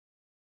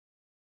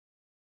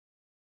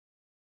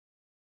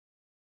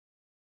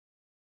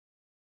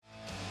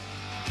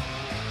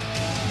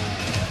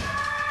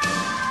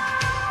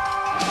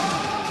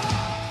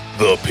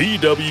The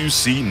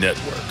PWC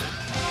Network.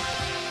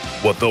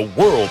 What the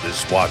world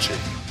is watching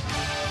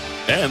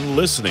and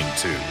listening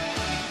to.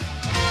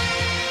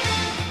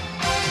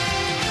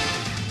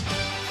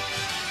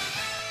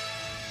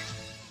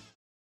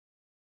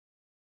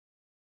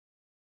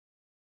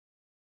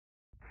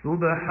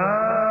 سبحان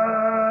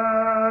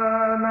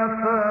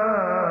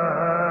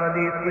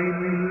فالق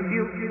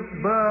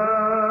الإصباح.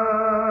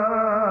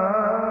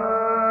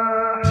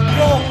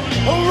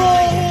 Hello,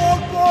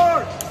 Akbar!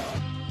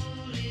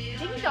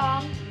 Ding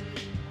dong.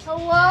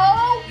 Hello?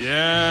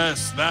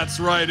 Yes, that's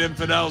right,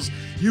 infidels.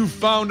 You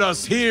found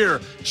us here,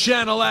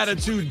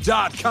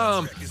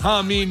 channelattitude.com,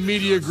 Hameen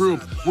Media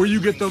Group, where you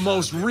get the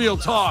most real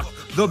talk,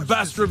 the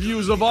best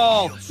reviews of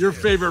all your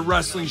favorite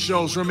wrestling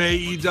shows from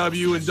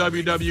AEW and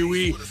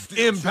WWE,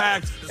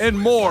 Impact, and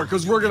more,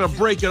 because we're going to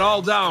break it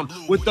all down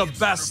with the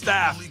best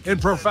staff in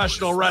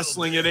professional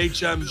wrestling at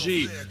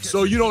HMG.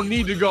 So you don't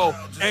need to go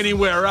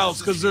anywhere else,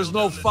 because there's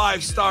no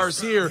 5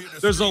 stars here.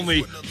 There's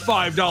only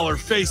 $5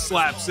 face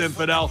slaps,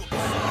 infidel.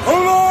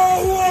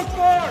 Allahu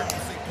Akbar!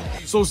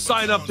 So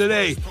sign up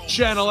today,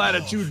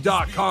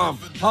 channelattitude.com,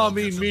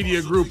 Hameen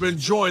Media Group, and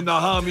join the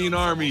Hameen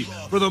Army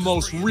for the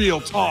most real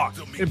talk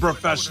in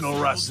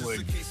professional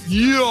wrestling.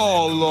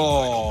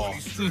 YOLO!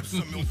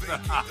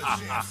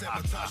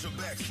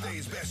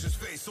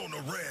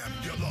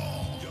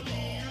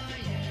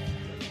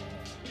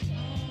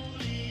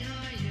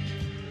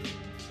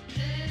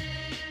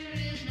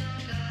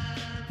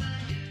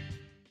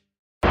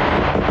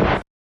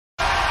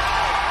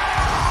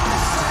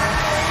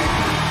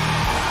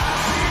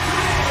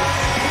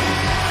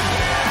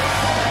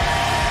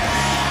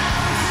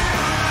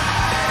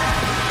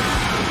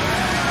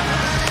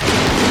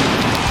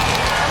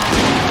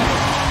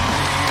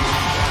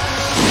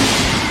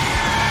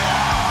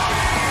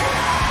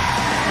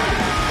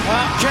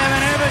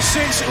 Kevin, ever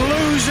since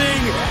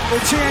losing the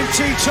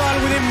TNT title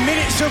within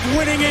minutes of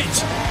winning it,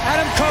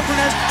 Adam Copeland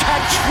has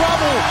had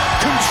trouble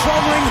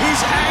controlling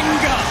his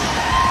anger.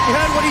 You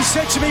heard what he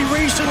said to me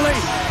recently.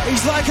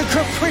 He's like a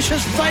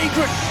capricious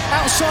vagrant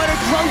outside a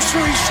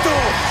grocery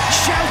store,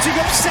 shouting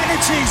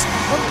obscenities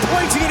and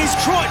pointing at his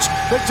crotch.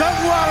 But don't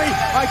worry,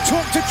 I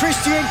talked to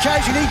Christian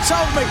Cage and he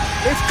told me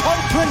if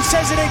Copeland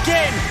says it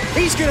again,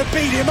 he's going to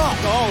beat him up.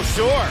 Oh,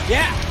 sure.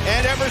 Yeah.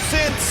 And ever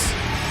since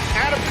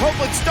Adam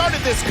Copeland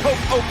started this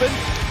Cope Open,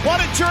 what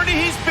a journey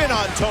he's been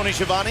on, Tony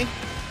Schiavone.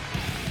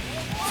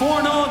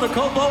 4-0 the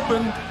Cope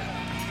Open,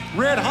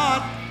 red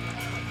hot.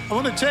 I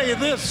want to tell you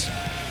this,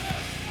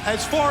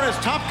 as far as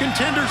top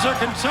contenders are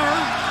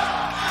concerned,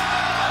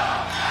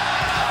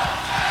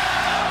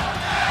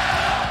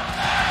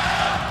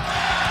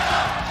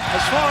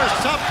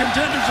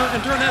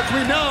 as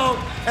we know,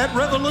 at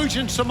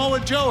Revolution, Samoa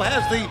Joe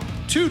has the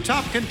 2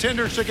 top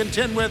contenders to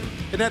contend with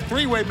in that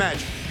 3-way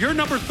match. You're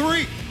number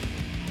 3.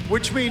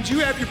 Which means you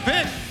have your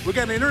pick. We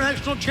got an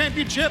international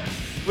championship.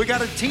 We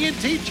got a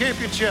TNT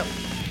championship.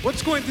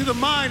 What's going through the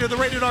mind of the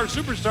Rated R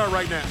superstar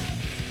right now?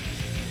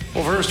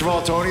 Well, first of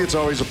all, Tony, it's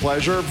always a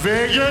pleasure.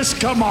 Vegas,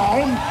 come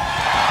on.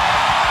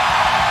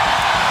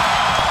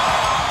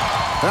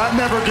 That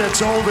never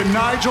gets old. And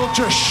Nigel,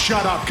 just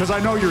shut up, because I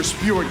know you're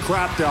spewing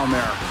crap down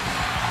there.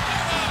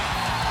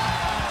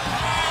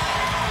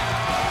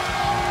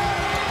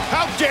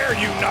 How dare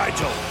you,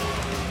 Nigel?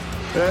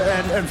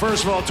 And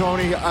first of all,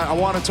 Tony, I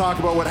want to talk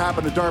about what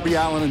happened to Darby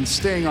Allin and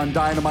Sting on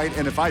Dynamite,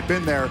 and if I'd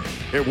been there,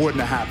 it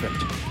wouldn't have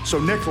happened. So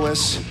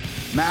Nicholas,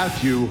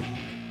 Matthew,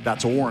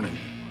 that's a warning.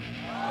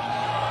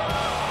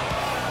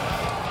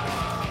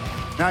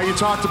 Now, you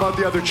talked about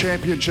the other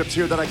championships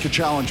here that I could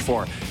challenge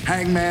for.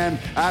 Hangman,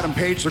 Adam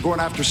Page, they're going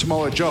after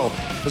Samoa Joe.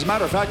 As a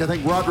matter of fact, I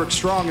think Roderick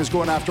Strong is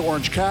going after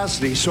Orange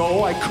Cassidy,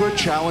 so I could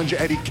challenge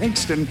Eddie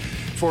Kingston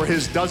for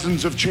his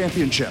dozens of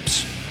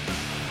championships.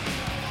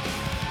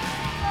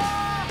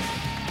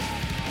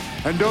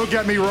 And don't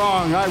get me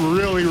wrong, I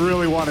really,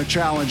 really want to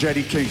challenge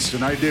Eddie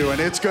Kingston. I do,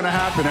 and it's going to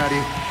happen, Eddie.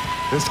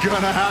 It's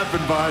going to happen,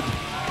 bud.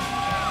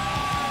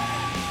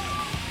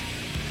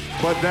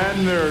 But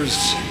then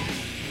there's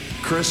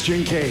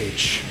Christian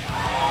Cage.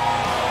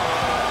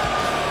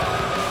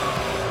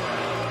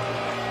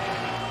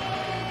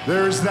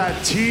 There's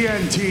that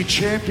TNT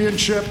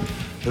championship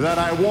that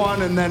I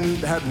won and then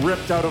had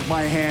ripped out of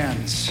my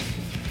hands.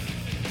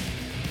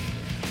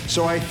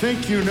 So I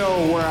think you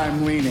know where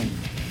I'm leaning.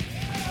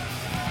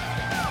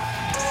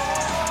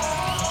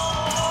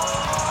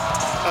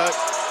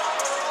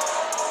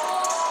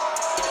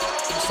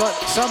 But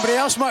somebody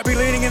else might be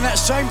leaning in that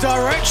same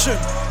direction.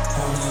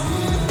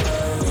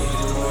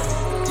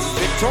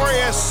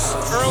 Victorious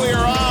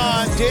earlier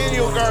on,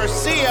 Daniel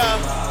Garcia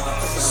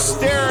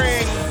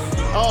staring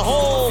a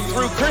hole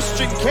through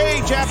Christian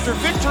Cage after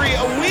victory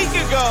a week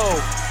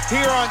ago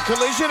here on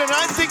Collision, and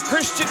I think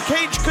Christian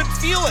Cage could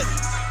feel it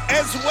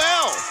as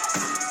well.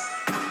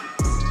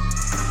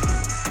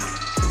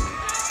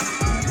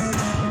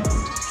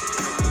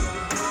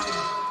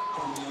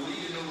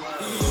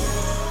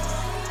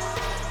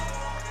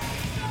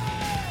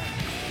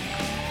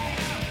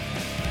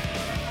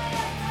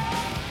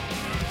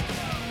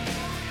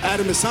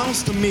 Adam, it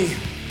sounds to me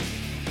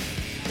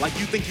like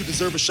you think you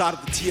deserve a shot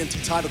at the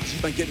TNT title because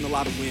you've been getting a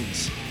lot of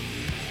wins.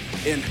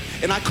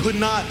 And I could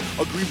not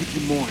agree with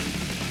you more.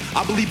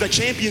 I believe that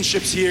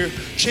championships here,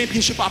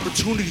 championship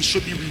opportunities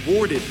should be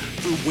rewarded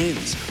through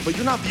wins. But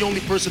you're not the only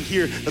person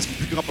here that's been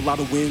picking up a lot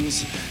of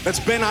wins, that's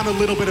been on a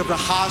little bit of a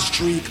hot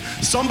streak.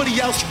 Somebody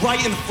else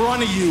right in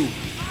front of you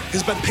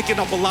has been picking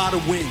up a lot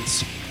of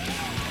wins.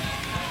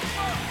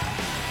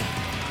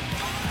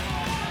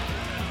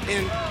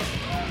 And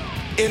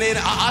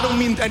I don't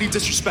mean any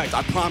disrespect,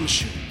 I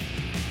promise you.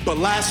 But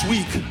last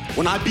week,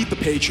 when I beat the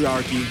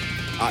patriarchy,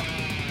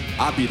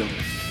 I beat him.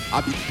 I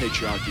beat the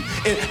patriarchy.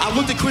 And I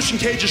looked at Christian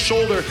Cage's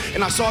shoulder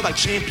and I saw that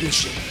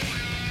championship.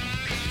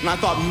 And I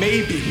thought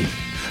maybe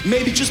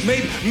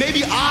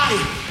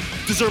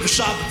I deserve a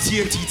shot at the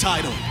TNT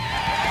title.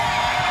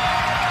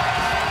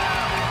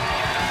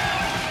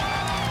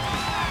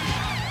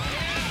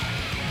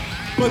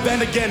 But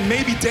then again,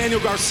 maybe Daniel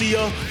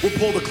Garcia will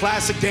pull the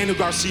classic Daniel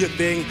Garcia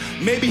thing.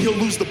 Maybe he'll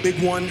lose the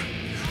big one.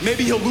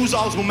 Maybe he'll lose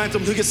all his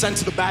momentum. He'll get sent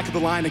to the back of the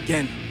line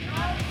again.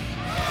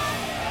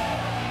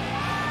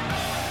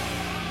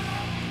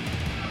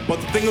 But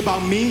the thing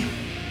about me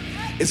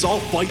is I'll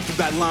fight through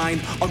that line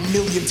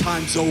 1,000,000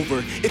 times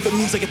over if it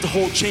means I get to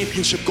hold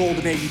championship gold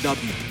in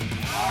AEW.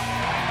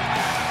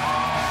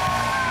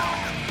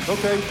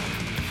 Okay,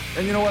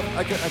 and you know what?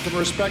 I can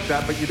respect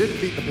that, but you didn't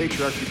beat the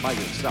patriarchy by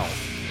yourself.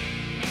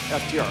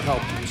 FTR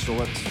helped you, so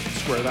let's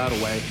square that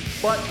away.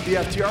 But the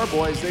FTR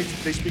boys,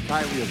 they speak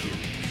highly of you.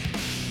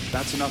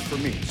 That's enough for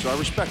me, so I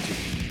respect you.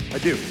 I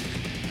do.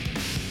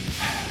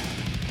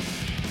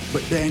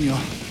 But Daniel,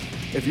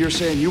 if you're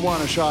saying you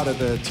want a shot at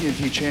the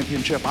TNT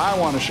Championship, I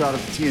want a shot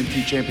at the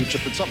TNT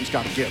Championship, then something's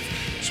got to give.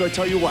 So I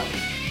tell you what,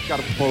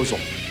 got a proposal.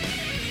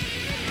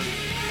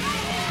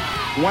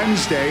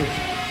 Wednesday,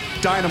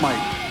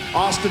 Dynamite,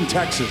 Austin,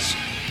 Texas.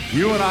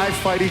 You and I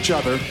fight each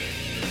other,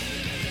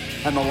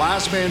 and the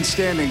last man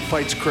standing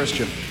fights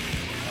Christian.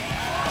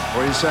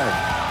 What do you say?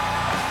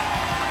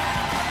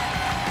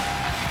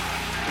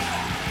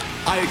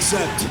 I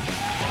accept.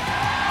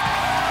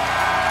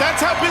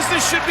 That's how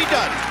business should be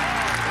done.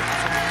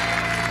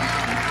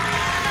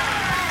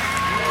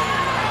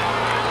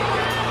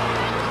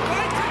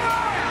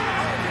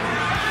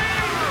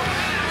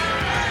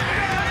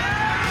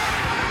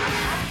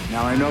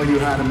 Now, I know you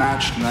had a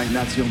match tonight, and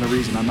that's the only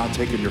reason I'm not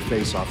taking your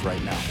face off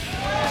right now.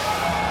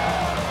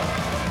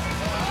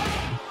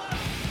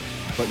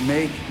 But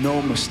make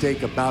no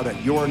mistake about it,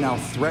 you're now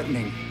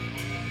threatening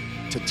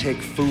to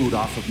take food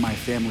off of my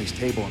family's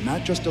table, and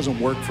that just doesn't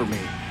work for me.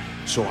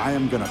 So I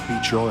am gonna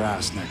beat your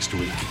ass next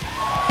week.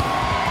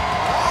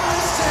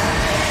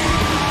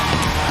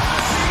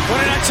 What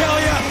did I tell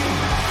you?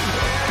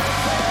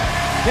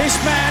 This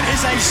man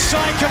is a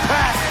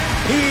psychopath.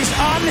 He is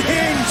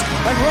unhinged.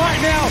 And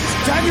right now,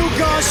 Daniel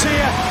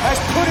Garcia has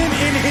put him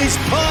in his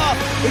path.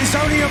 It is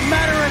only a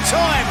matter of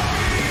time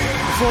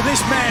before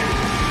this man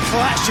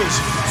clashes.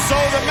 So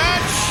the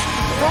match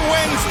for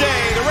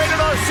Wednesday, the Rated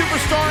R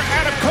Superstar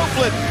Adam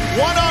Copeland,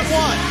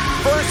 one-on-one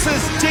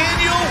versus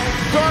Daniel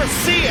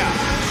Garcia.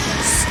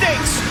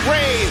 Stakes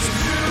raised,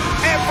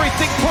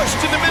 everything pushed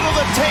to the middle of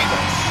the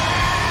table.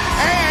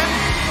 And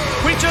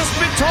we just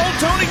been told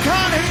Tony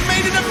Khan has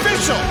made it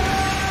official.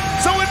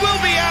 So it will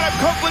be Adam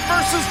Copeland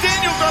versus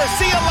Daniel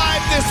Garcia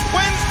live this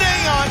Wednesday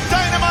on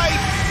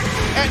Dynamite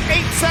at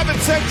 8/7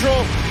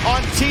 Central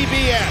on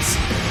TBS.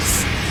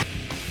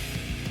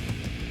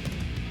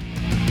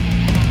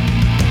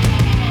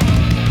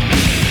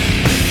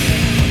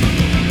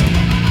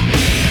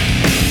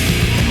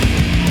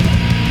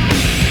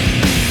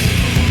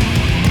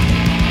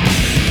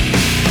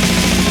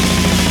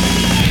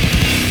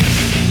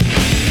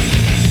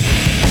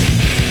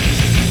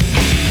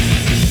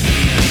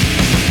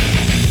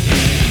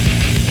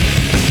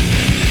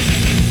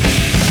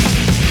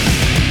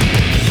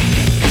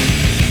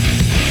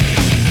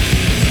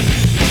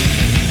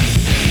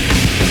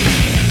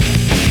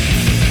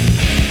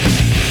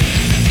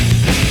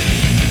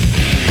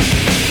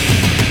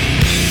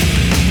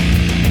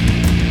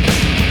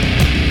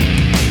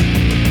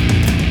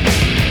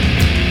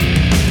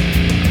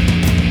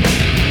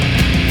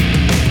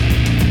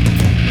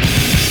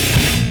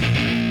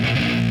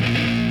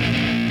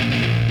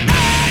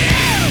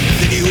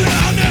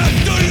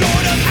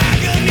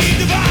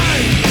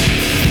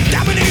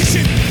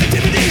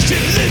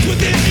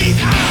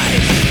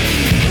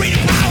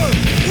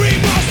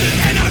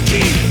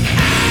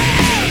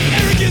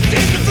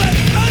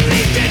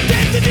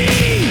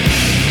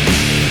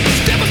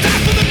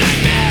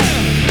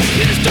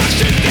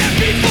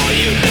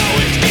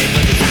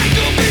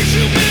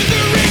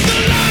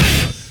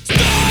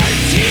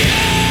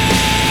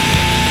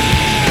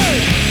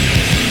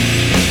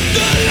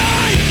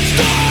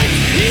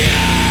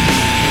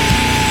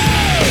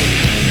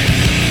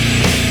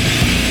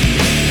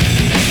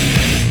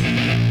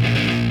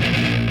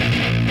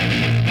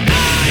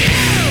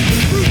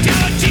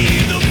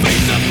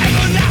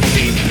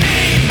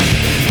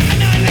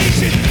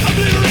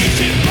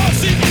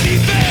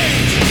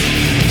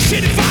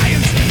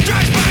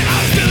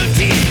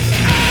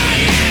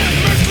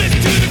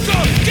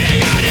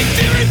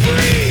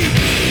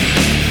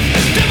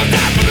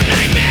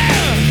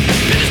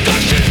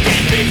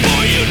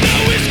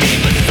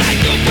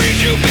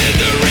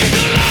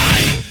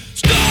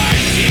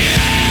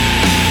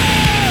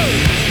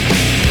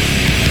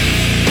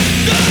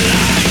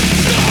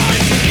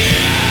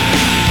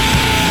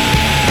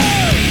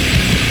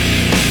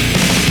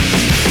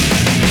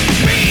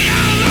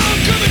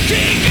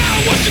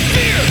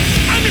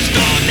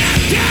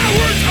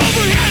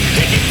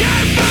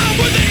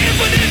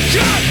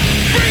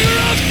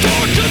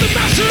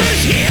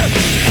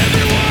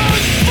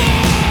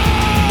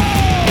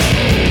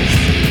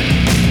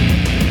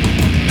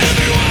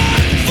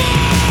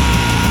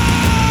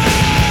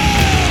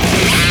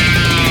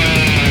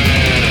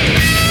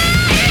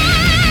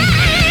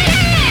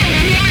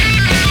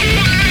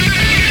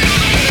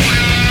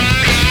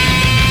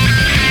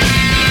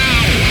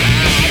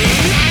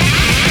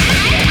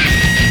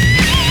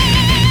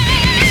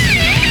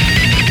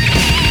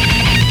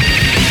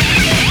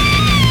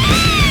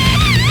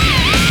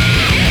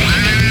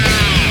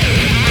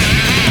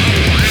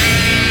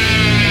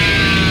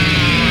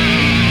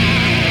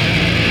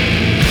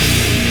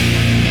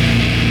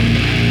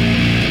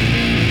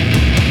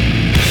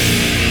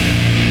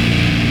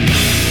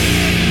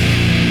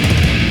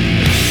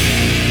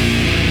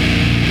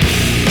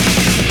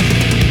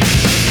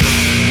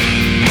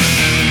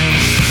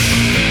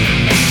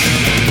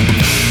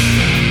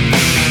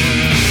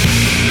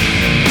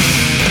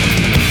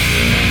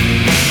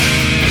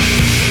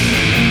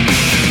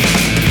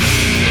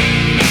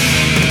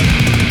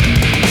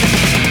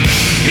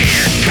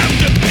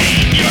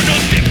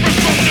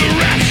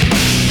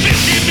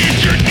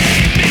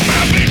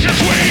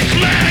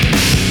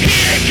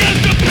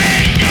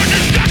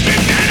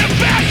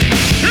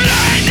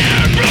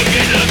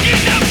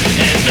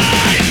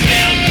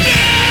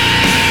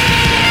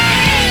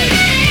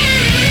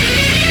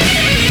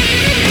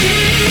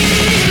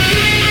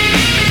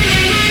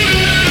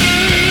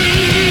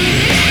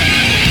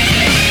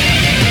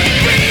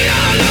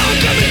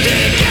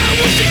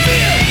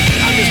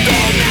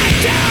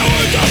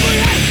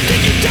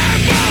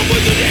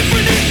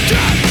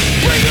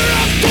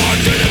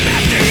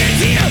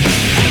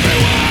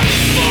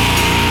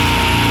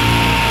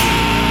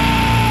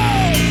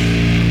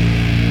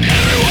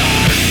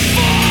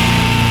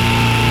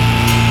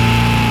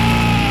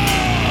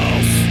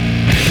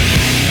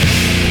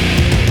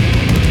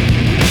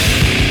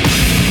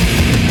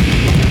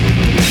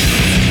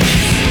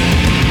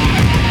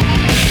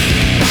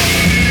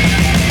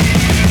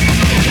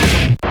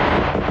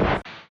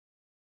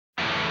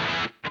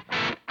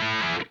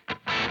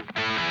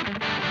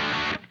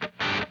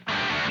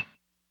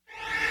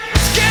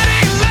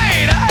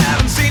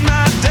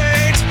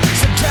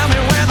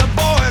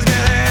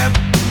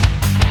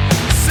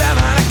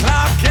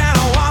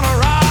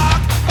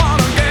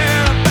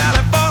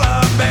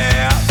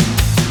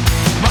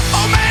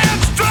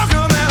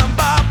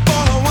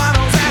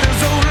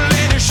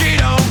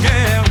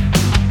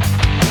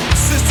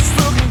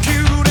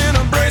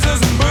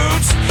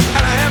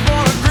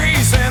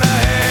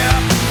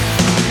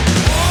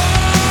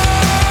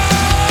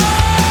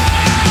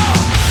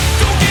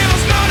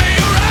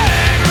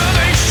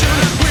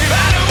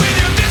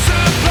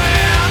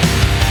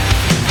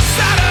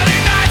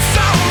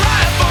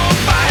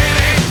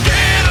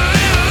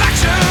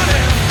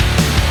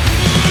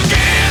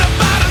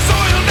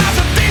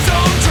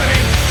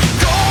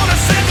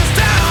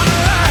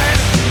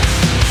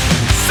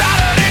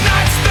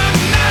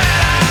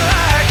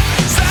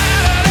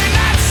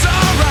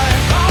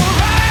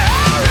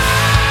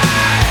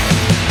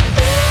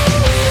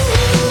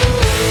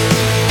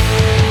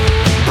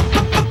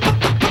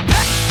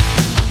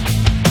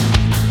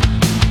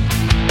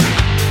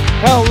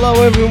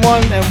 Hello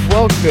everyone and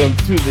welcome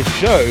to the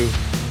show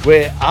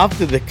where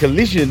after the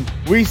collision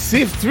we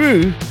sift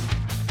through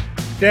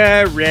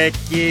the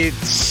wreckage.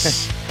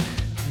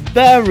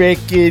 The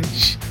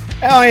wreckage.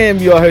 I am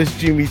your host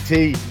Jimmy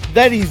T.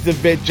 That is the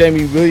vet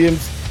Jamie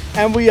Williams,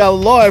 and we are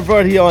live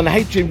right here on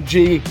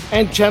HMG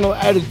and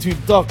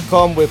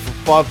channelattitude.com where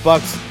for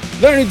 $5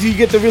 not only do you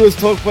get the realest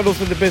talk but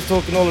also the best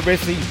talk in all the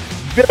wrestling.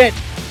 Vet,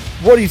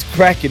 what is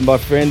cracking, my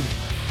friend?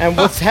 And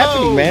what's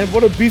happening, man?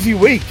 What a busy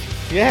week.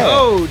 Yeah.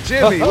 Oh,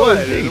 Jimmy,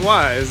 what? Geez.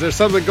 Why? Is there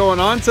something going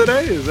on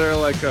today? Is there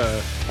like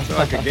a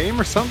game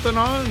or something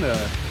on?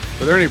 Were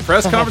there any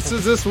press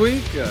conferences this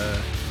week?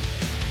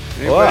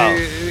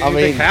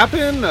 Anything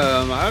happen?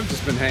 I've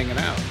just been hanging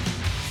out.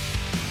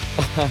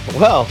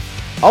 Well,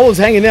 I was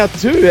hanging out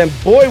too, and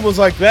boy, was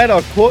I glad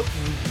I caught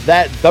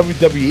that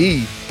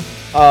WWE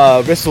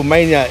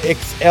WrestleMania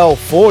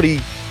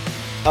XL40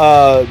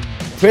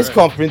 press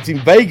conference in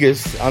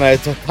Vegas. I know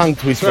it's a tongue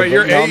twister. Right,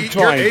 your I'm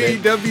trying.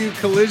 Your AEW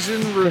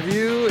Collision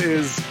review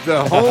is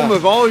the home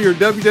of all your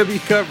WWE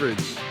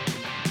coverage.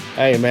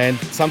 Hey man,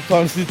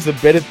 sometimes it's a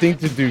better thing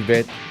to do,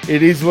 vet.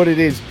 It is what it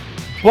is.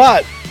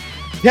 But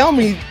tell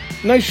me,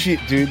 no shit,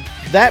 dude.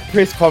 That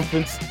press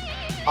conference,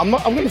 I'm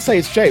gonna say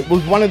it straight,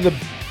 was one of the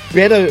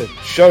better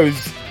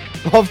shows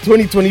of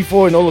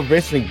 2024 in all of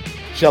wrestling,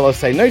 shall I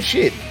say? No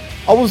shit.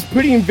 I was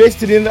pretty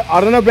invested in it.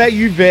 I don't know about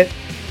you, vet,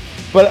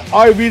 but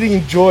I really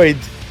enjoyed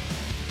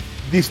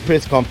this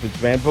press conference,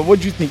 man. But what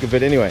did you think of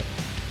it anyway?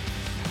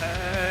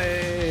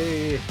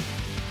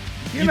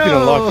 You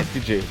didn't like it,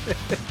 did you?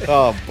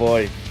 Oh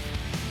boy.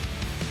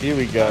 Here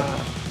we go.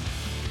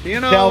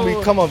 Tell me,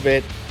 come on,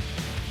 vet.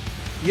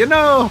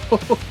 The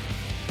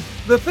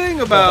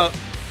thing about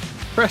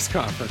press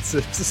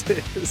conferences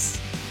is,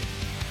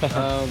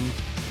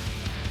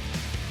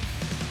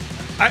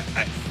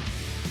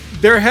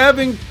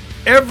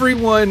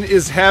 everyone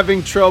is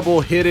having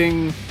trouble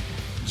hitting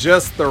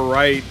just the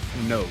right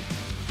note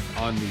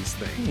on these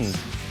things.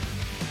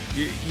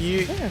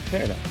 Yeah,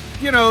 fair enough.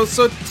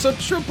 So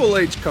Triple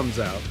H comes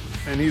out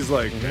and he's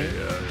like,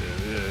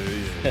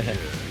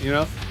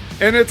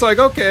 and it's like,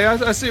 okay,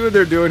 I see what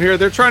they're doing here.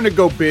 They're trying to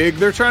go big.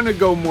 They're trying to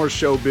go more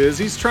showbiz.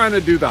 He's trying to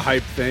do the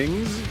hype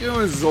things,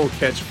 his old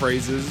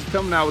catchphrases,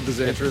 coming out with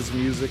his entrance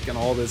music and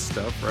all this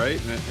stuff,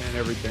 right? And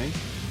everything.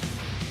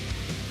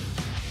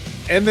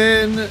 And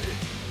then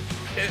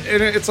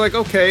it's like,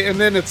 okay, and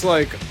then it's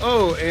like,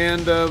 oh,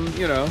 and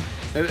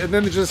and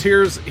then it just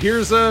here's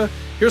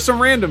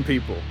some random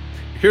people.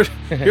 Here's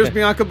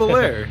Bianca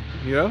Belair.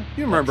 You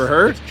remember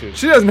her?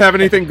 She doesn't have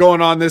anything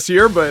going on this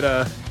year,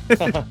 but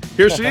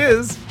here she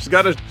is. She's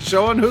got a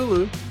show on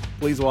Hulu.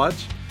 Please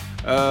watch.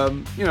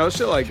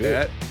 Shit like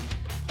that.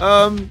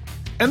 And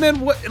then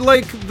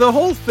the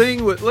whole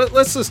thing with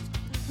let's just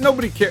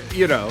nobody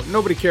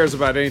cares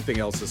about anything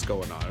else that's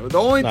going on. The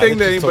only thing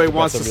that anybody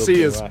wants to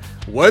see is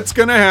what's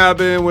going to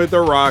happen with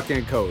The Rock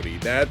and Cody.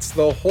 That's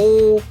the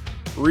whole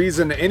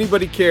reason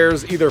anybody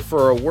cares, either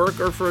for a work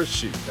or for a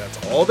shoot. That's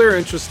all they're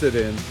interested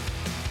in.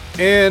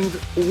 And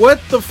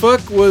what the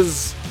fuck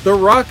was The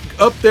Rock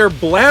up there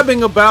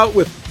blabbing about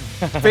with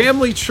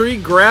family tree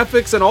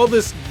graphics and all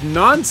this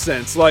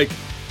nonsense? Like,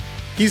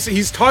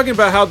 he's talking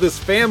about how this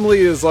family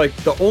is like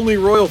the only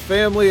royal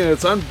family and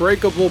it's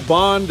unbreakable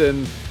bond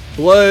and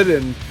blood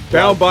and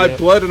bound by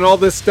blood and all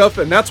this stuff,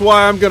 and that's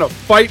why I'm gonna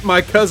fight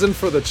my cousin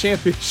for the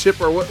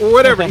championship or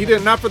whatever. He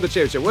did, not for the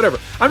championship, whatever.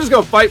 I'm just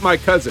gonna fight my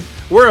cousin.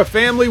 We're a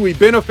family, we've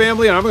been a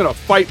family, and I'm gonna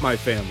fight my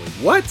family.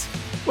 What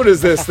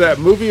is this, that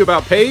movie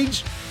about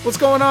Paige? What's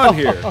going on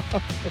here?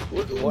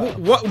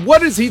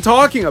 What is he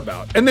talking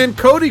about? And then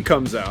Cody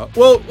comes out.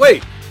 Well,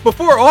 wait,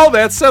 before all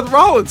that, Seth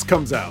Rollins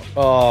comes out.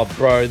 Oh,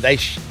 bro, they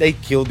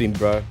killed him,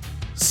 bro.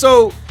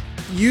 So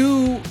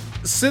you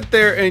sit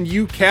there and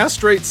you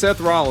castrate Seth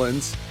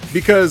Rollins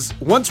because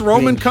once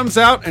Roman comes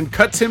out and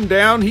cuts him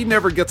down, he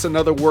never gets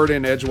another word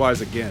in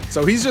edgewise again.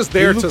 So he's just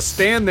there to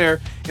stand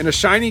there in a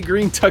shiny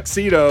green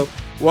tuxedo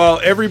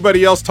while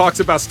everybody else talks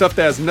about stuff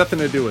that has nothing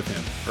to do with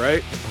him,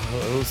 right?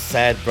 Oh, it was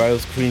sad, bro. It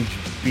was cringe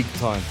big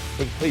time.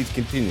 But please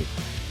continue.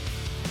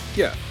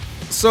 Yeah.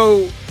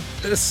 So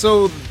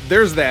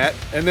there's that,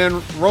 and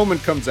then Roman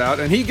comes out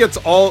and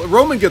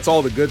Roman gets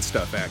all the good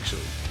stuff,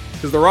 actually,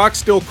 because The Rock's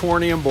still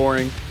corny and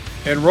boring,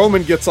 and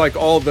Roman gets like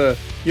all the,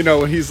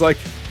 and he's like,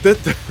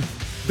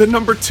 the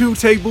number 2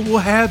 table will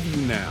have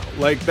you now,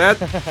 like that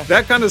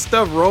kind of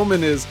stuff.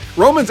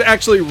 Roman's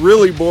actually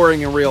really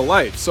boring in real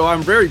life, so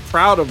I'm very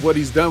proud of what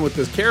he's done with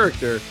this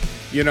character,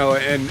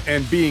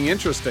 and being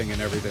interesting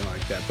and everything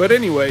like that. But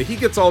anyway, he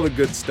gets all the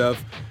good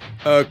stuff.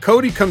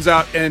 Cody comes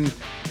out and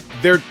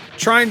they're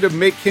trying to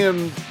make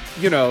him,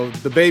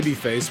 the baby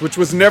face, which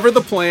was never the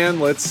plan.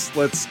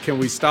 Can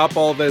we stop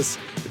all this?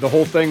 The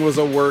whole thing was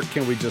a work.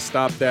 Can we just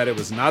stop that? It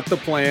was not the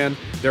plan.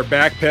 They're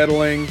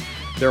backpedaling.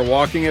 They're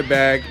walking it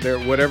back. They're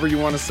whatever you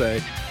want to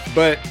say.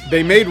 But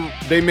they made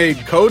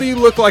Cody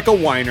look like a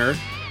whiner.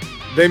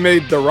 They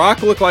made The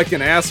Rock look like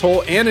an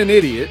asshole and an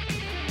idiot.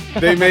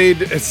 They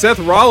made Seth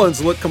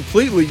Rollins look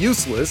completely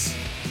useless.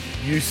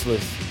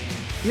 Useless.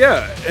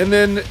 Yeah, and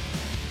then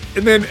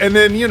And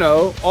then you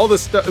know all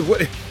this stuff,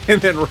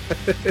 and then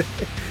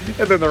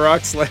The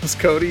Rock slams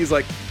Cody. He's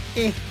like,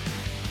 eh.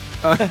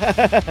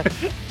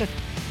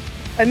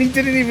 And he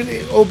didn't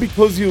even, or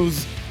because he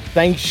was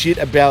saying shit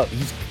about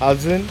his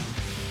cousin.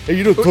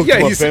 You don't talk to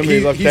my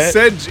family like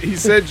that. He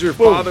said your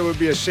father would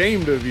be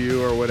ashamed of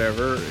you or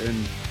whatever, and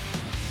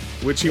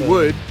which he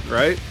would,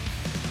 right?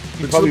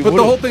 But the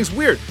whole thing's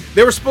weird.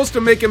 They were supposed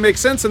to make it make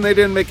sense, and they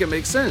didn't make it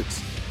make sense.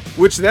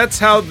 Which that's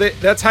how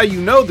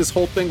you know this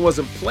whole thing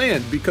wasn't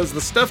planned, because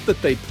the stuff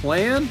that they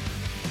plan,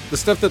 the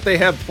stuff that they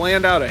have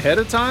planned out ahead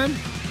of time,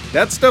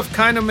 that stuff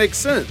kind of makes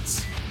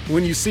sense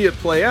when you see it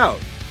play out.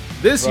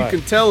 This you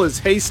can tell is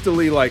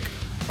hastily like,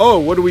 oh,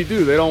 what do we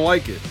do? They don't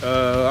like it.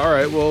 All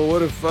right, well,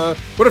 what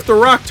if The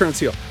Rock turns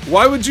heel?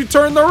 Why would you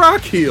turn The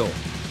Rock heel?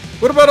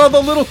 What about all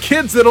the little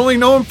kids that only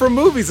know him from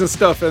movies and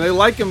stuff, and they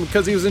like him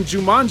because he was in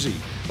Jumanji?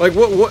 Like,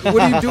 what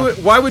do you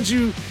do? Why would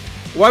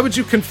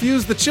you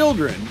confuse the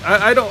children?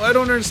 I don't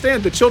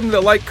understand. The children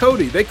that like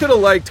Cody, they could have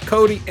liked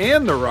Cody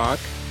and The Rock.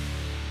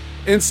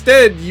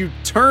 Instead, you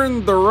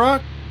turn The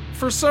Rock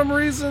for some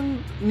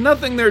reason.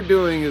 Nothing they're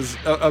doing is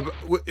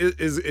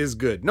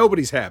good.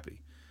 Nobody's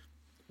happy.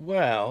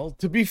 Well,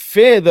 to be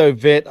fair though,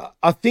 Vet,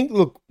 I think,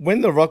 look,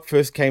 when The Rock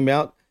first came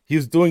out, he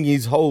was doing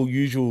his whole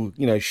usual,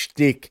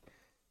 shtick.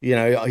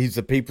 He's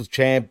the people's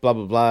champ, blah,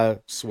 blah, blah.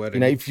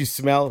 Sweating. If you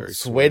smell,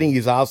 sweating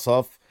his ass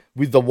off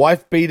with the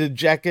wife beater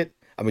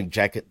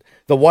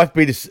the wife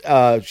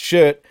beater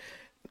shirt.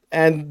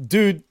 And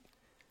dude,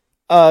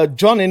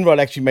 John Enright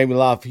actually made me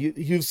laugh.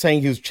 He was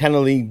saying he was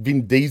channeling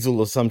Vin Diesel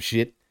or some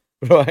shit,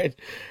 right?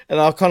 And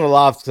I kind of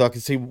laughed because I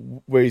could see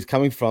where he's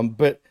coming from.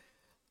 But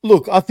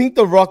look, I think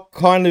The Rock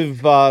kind of,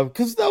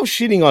 because they were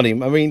shitting on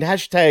him. I mean,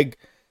 hashtag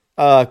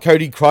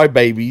Cody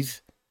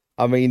Crybabies.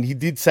 I mean, he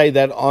did say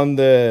that on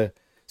the...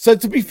 So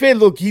to be fair,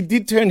 look, he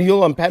did turn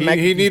heel on Pat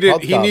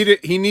McAfee's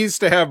He needs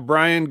to have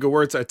Brian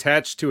Gewirtz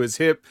attached to his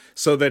hip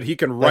so that he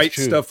can write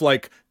stuff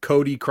like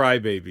Cody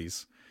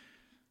Crybabies.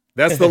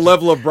 That's the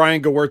level of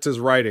Brian Gewirtz's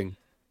writing.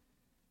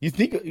 You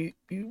think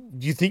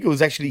it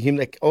was actually him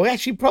that, or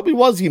actually probably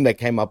was him that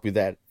came up with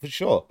that for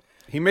sure.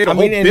 He made a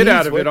whole bit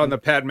out of it on the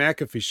Pat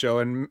McAfee show,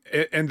 and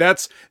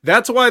that's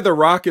why The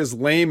Rock is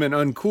lame and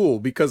uncool,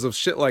 because of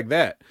shit like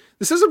that.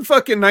 This isn't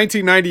fucking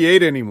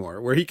 1998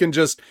 anymore, where he can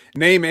just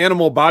name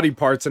animal body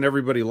parts and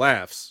everybody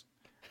laughs,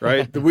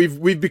 right?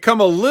 We've become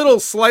a little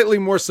slightly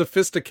more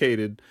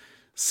sophisticated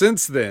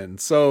since then.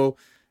 So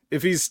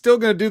if he's still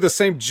going to do the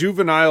same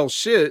juvenile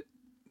shit,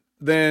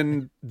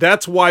 then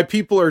that's why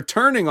people are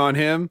turning on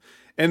him,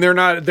 and they're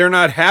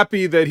not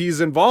happy that he's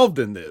involved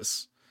in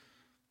this.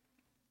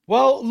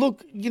 Well,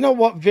 look, you know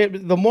what,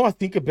 the more I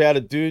think about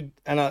it, dude,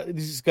 and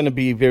this is going to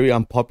be a very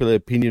unpopular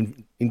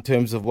opinion in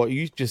terms of what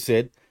you just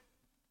said,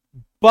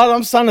 but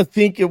I'm starting to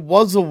think it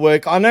was a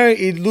work. I know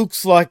it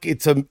looks like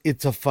it's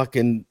a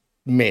fucking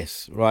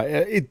mess, right?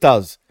 It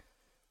does.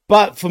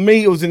 But for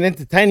me, it was an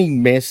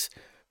entertaining mess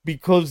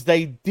because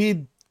they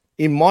did,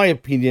 in my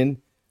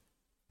opinion,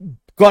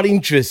 got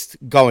interest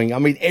going. I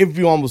mean,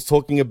 everyone was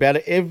talking about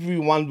it.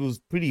 Everyone was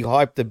pretty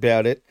hyped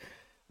about it.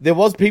 There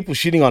was people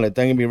shitting on it,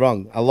 don't get me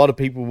wrong. A lot of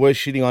people were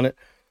shitting on it.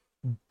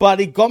 But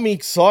it got me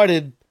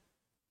excited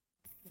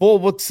for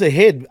what's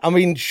ahead. I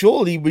mean,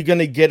 surely we're going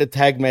to get a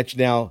tag match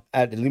now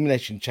at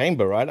Elimination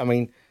Chamber, right? I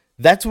mean,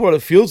 that's what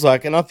it feels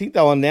like. And I think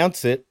they'll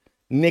announce it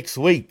next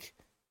week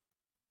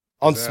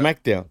on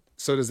SmackDown.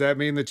 So does that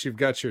mean that you've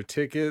got your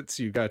tickets?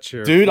 You got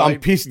your Dude, flight,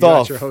 I'm pissed you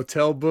off. Got your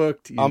hotel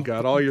booked. You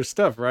got all your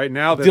stuff right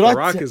now that The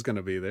Rock is going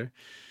to be there.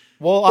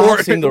 Well, I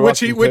have seen The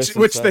Rock in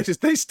person, which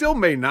they still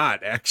may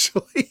not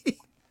actually.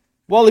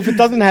 Well, if it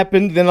doesn't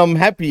happen, then I'm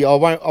happy. I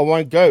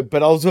won't go.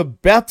 But I was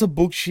about to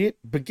book shit.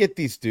 But get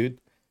this, dude.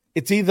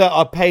 It's either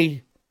I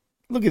pay.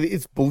 Look at it.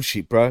 It's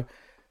bullshit, bro.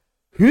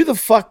 Who the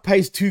fuck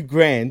pays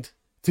 $2,000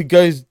 to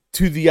go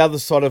to the other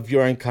side of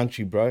your own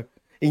country, bro?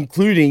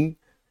 Including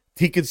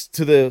tickets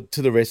to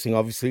the wrestling,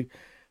 obviously,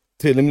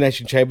 to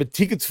Elimination Chamber,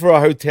 tickets for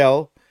a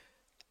hotel,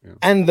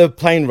 and the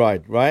plane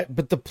ride, right?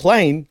 But the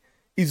plane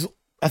is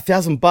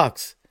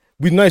 $1,000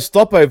 with no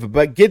stopover.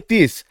 But get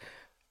this.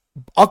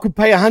 I could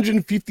pay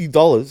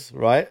 $150,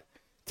 right,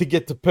 to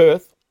get to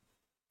Perth,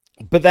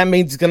 but that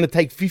means it's going to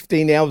take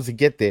 15 hours to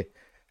get there.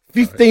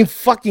 15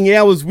 fucking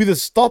hours with a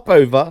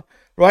stopover,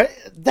 right?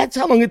 That's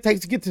how long it takes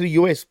to get to the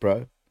US,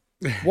 bro.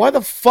 Why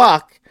the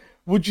fuck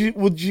would you,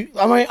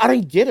 I mean, I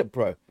don't get it,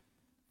 bro.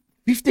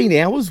 15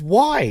 hours?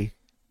 Why?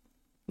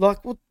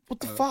 Like, what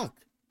the fuck?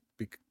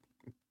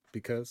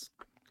 Because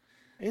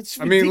it's ridiculous.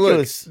 I mean,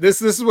 look,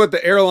 this is what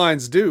the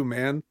airlines do,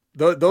 man.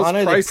 Those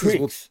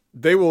prices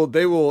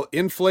will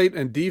inflate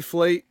and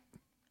deflate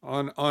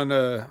on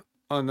a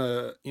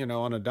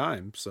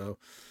dime. So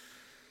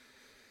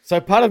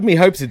part of me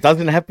hopes it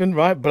doesn't happen,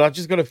 right? But I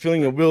just got a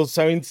feeling it will.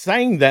 So in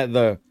saying that,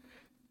 though,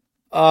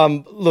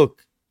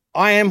 look,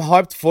 I am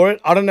hyped for it.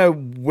 I don't know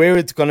where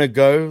it's gonna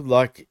go.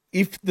 Like,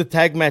 if the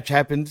tag match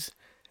happens,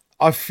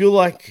 I feel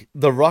like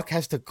The Rock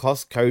has to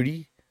cost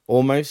Cody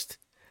almost.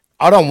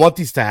 I don't want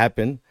this to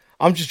happen.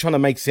 I'm just trying to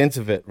make sense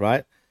of it,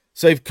 right?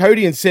 So if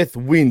Cody and Seth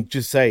win,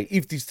 just say,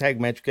 if this tag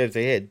match goes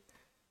ahead,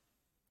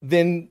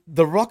 then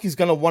The Rock is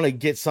going to want to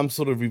get some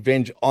sort of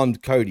revenge on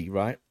Cody,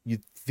 right? You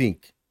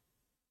think.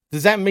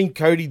 Does that mean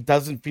Cody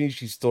doesn't finish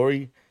his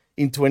story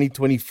in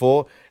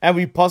 2024 and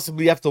we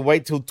possibly have to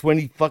wait till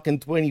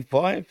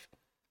 2025?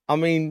 I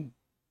mean,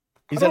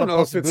 I don't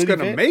know if it's going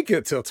to make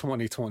it till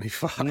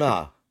 2025.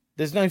 Nah,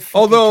 there's no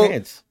fucking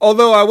chance.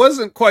 Although I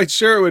wasn't quite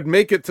sure it would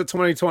make it to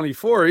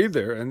 2024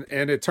 either.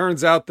 And it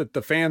turns out that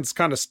the fans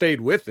kind of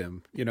stayed with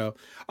him. You know,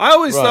 I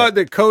always thought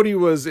that Cody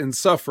was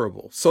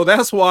insufferable. So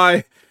that's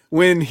why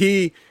when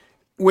he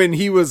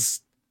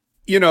was,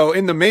 you know,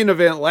 in the main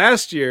event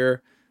last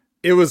year,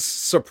 it was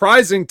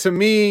surprising to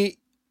me.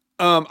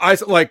 I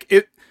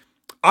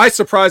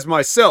surprised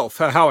myself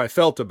how I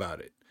felt about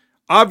it.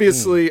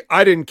 Obviously,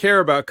 I didn't care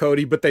about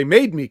Cody, but they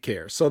made me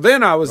care. So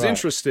then I was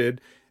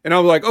interested, and I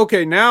was like,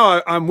 okay,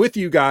 now I'm with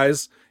you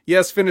guys.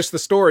 Yes, finish the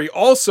story.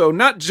 Also,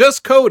 not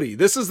just Cody.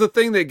 This is the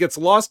thing that gets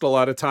lost a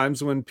lot of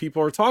times when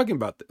people are talking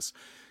about this.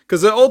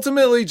 Because it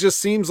ultimately just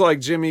seems like,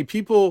 Jimmy,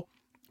 people,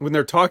 when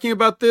they're talking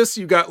about this,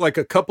 you got like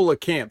a couple of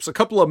camps, a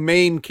couple of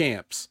main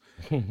camps.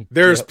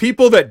 There's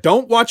people that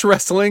don't watch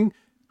wrestling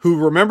who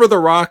remember The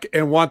Rock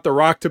and want The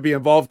Rock to be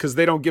involved because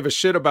they don't give a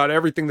shit about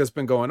everything that's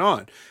been going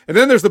on. And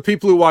then there's the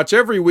people who watch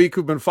every week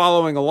who've been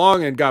following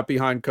along and got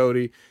behind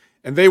Cody,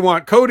 and they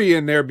want Cody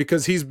in there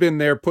because he's been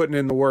there putting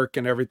in the work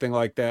and everything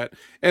like that.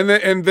 And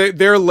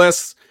they're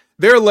less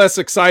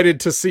excited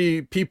to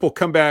see people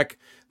come back.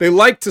 They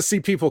like to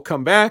see people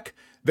come back.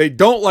 They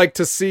don't like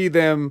to see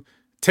them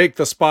take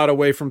the spot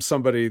away from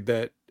somebody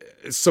that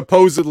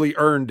supposedly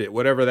earned it,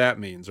 whatever that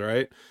means,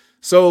 right?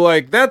 So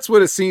like that's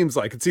what it seems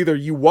like. It's either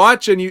you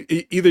watch and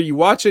you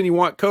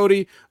want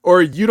Cody, or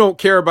you don't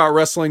care about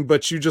wrestling,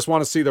 but you just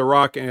want to see The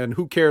Rock, and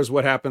who cares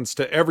what happens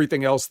to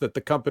everything else that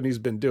the company's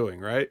been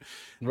doing, right?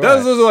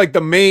 Those are like the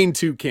main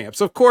two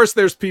camps. Of course,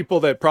 there's people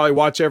that probably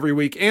watch every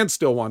week and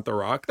still want The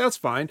Rock. That's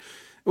fine.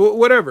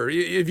 Whatever.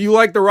 If you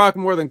like The Rock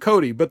more than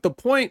Cody, but the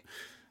point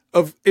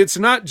of it's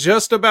not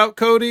just about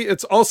Cody,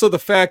 it's also the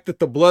fact that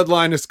the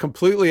bloodline is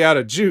completely out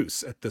of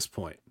juice at this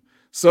point.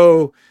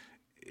 So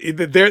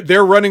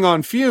they're running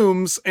on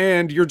fumes,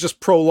 and you're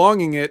just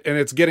prolonging it, and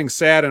it's getting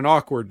sad and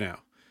awkward now.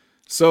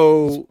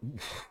 So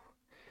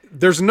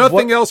there's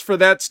nothing else for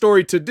that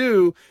story to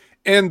do.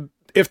 And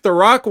if The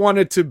Rock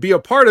wanted to be a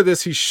part of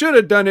this, he should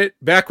have done it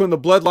back when the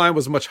bloodline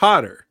was much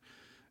hotter.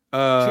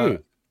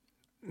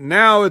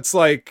 Now it's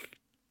like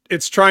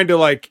it's trying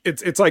to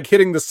it's like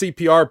hitting the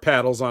CPR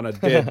paddles on a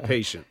dead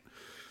patient.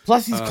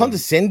 Plus, he's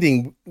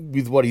condescending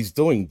with what he's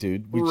doing,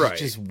 dude, which is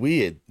just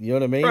weird. You know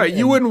what I mean? Right.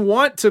 You wouldn't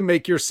want to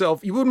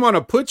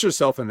put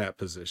yourself in that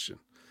position.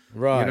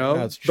 Right. You know,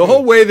 that's true. The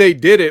whole way they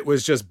did it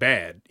was just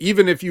bad.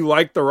 Even if you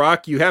like The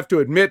Rock, you have to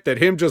admit that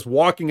him just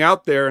walking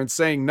out there and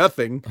saying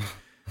nothing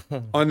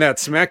on that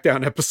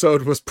SmackDown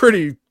episode was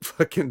pretty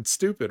fucking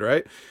stupid,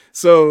 right?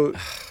 So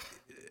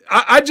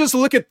I just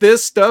look at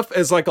this stuff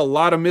as like a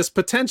lot of missed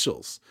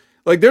potentials.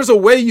 Like there's a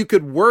way you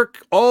could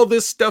work all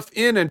this stuff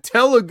in and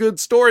tell a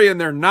good story,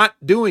 and they're not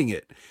doing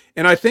it.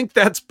 And I think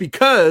that's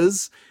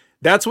because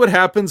that's what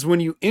happens when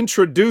you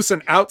introduce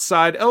an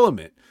outside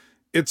element.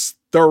 It's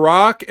The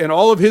Rock and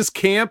all of his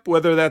camp,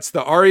 whether that's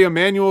the Ari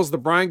Emanuels, the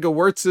Brian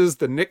Gewirtzes,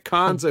 the Nick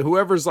Khans, and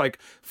whoever's like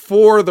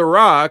for The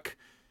Rock.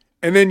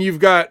 And then you've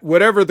got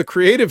whatever the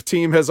creative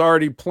team has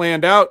already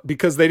planned out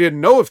because they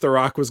didn't know if The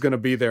Rock was going to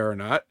be there or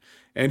not.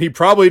 And he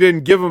probably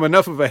didn't give him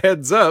enough of a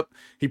heads up.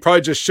 He probably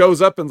just shows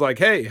up and's like,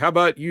 hey, how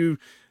about you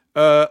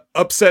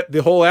upset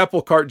the whole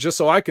apple cart just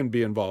so I can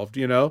be involved,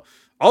 you know?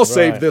 I'll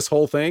save this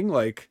whole thing,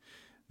 like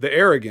the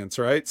arrogance,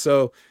 right?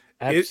 So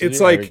it's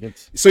like,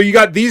 arrogance. So you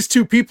got these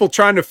two people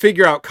trying to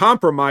figure out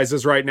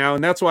compromises right now,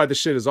 and that's why the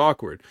shit is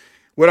awkward.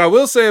 What I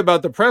will say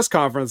about the press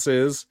conference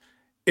is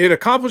it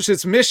accomplished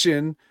its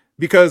mission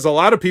because a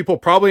lot of people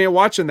probably ain't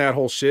watching that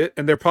whole shit,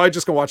 and they're probably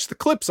just gonna watch the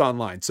clips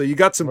online. So you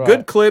got some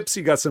good clips,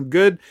 you got some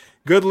good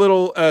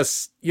little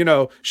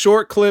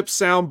short clips,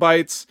 sound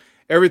bites,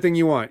 everything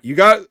you want. You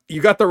got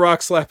The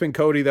Rock slapping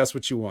Cody. That's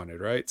what you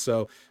wanted, right?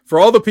 So for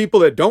all the people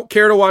that don't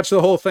care to watch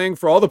the whole thing,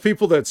 for all the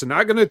people that's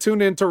not going to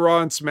tune into Raw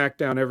and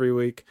SmackDown every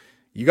week,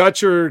 you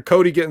got your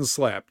Cody getting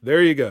slapped.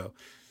 There you go.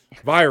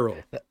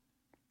 Viral.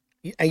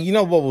 And you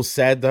know what was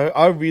sad though?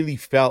 I really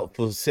felt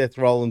for Seth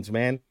Rollins,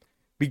 man,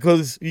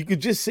 because you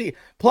could just see.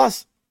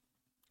 Plus,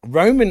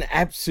 Roman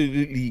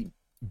absolutely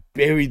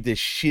buried the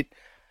shit,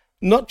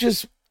 not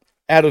just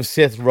out of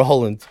Seth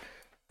Rollins,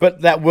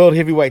 but that World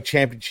Heavyweight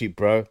Championship,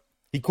 bro.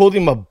 He called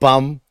him a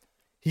bum.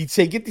 He'd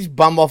say, "Get this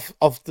bum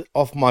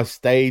off my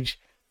stage,"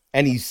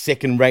 and his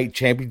second-rate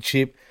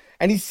championship.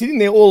 And he's sitting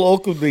there all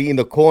awkwardly in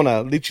the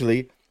corner,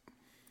 literally.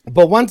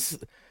 But once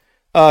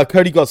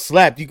Cody got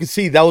slapped, you could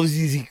see that was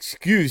his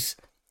excuse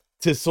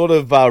to sort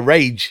of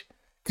rage,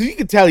 because you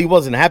could tell he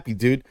wasn't happy,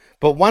 dude.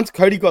 But once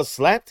Cody got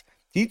slapped,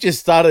 he just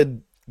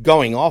started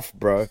going off,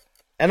 bro.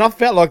 And I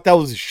felt like that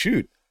was a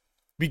shoot,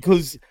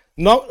 because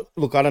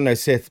look, I don't know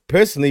Seth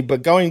personally,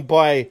 but going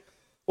by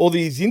all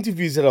these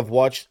interviews that I've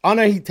watched, I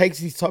know he takes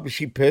this type of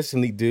shit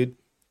personally, dude,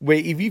 where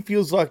if he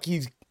feels like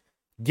he's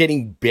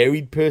getting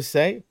buried per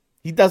se,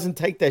 he doesn't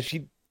take that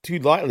shit too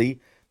lightly.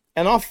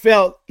 And I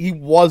felt he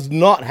was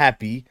not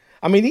happy.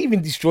 I mean, he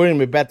even destroyed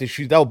him about the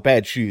shoes. They were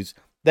bad shoes.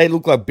 They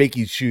look like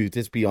Becky's shoes,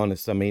 let's be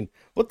honest. I mean,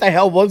 what the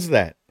hell was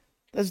that?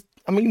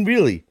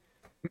 Really.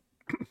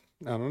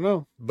 I don't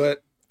know,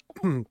 but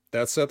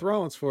that's Seth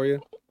Rollins for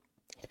you.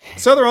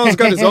 Seth Rollins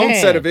got his own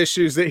set of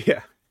issues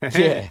that,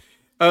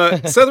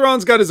 Seth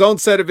Rollins got his own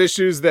set of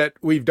issues that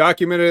we've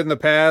documented in the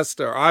past,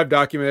 or I've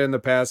documented in the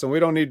past, and we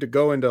don't need to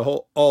go into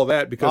all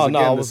that because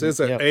this is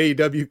an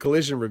AEW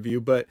Collision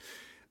review.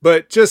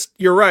 But just,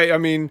 you're right. I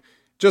mean,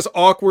 just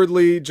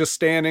awkwardly, just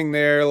standing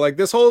there, like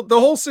the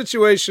whole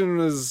situation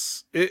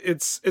is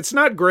it's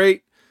not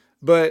great,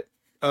 but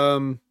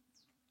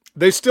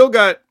they still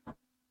got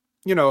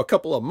a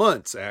couple of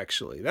months.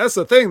 Actually, that's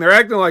the thing. They're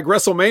acting like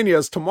WrestleMania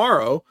is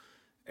tomorrow.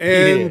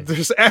 And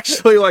there's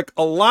actually like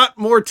a lot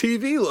more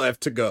TV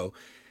left to go.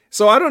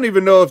 So I don't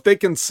even know if they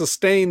can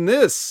sustain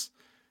this,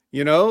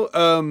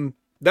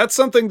 that's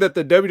something that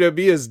the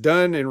WWE has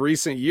done in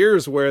recent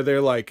years where they're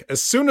like, as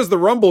soon as the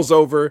Rumble's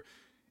over,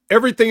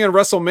 everything in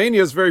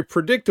WrestleMania is very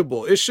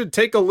predictable. It should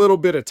take a little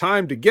bit of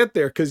time to get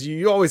there because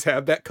you always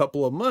have that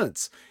couple of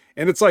months.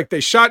 And it's like they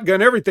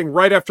shotgun everything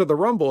right after the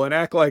Rumble and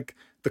act like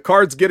the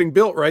card's getting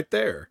built right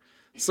there.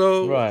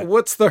 So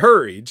what's the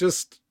hurry?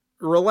 Just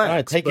relax.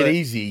 No, take it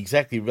easy.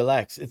 Exactly.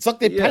 Relax. It's like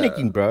they're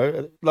panicking,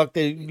 bro. Like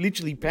they're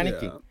literally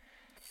panicking. Yeah.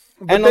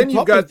 But and then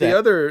you've got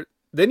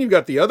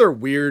the other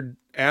weird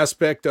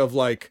aspect of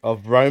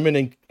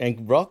Roman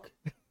and Rock.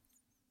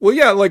 Well,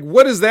 yeah, like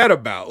what is that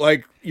about?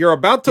 Like you're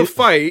about to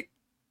fight.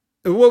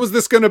 What was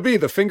this going to be?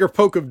 The finger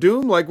poke of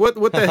doom? Like what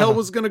the hell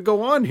was going to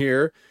go on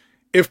here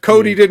if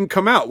Cody didn't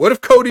come out? What if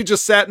Cody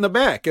just sat in the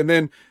back and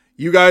then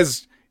you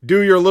guys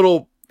do your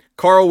little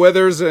Carl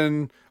Weathers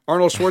and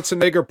Arnold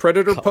Schwarzenegger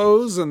Predator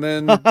pose, and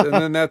then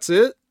that's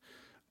it.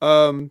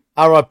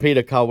 R.I.P.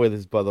 to Carl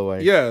Weathers, by the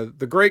way. Yeah,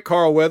 the great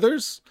Carl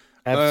Weathers.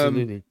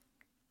 Absolutely.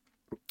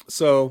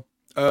 So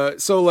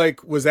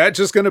like, was that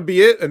just going to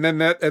be it? And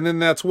then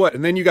that's what?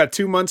 And then you got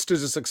 2 months to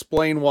just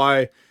explain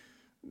why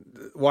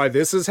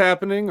this is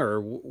happening, or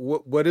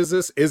what is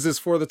this? Is this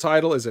for the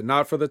title? Is it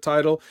not for the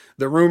title?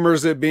 The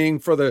rumors it being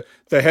for the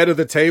head of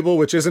the table,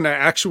 which isn't an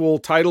actual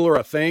title or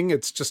a thing.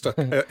 It's just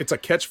it's a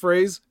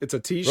catchphase. It's a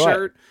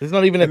T-shirt. Right. There's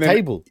not even a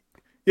table.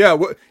 Yeah.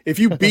 If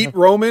you beat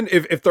Roman,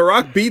 if The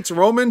Rock beats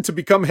Roman to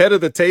become head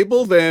of the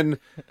table, then,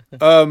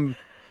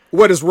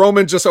 what is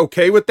Roman just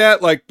okay with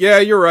that? Like, yeah,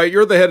 you're right.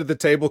 You're the head of the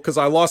table because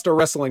I lost a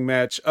wrestling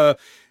match.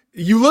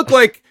 You look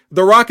like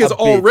The Rock is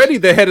already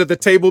the head of the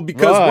table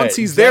because once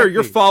he's there,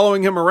 you're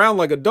following him around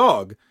like a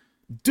dog.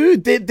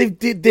 Dude, they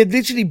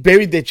literally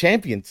buried their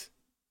champions.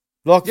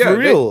 Like, for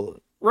real.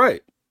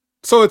 Right.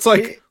 So it's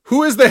like,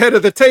 who is the head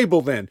of the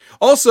table then?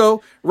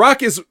 Also,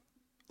 Rock is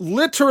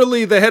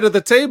literally the head of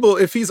the table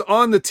if he's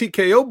on the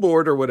TKO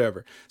board or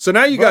whatever. So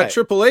now you got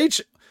Triple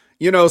H,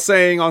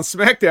 saying on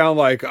SmackDown,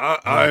 like,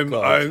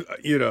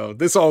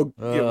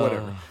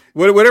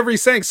 whatever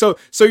he's saying. So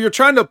you're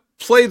trying to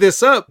play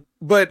this up.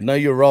 But know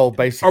your role,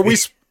 basically.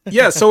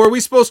 So are we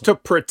supposed to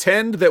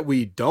pretend that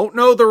we don't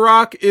know The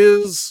Rock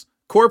is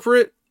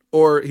corporate,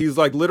 or he's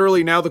like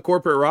literally now the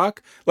corporate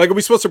Rock? Like, are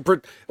we supposed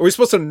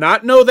to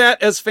not know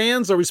that as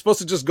fans? Are we supposed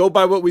to just go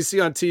by what we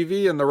see on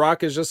TV and The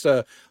Rock is just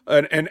an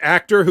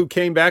actor who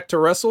came back to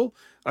wrestle?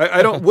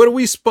 I don't. What are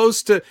we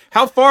supposed to?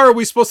 How far are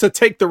we supposed to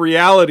take the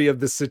reality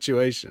of this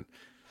situation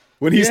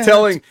when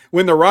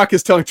when The Rock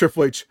is telling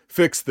Triple H,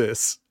 fix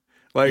this?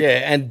 Like,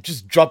 and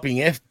just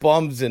dropping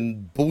F-bombs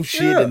and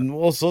bullshit and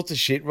all sorts of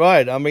shit,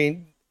 right? I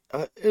mean,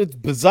 it's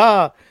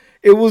bizarre.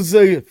 It was,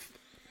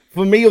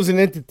 for me, it was an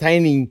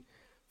entertaining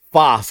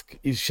farce,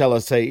 shall I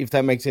say, if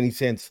that makes any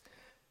sense.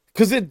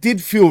 Because it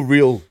did feel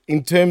real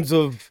in terms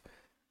of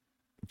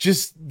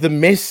just the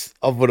mess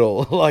of it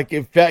all. Like,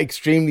 it felt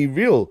extremely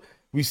real.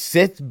 With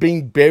Seth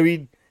being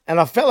buried, and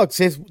I felt like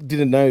Seth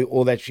didn't know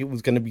all that shit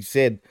was going to be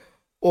said,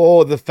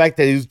 or the fact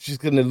that he was just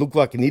going to look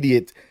like an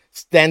idiot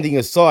standing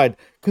aside.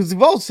 Because if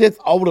I was Seth,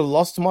 I would have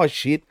lost my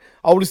shit.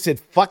 I would have said,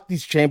 fuck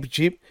this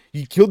championship.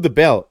 You killed the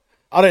belt.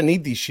 I don't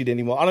need this shit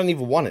anymore. I don't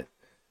even want it.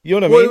 You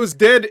know what I mean? It was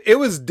dead. It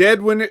was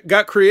dead when it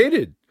got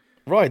created.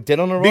 Right, dead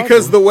on arrival.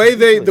 Because the way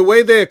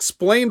they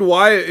explained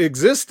why it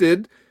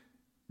existed,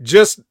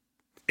 just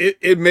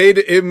it made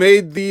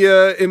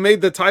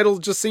the title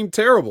just seem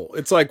terrible.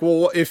 It's like,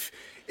 well, if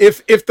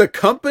the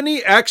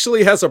company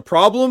actually has a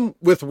problem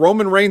with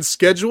Roman Reigns'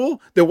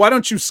 schedule, then why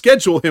don't you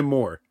schedule him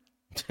more?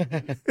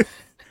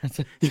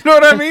 You know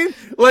what I mean?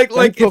 Like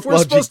if we're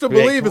supposed to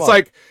believe, it's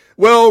like,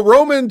 well,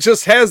 Roman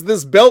just has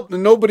this belt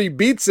and nobody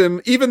beats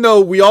him, even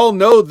though we all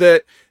know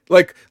that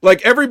like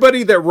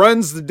everybody that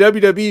runs the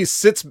WWE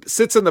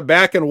sits in the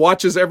back and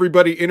watches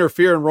everybody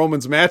interfere in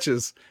Roman's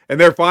matches, and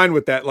they're fine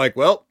with that. Like,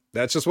 well,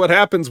 that's just what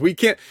happens. We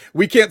can't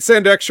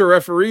send extra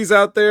referees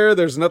out there.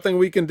 There's nothing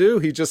we can do.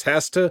 He just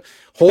has to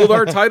hold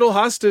our title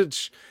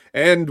hostage,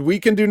 and we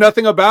can do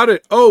nothing about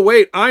it. Oh,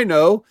 wait, I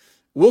know.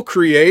 We'll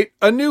create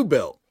a new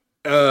belt.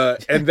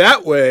 And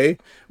that way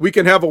we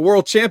can have a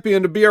world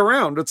champion to be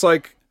around. It's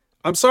like,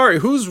 I'm sorry,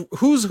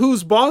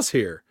 who's boss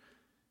here?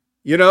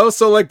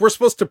 So like, we're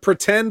supposed to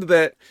pretend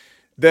that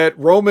that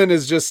Roman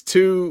is just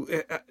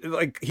too,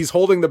 like, he's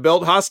holding the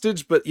belt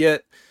hostage, but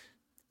yet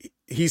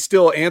he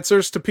still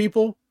answers to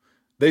people.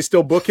 They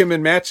still book him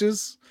in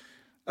matches.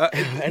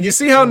 And you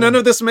see how none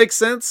of this makes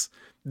sense?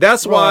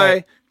 That's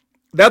why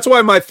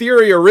my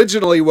theory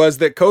originally was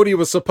that Cody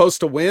was supposed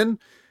to win.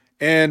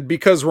 And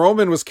because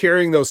Roman was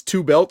carrying those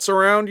 2 belts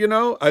around,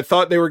 I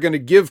thought they were going to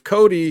give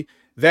Cody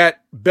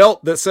that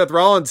belt that Seth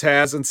Rollins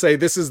has and say,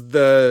 this is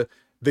the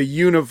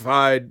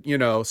unified,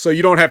 so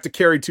you don't have to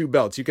carry 2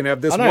 belts. You can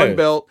have this one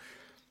belt.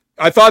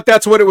 I thought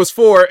that's what it was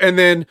for. And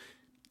then,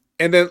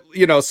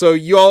 so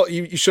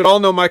you should all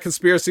know my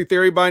conspiracy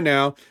theory by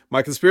now.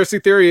 My conspiracy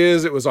theory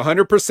is it was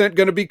 100%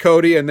 going to be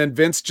Cody. And then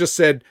Vince just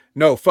said,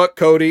 no, fuck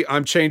Cody.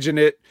 I'm changing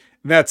it.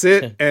 And that's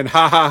it. And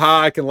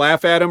I can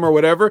laugh at him or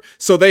whatever.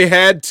 So they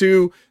had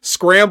to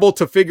scramble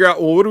to figure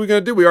out, well, what are we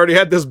going to do? We already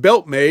had this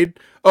belt made.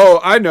 Oh,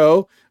 I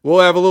know.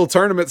 We'll have a little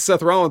tournament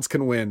Seth Rollins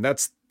can win.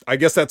 I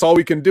guess that's all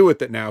we can do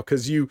with it now,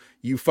 because you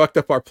fucked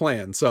up our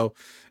plan. So,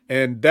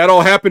 and that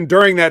all happened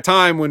during that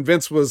time when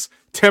Vince was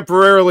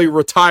temporarily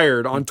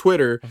retired on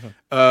Twitter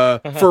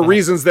for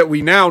reasons that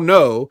we now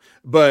know,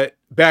 but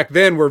back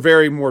then were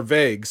very more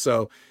vague.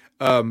 So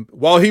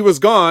while he was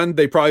gone,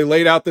 they probably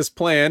laid out this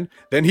plan.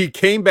 Then he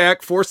came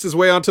back, forced his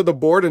way onto the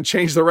board, and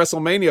changed the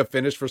WrestleMania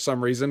finish for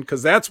some reason,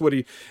 because that's what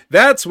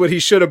he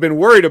should have been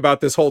worried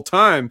about this whole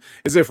time,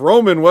 is if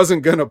Roman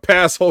wasn't going to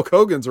pass Hulk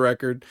Hogan's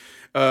record.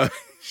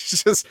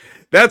 Just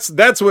that's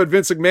what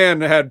Vince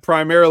McMahon had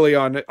primarily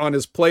on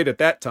his plate at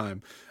that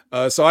time.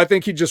 So I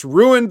think he just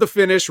ruined the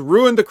finish,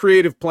 ruined the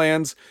creative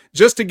plans,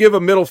 just to give a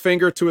middle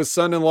finger to his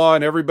son-in-law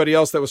and everybody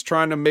else that was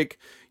trying to make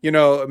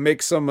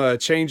some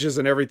changes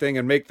and everything,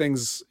 and make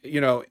things,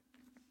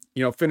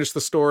 finish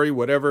the story,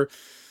 whatever.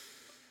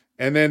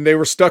 And then they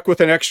were stuck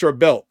with an extra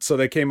belt, so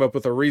they came up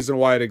with a reason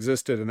why it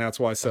existed, and that's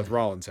why Seth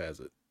Rollins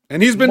has it.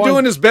 And he's been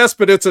doing his best,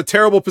 but it's a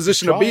terrible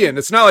position to be in.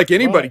 It's not like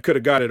anybody could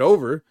have got it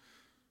over.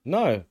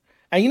 No.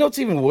 And you know what's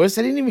even worse?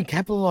 They didn't even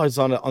capitalize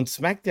on it on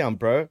SmackDown,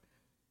 bro.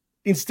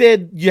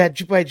 Instead, you had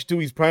Triple H do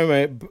his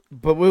promo,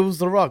 but where was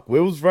The Rock?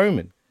 Where was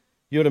Roman?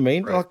 You know what I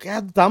mean? Right. Like,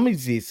 how dumb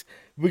is this?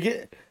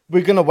 We're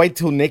going to wait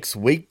till next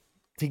week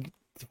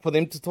for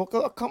them to talk?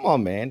 Oh, come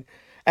on, man.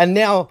 And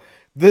now,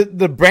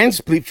 the brand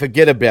split,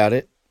 forget about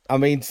it. I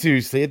mean,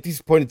 seriously, at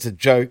this point, it's a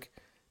joke.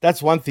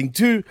 That's one thing.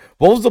 2,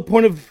 what was the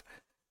point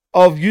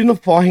of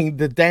unifying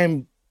the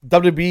damn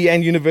WWE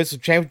and Universal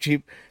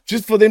Championship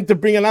just for them to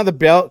bring another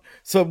belt?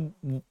 So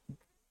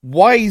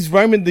why is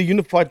Roman the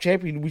unified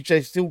champion, which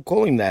they still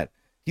call him that?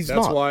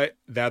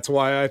 That's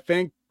why I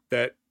think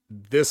that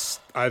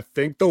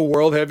the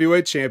World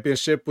Heavyweight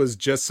Championship was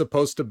just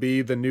supposed to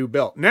be the new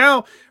belt.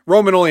 Now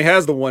Roman only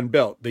has the one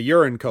belt, the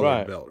urine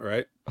colored belt,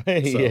 right?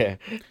 Yeah.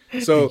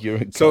 So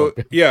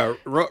yeah,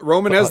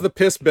 Roman has the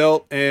piss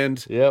belt,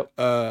 and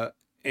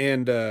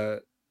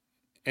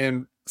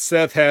and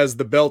Seth has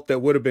the belt that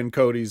would have been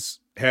Cody's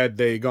had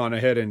they gone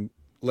ahead and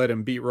let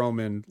him beat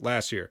Roman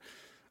last year.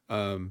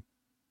 The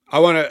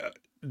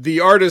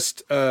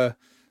artist,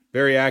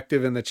 very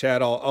active in the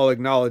chat. I'll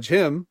acknowledge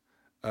him,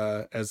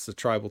 as the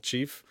tribal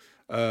chief.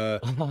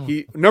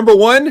 He number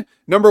one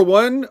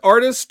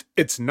artist.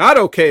 It's not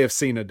okay if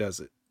Cena does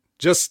it.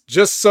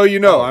 Just so you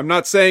know, I'm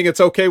not saying it's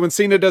okay when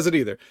Cena does it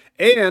either.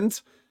 And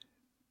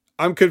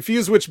I'm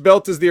confused which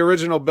belt is the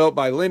original belt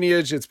by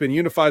lineage. It's been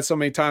unified so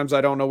many times,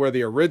 I don't know where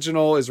the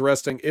original is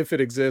resting, if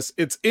it exists.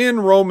 It's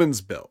in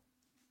Roman's belt.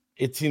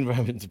 It's in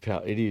Roman's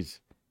belt. It is.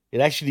 It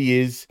actually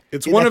is.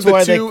 It's one of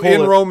the 2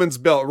 in Roman's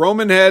belt.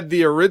 Roman had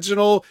the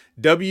original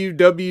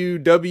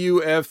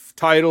WWF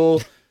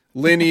title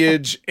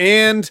lineage,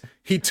 and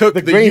he took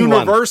the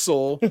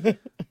universal.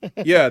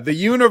 The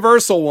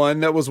universal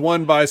one that was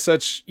won by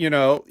such,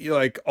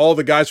 like all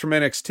the guys from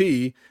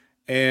NXT.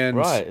 And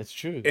right, it's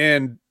true.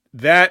 And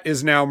that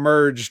is now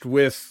merged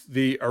with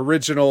the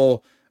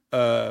original,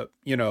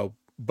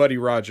 Buddy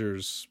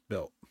Rogers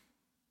belt.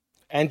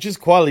 And just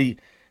quietly,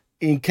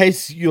 in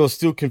case you're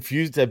still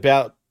confused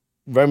about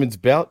Roman's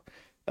belt,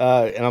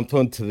 and I'm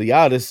talking to the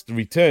artist,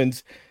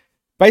 returns,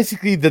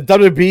 basically the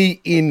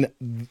WWE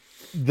in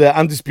the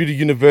Undisputed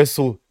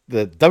Universal,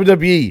 the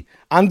WWE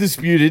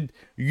Undisputed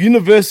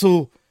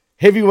Universal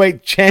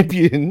Heavyweight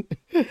Champion,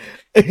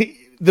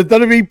 the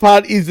WWE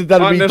part is the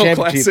WWE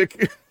Championship.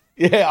 Classic.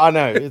 Yeah, I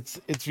know. It's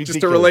ridiculous.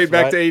 Just to relate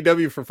back to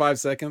AEW for 5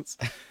 seconds.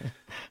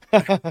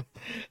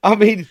 I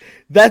mean,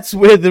 that's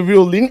where the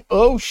real link.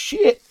 Oh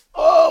shit!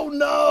 Oh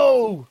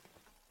no!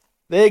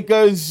 There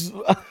goes.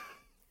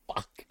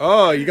 Fuck.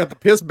 Oh, you got the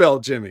piss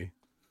belt, Jimmy.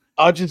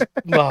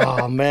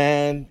 Oh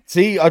man!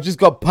 See, I just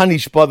got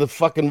punished by the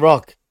fucking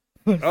Rock.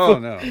 Oh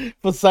no!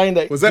 For saying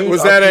that. Was that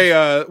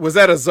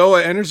a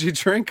Zoa energy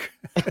drink?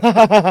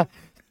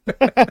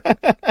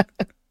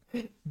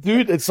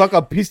 Dude, it's like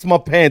I pissed my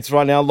pants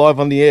right now live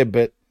on the air,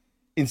 but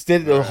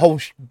instead a whole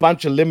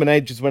bunch of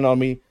lemonade just went on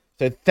me.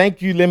 So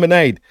thank you,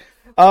 lemonade.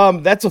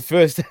 That's a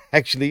first,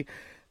 actually.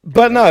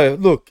 But no,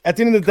 look, at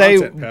the end of the day,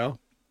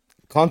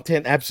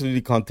 content, absolutely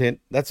content.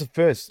 That's a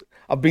first.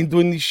 I've been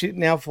doing this shit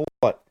now for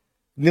what?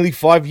 Nearly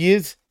 5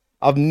 years.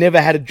 I've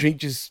never had a drink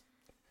just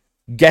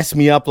gas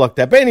me up like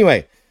that. But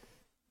anyway,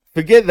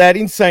 forget that.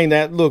 In saying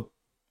that, look,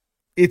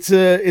 it's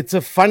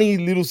a funny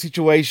little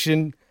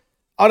situation.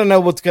 I don't know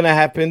what's going to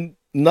happen.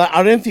 No,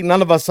 I don't think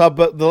none of us are.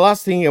 But the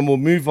last thing, and we'll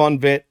move on,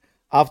 Vet.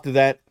 After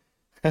that,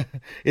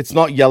 it's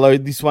not yellow.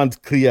 This one's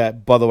clear,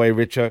 by the way,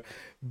 Richo.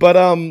 But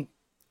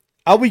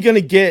are we going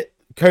to get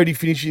Cody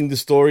finishing the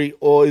story,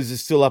 or is it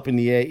still up in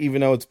the air,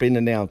 even though it's been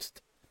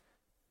announced?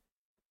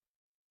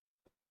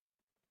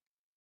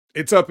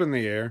 It's up in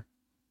the air.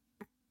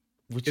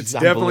 It's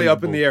definitely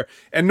up in the air.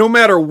 And no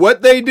matter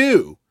what they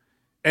do,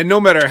 and no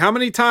matter how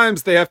many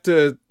times they have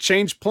to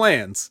change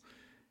plans,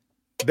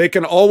 they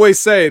can always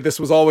say this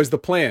was always the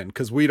plan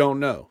because we don't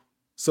know.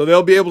 So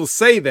they'll be able to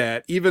say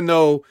that, even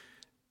though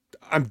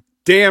I'm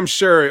damn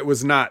sure it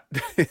was not.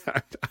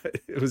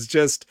 It was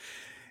just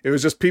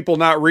people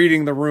not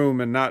reading the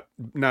room and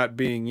not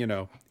being,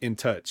 in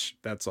touch.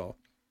 That's all.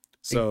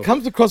 So it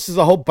comes across as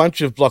a whole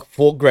bunch of like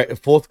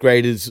fourth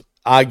graders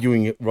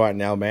arguing it right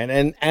now,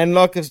 man. And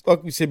like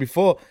we said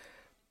before,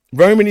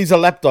 Roman is a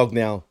lapdog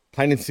now,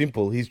 plain and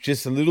simple. He's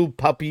just a little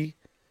puppy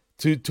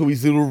to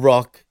his little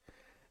rock.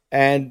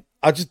 And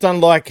I just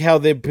don't like how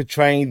they're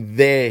portraying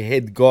their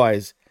head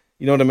guys.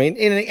 You know what I mean?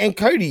 And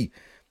Cody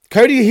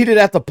hit it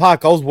out the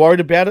park. I was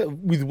worried about it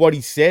with what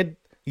he said.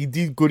 He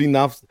did good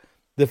enough.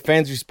 The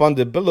fans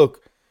responded. But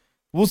look,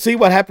 we'll see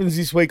what happens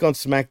this week on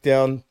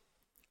SmackDown.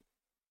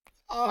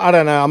 I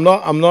don't know.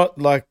 I'm not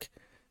like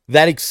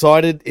that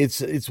excited.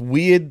 It's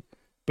weird,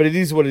 but it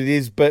is what it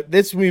is. But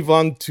let's move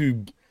on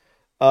to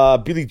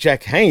Billy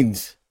Jack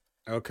Haynes,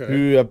 okay,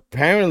 who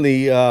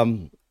apparently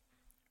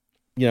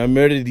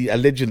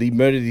allegedly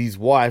murdered his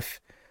wife.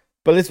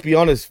 But let's be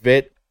honest,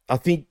 Vet. I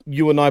think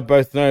you and I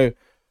both know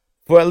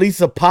for at least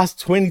the past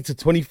 20 to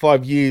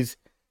 25 years,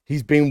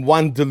 he's been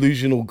one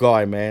delusional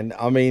guy, man.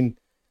 I mean,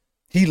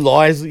 he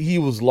lies. He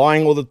was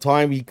lying all the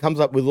time. He comes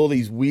up with all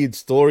these weird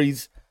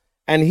stories.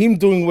 And him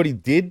doing what he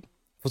did,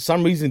 for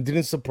some reason,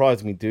 didn't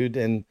surprise me, dude.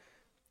 And,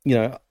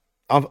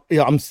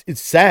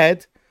 it's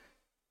sad,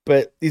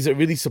 but is it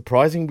really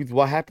surprising with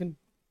what happened?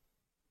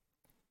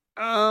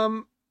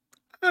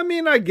 I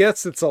mean, I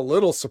guess it's a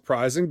little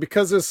surprising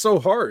because it's so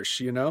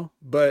harsh,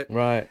 but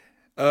right.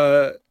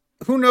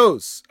 Who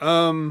knows?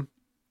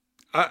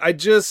 I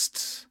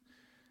just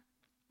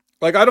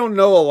like, I don't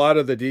know a lot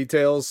of the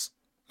details.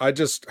 I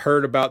just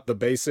heard about the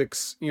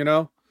basics,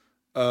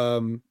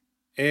 and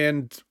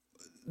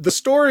the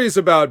stories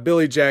about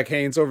Billy Jack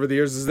Haynes over the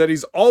years is that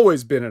he's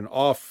always been an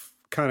off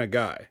kind of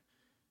guy.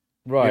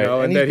 Right.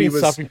 And that he's he been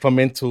was suffering from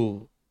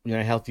mental,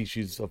 health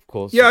issues, of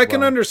course. Yeah, I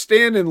can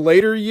understand in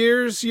later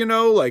years,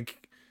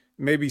 like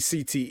maybe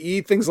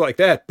CTE, things like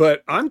that.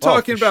 But I'm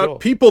talking about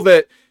people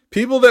that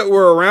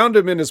were around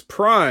him in his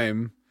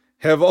prime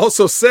have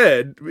also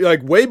said,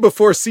 like way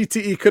before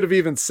CTE could have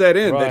even set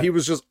in, that he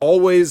was just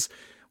always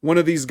one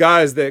of these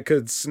guys that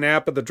could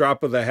snap at the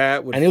drop of the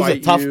hat. And he was a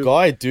tough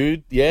guy,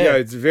 dude. Yeah,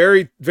 it's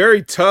very,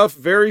 very tough,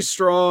 very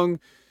strong,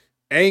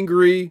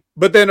 angry.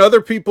 But then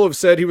other people have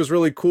said he was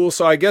really cool.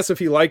 So I guess if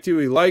he liked you,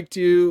 he liked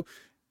you.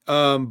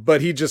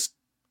 But he just,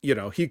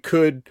 he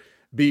could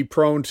be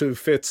prone to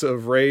fits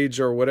of rage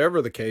or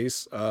whatever the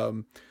case.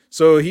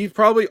 So he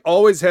probably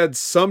always had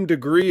some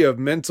degree of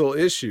mental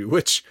issue,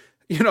 which,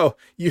 a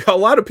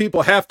lot of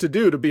people have to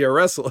do to be a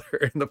wrestler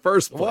in the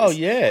first place. Well,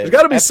 yeah. There's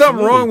got to be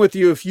something wrong with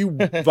you if you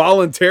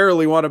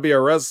voluntarily want to be a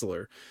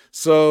wrestler.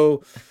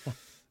 So,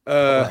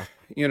 I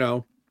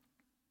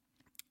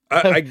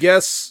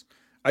guess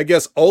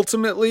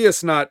ultimately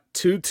it's not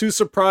too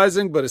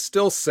surprising, but it's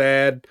still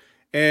sad.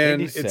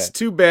 And it's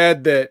too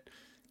bad that,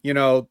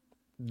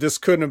 this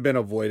couldn't have been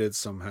avoided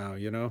somehow,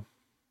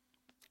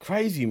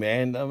 Crazy,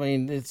 man. I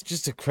mean, it's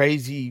just a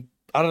crazy,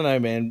 I don't know,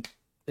 man.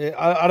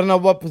 I don't know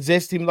what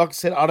possessed him. Like I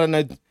said, I don't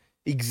know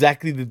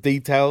exactly the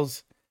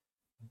details,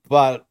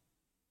 but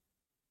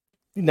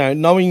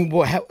knowing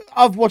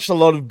I've watched a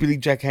lot of Billy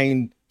Jack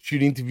Haynes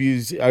shoot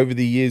interviews over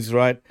the years,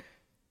 right?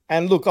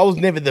 And look, I was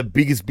never the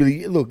biggest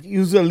Billy. Look, he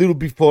was a little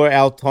before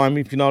our time,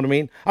 if you know what I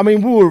mean. I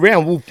mean, we were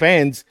around, we were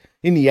fans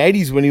in the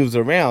 80s when he was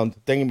around.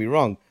 Don't get me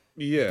wrong.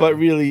 Yeah. But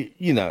really,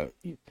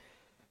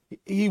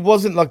 he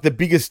wasn't like the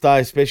biggest star,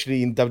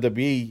 especially in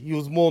WWE. He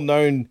was more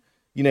known,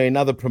 in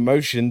other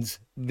promotions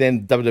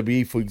than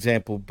WWE, for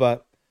example.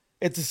 But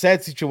it's a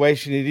sad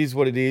situation. It is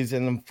what it is.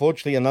 And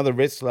unfortunately, another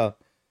wrestler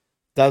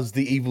does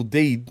the evil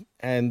deed.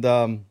 And,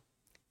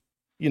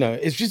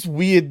 it's just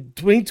weird.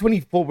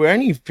 2024, we're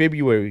only in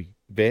February,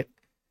 Vet.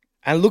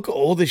 And look at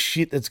all the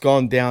shit that's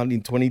gone down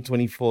in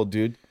 2024,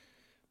 dude.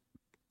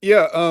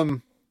 Yeah.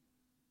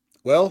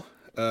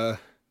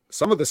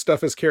 Some of the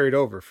stuff is carried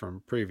over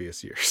from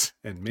previous years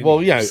and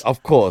many years.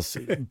 Of course.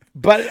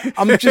 But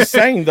I'm just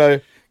saying, though,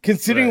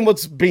 considering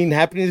what's been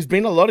happening, there's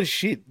been a lot of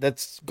shit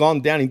that's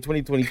gone down in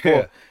 2024.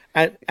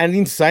 Yeah. And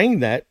in saying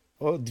that,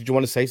 did you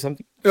want to say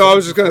something? No, I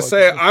was just going to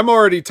say, I'm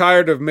already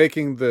tired of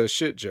making the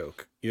shit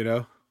joke,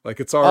 Like,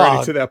 it's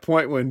already to that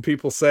point when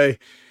people say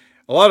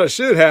a lot of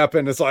shit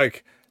happened. It's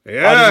like,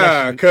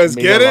 Yeah, because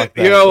get it? Like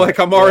that, you know, like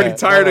I'm already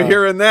tired of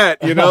hearing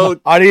that, you know?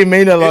 I didn't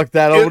mean it like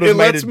that. I would have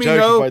made a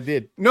joke if I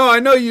did. No, I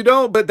know you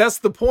don't, but that's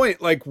the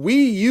point. Like, we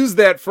use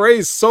that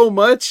phrase so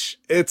much.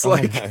 It's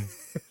like,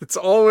 it's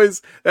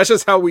always, that's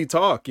just how we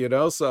talk, you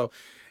know? So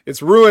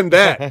it's ruined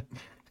that.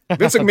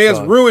 Vince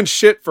McMahon's ruined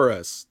shit for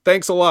us.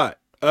 Thanks a lot.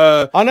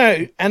 I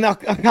know, and I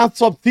can't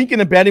stop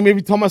thinking about him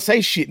every time I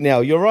say shit now.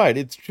 You're right.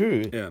 It's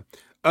true. Yeah.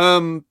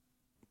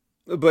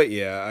 But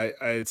yeah,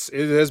 it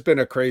has been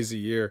a crazy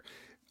year.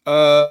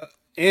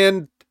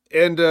 And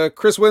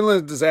Chris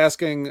Winland is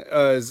asking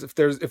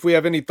if we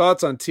have any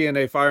thoughts on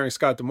TNA firing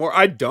Scott D'Amore.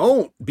 I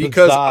don't,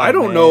 because I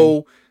don't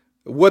know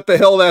what the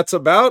hell that's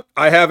about.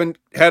 I haven't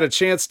had a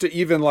chance to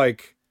even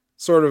like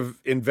sort of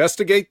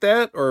investigate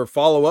that or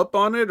follow up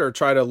on it or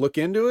try to look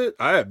into it.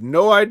 I have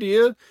no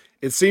idea.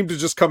 It seemed to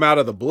just come out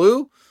of the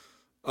blue.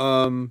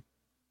 And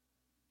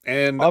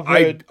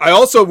I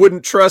also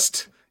wouldn't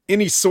trust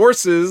any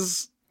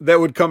sources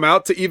that would come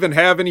out to even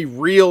have any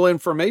real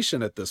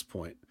information at this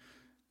point.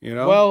 You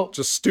know, well,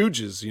 just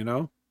stooges, you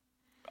know.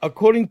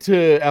 According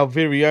to our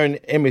very own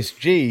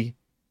MSG,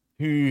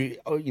 who,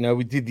 you know,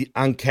 we did the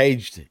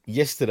Uncaged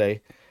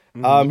yesterday,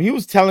 he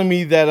was telling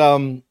me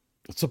that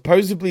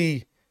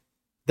supposedly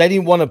they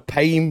didn't want to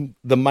pay him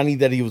the money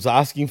that he was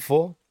asking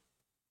for.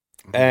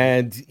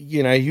 And,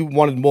 you know, he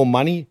wanted more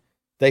money.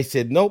 They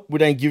said, nope, we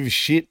don't give a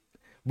shit.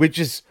 We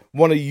just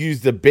want to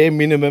use the bare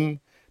minimum,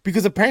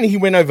 because apparently he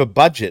went over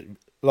budget,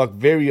 like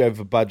very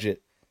over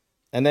budget.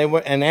 And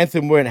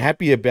Anthem weren't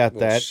happy about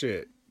that.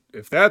 Shit.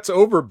 If that's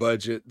over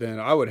budget, then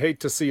I would hate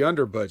to see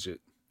under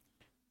budget.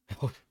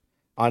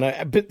 I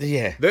know, but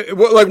yeah.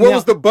 What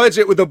was the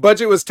budget? The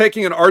budget was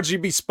taking an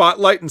RGB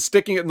spotlight and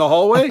sticking it in the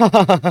hallway?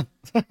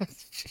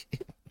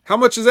 How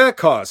much does that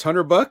cost?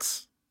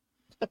 $100?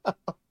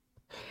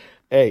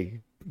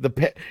 Hey,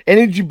 the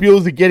energy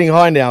bills are getting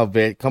high now,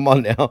 Vet. Come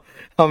on now.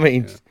 I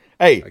mean,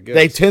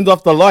 they turned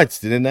off the lights,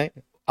 didn't they?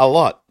 A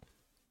lot.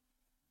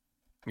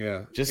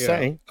 Yeah. Just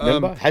saying.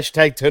 Remember?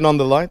 Hashtag turn on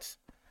the lights.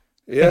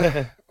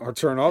 Yeah. Or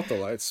turn off the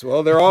lights.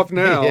 Well, they're off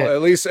now,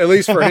 at least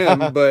for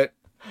him. But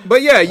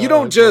yeah, you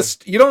don't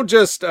just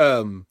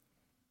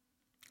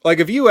like,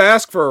 if you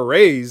ask for a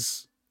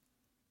raise,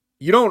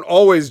 you don't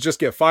always just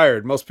get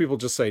fired. Most people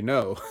just say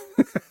no.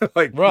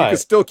 Like, you can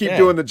still keep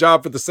doing the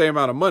job for the same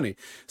amount of money.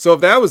 So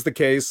if that was the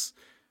case,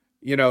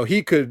 you know,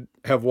 he could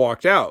have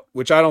walked out,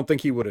 which I don't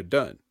think he would have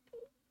done.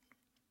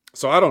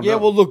 So I don't know. Yeah,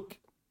 well, look,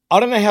 I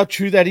don't know how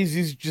true that is.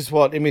 This is just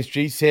what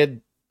MSG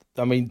said.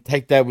 I mean,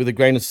 take that with a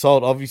grain of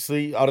salt,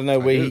 obviously. I don't know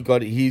where he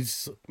got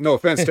his... No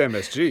offense to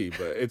MSG,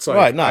 but it's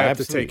like, I have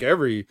to take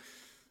every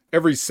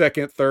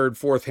second, third,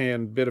 fourth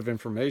hand bit of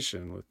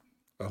information with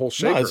a whole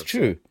shaker. No, it's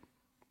true.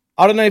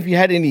 I don't know if you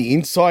had any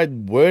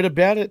inside word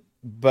about it,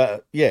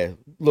 but yeah,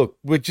 look,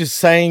 we're just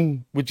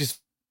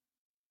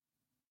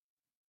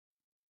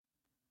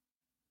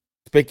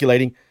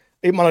speculating.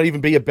 It might not even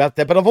be about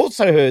that, but I've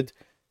also heard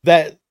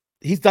that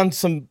he's done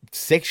some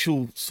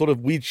sexual sort of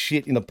weird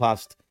shit in the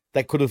past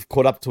that could have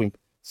caught up to him.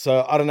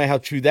 So I don't know how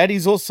true that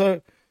is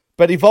also.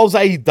 But if I was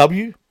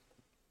AEW,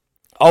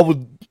 I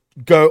would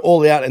go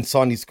all out and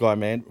sign this guy,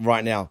 man,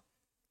 right now.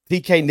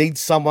 TK needs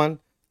someone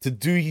to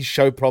do his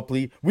show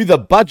properly with a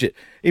budget.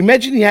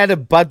 Imagine he had a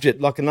budget,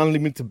 like an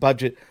unlimited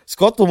budget.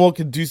 Scott D'Amore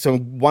could do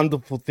some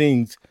wonderful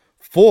things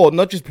for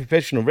not just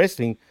professional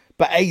wrestling,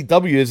 but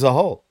AEW as a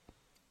whole.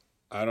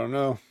 I don't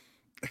know.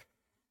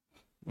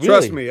 Really?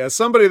 Trust me, as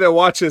somebody that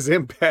watches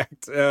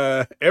Impact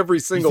every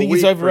single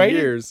week for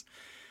years,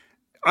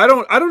 I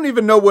don't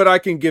even know what I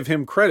can give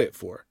him credit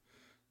for.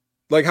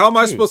 Like, how am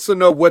I supposed to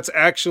know what's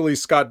actually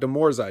Scott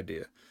D'Amore's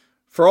idea?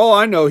 For all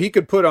I know, he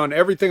could put on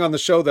everything on the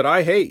show that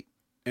I hate,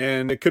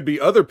 and it could be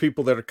other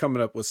people that are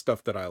coming up with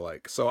stuff that I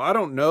like. So I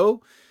don't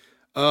know.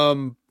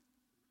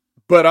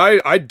 But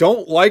I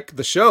don't like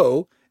the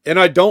show, and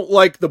I don't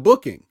like the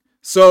booking.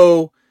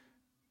 So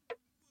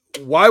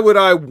why would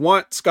I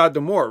want Scott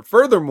D'Amore?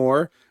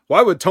 Furthermore,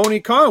 why would Tony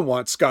Khan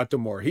want Scott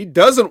D'Amore? He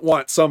doesn't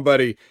want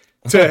somebody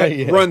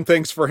to run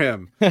things for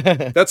him.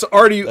 That's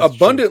already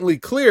abundantly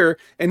clear.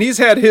 And he's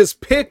had his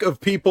pick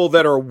of people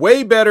that are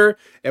way better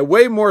and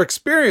way more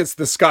experienced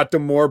than Scott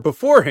D'Amore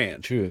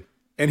beforehand. True.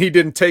 And he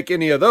didn't take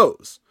any of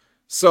those.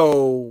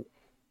 So,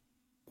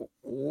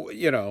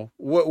 you know,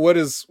 what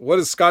is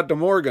Scott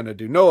D'Amore going to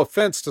do? No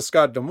offense to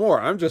Scott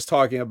D'Amore. I'm just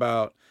talking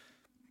about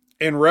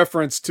in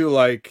reference to,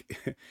 like,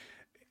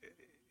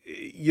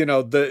 you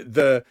know,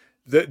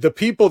 the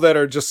people that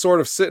are just sort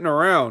of sitting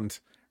around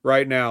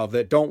right now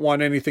that don't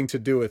want anything to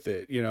do with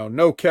it. You know,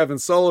 no Kevin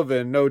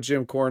Sullivan, no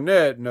Jim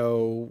Cornette,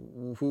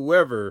 no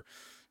whoever,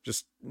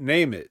 just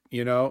name it,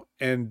 you know,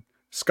 and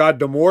Scott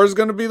D'Amore is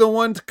going to be the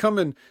one to come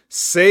and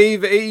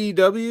save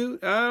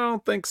AEW? I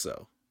don't think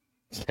so.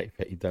 Save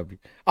AEW.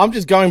 I'm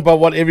just going by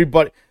what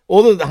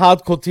all of the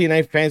hardcore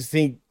TNA fans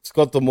think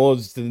Scott D'Amore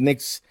is the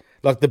next,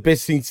 like, the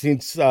best thing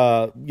since, you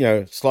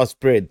know, sliced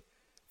bread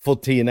for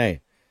TNA.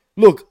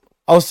 Look,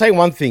 I'll say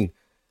one thing.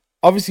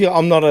 Obviously,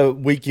 I'm not a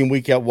week in,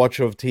 week out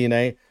watcher of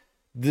TNA.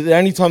 The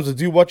only times I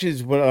do watch it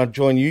is when I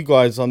join you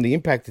guys on the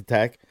Impact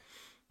Attack.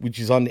 which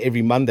is on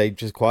every Monday,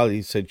 just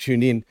quietly. So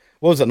tune in.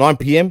 What was it, 9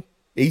 p.m.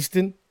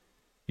 Eastern?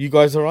 You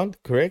guys are on,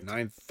 correct?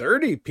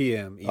 9:30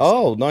 p.m. Eastern.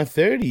 Oh,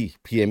 9:30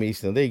 p.m.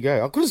 Eastern. There you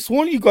go. I could have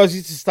sworn you guys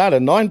used to start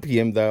at 9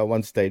 p.m. though at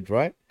one stage,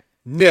 right?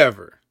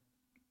 Never.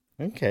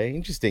 Okay,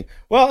 interesting.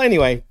 Well,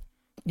 anyway,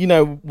 you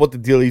know what the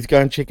deal is.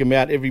 Go and check him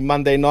out every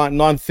Monday night,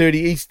 9:30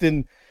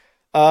 Eastern,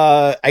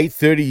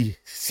 8:30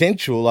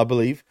 Central, I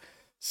believe.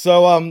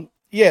 So,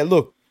 yeah,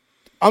 look,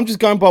 I'm just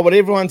going by what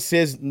everyone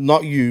says,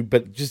 not you,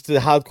 but just the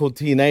hardcore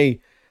TNA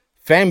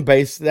fan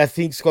base that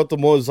thinks Scott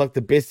D'Amore is like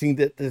the best thing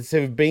that's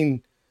ever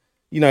been,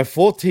 you know,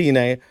 for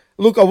TNA.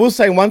 Look, I will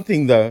say one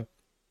thing, though.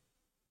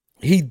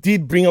 He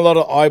did bring a lot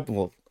of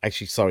eyeballs.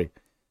 Actually, sorry.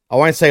 I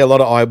won't say a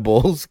lot of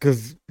eyeballs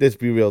because, let's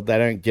be real, they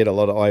don't get a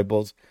lot of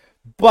eyeballs.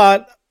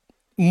 But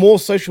more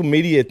social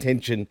media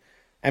attention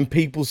and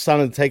people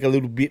starting to take a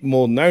little bit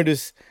more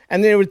notice.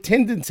 And their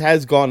attendance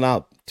has gone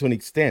up to an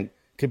extent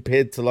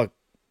compared to like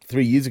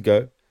 3 years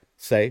ago,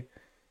 say.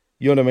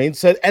 You know what I mean?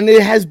 So, and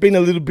there has been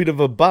a little bit of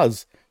a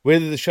buzz.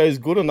 Whether the show is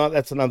good or not,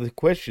 that's another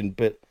question.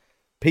 But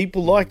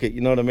people like it,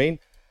 you know what I mean?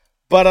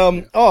 But,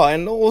 oh,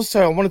 and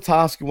also I wanted to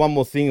ask you one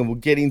more thing and we'll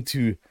get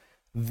into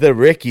the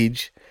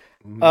Wreckage.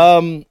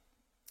 You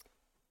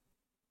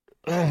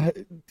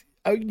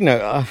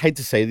know, I hate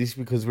to say this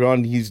because we're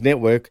on his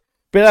network,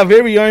 but our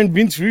very own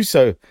Vince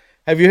Russo,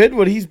 have you heard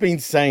what he's been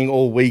saying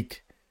all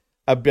week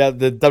about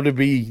the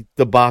WWE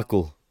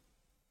debacle?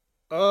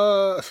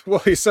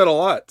 Well, he said a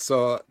lot,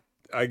 so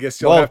I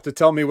guess you'll have to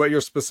tell me what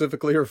you're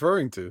specifically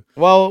referring to.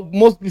 Well,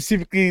 more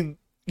specifically,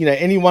 you know,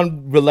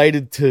 anyone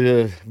related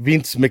to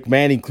Vince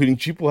McMahon, including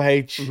Triple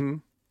H,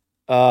 you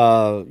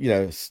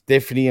know,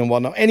 Stephanie and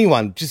whatnot,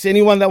 anyone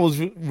that was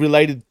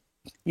related,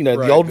 you know,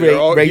 the old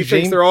regime. He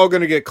thinks they're all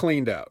going to get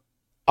cleaned out.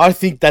 I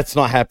think that's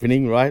not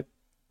happening, right?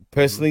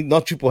 Personally,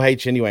 not Triple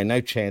H anyway, no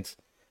chance.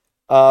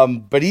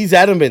 But he's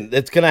adamant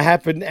that's going to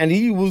happen. And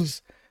he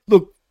was,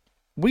 look,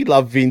 we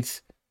love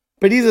Vince,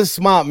 but he's a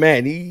smart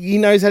man. He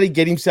knows how to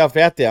get himself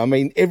out there. I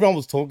mean, everyone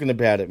was talking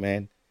about it,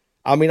 man.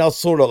 I mean, I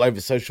saw it all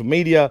over social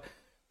media.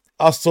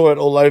 I saw it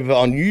all over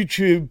on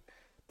YouTube.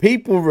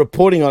 People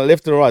reporting on it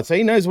left and right. So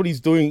he knows what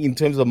he's doing in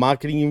terms of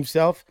marketing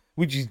himself,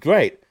 which is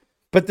great.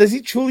 But do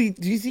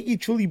you think he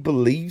truly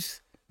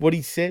believes what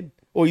he said?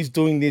 Or he's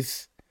doing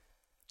this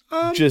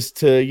just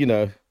to, you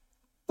know,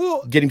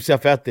 get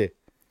himself out there?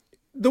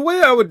 The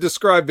way I would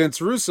describe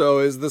Vince Russo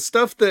is the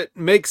stuff that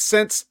makes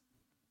sense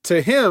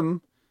to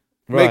him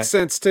makes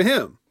sense to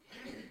him.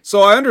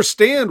 So I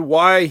understand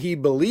why he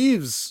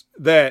believes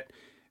that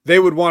they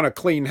would want a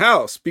clean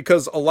house,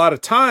 because a lot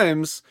of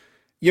times,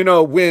 you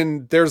know,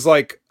 when there's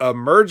like a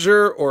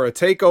merger or a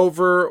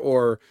takeover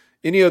or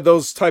any of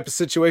those type of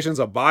situations,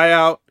 a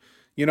buyout,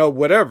 you know,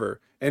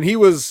 whatever. And he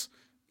was,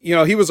 you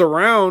know, he was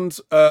around,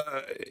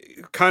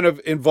 kind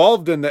of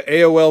involved in the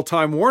AOL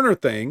Time Warner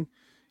thing.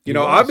 You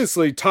know,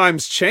 obviously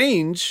times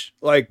change.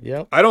 Like,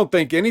 I don't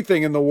think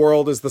anything in the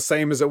world is the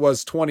same as it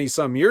was 20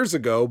 some years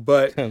ago,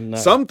 but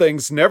some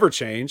things never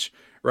change.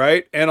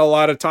 Right. And a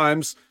lot of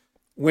times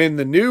when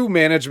the new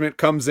management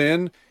comes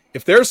in,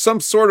 if there's some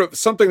sort of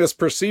something that's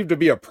perceived to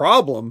be a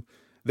problem,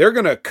 they're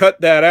going to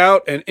cut that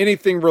out and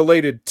anything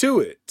related to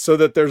it so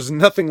that there's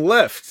nothing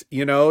left,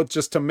 you know,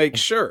 just to make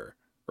sure.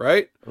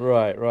 Right.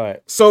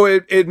 Right. So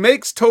it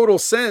makes total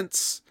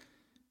sense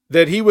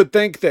that he would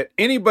think that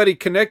anybody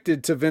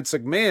connected to Vince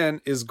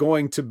McMahon is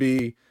going to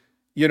be,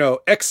 you know,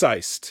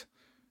 excised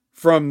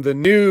from the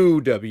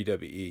new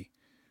WWE.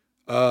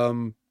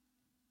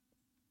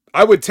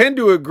 I would tend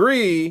to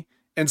agree,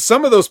 and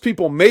some of those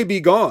people may be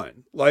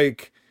gone.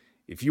 Like,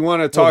 if you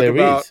want to talk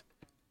about,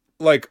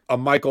 like, a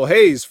Michael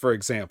Hayes, for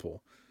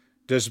example,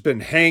 just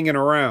been hanging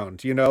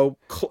around, you know,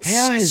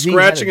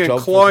 scratching and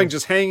clawing,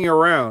 just hanging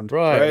around.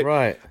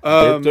 Right.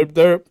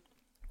 Derp.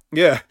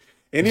 Yeah.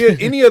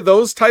 Any of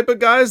those type of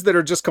guys that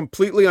are just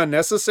completely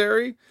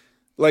unnecessary,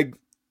 like,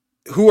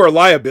 who are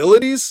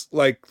liabilities.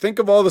 Like, think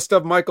of all the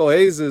stuff Michael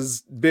Hayes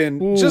has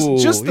been. Just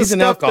the he's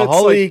an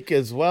alcoholic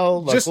as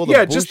well.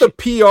 Like, just the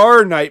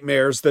PR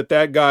nightmares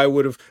that guy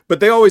would have. But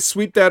they always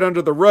sweep that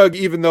under the rug,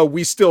 even though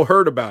we still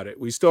heard about it.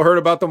 We still heard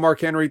about the Mark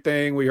Henry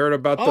thing. We heard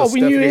about the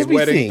Stephanie's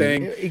wedding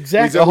thing.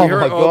 Exactly. We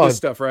heard all this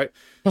stuff, right?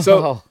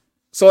 So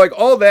like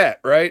all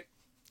that, right?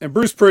 And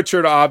Bruce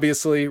Pritchard,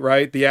 obviously,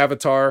 right? The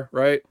Avatar,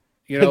 right?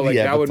 You know, like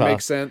that would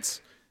make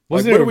sense.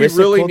 Wasn't it a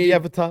wrestler called The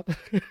Avatar?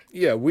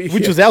 Yeah,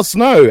 which was Al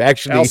Snow,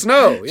 actually. Al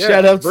Snow, yeah.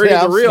 Shout out Brady to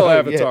Al the real Snow,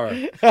 Avatar.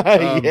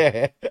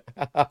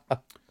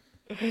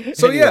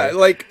 So anyway. yeah,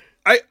 like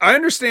I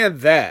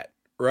understand that,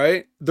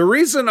 right? The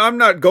reason I'm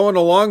not going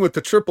along with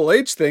the Triple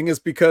H thing is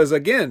because,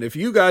 again, if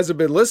you guys have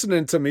been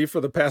listening to me for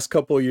the past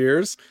couple of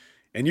years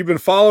and you've been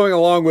following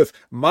along with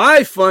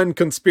my fun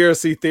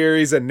conspiracy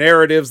theories and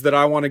narratives that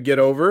I want to get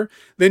over,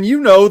 then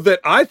you know that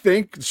I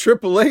think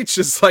Triple H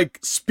is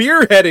like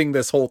spearheading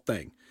this whole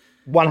thing.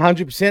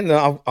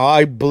 100%.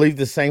 I believe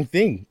the same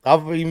thing.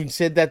 I've even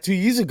said that 2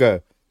 years ago.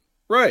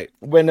 Right.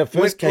 When it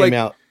first came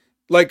out.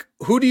 Like,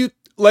 who do you,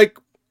 like,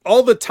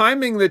 all the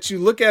timing that you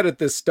look at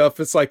this stuff,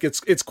 it's like,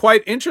 it's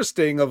quite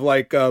interesting of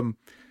like,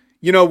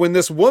 you know, when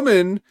this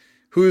woman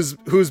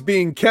who's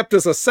being kept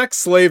as a sex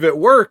slave at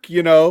work,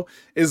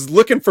 is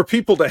looking for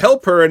people to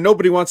help her and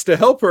nobody wants to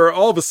help her.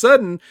 All of a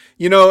sudden,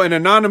 an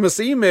anonymous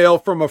email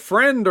from a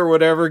friend or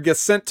whatever gets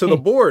sent to the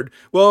board.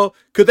 Well,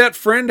 could that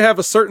friend have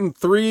a certain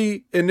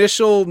 3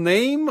 initial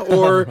name,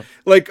 or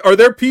are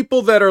there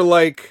people that are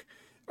like,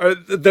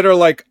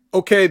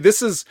 okay,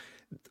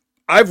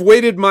 I've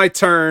waited my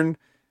turn.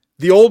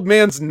 The old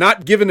man's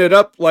not giving it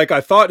up like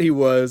I thought he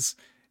was.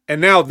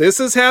 And now this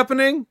is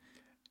happening.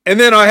 And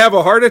then I have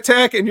a heart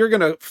attack and you're going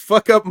to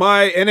fuck up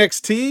my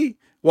NXT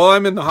while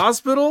I'm in the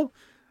hospital?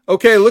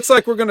 Okay, looks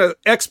like we're going to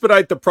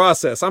expedite the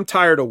process. I'm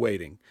tired of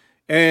waiting.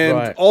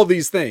 And all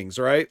these things,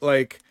 right?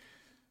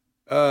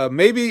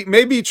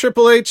 Maybe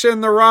Triple H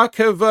and The Rock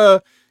have,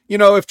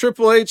 if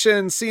Triple H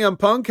and CM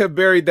Punk have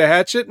buried the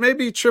hatchet,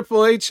 maybe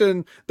Triple H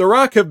and The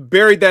Rock have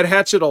buried that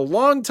hatchet a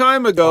long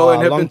time ago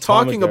and have been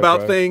talking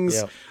about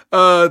things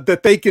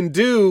that they can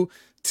do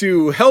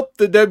to help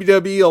the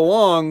WWE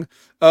along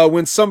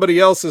when somebody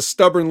else is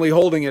stubbornly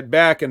holding it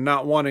back and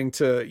not wanting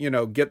to,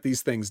 get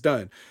these things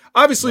done.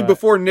 Obviously,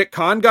 before Nick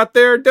Khan got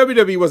there,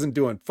 WWE wasn't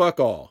doing fuck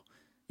all.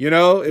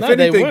 If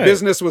anything,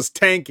 business was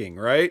tanking,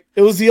 right?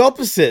 It was the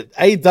opposite.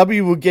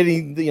 AEW were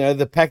getting,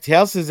 the packed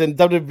houses, and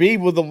WWE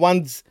were the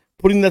ones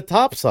putting the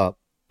tops up.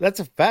 That's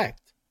a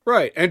fact.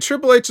 Right. And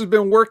Triple H has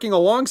been working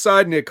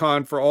alongside Nick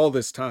Khan for all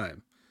this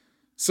time.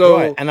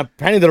 So, and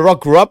apparently The Rock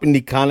grew up in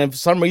Nick Khan, and for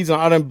some reason,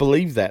 I don't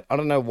believe that. I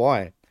don't know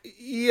why.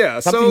 Yeah,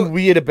 something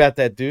weird about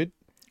that dude.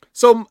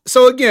 So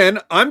again,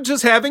 I'm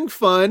just having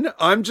fun.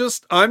 I'm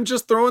just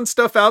throwing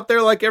stuff out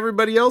there like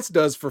everybody else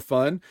does for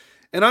fun.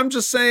 And I'm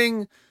just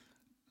saying,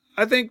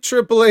 I think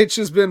Triple H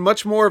has been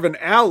much more of an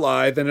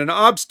ally than an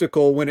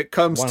obstacle when it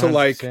comes 100%. To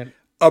like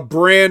a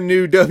brand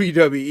new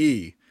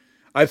WWE.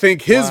 I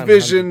think his 100%.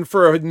 Vision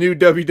for a new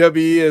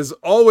WWE has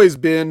always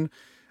been,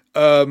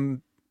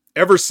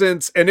 ever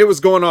since, and it was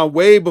going on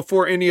way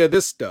before any of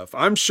this stuff.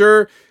 I'm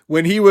sure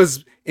when he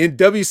was in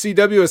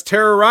WCW as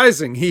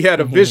Terrorizing, he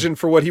had a vision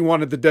for what he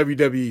wanted the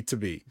WWE to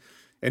be.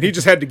 And he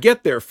just had to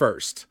get there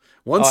first.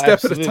 One step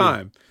absolutely. At a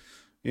time.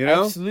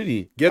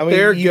 Absolutely. Get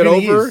there, get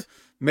over,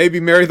 maybe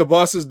marry the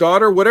boss's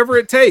daughter, whatever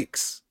it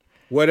takes.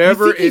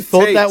 Whatever it takes. He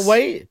thought that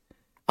way?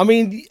 I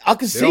mean, I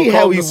can see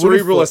how he would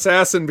cerebral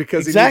assassin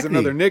because he needs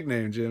another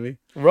nickname, Jimmy.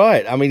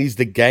 Right. I mean, he's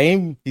the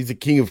game. He's the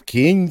king of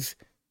kings.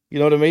 You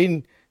know what I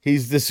mean?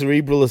 He's the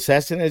cerebral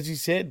assassin, as you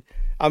said.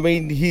 I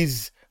mean,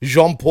 he's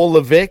Jean-Paul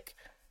Levesque.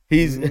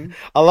 I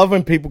love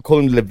when people call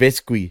him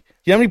Levesque. You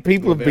know how many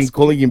people have been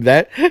calling him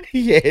that?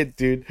 Yeah,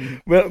 dude.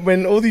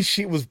 When all this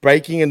shit was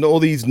breaking and all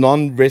these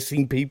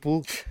non-wrestling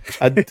people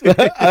are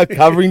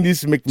covering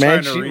this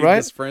McMahon shit, right?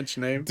 His French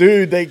name.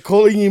 Dude, they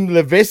calling him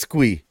Levesque.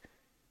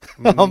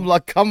 I'm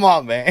like, come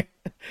on, man.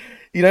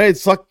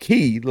 It's like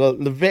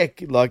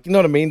Levesque, you know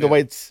what I mean? The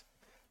way it's...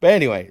 But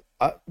anyway,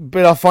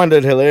 but I find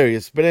it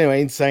hilarious. But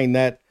anyway, in saying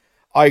that,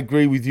 I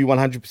agree with you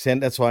 100%.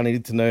 That's why I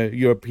needed to know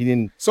your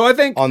opinion. So I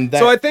think on that.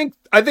 So I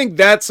think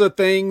that's a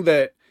thing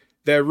that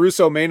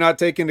Russo may not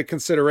take into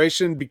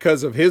consideration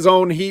because of his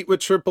own heat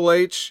with Triple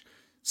H.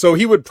 So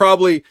he would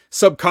probably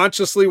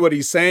subconsciously, what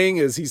he's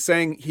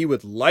saying he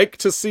would like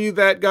to see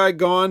that guy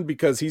gone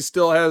because he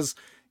still has,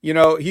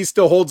 he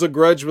still holds a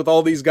grudge with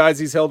all these guys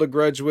he's held a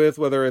grudge with,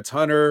 whether it's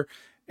Hunter,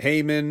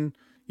 Heyman,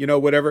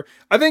 whatever.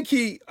 I think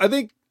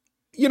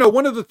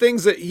one of the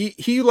things that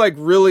he like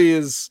really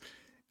is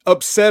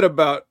upset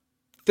about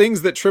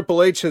things that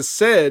Triple H has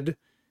said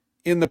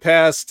in the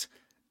past,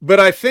 but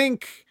I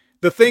think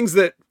the things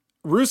that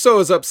Russo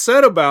is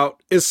upset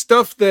about is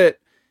stuff that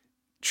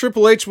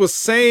Triple H was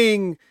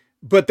saying,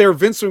 but they're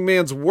Vince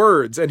McMahon's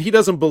words, and he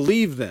doesn't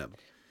believe them.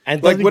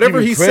 And like whatever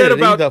he said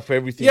about for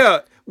everything.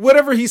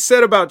 Whatever he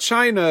said about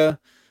China,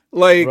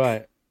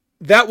 that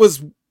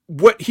was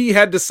what he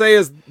had to say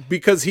is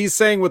because he's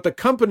saying what the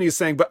company is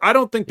saying, but I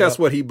don't think that's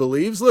what he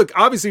believes. Look,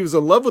 obviously he was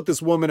in love with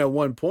this woman at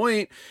one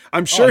point.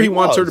 I'm sure he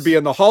wants her to be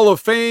in the Hall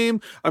of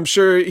Fame. I'm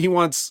sure he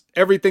wants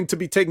everything to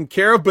be taken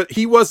care of, but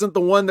he wasn't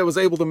the one that was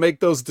able to make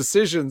those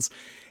decisions.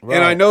 Right.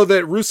 And I know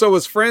that Russo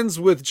was friends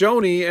with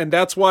Joni, and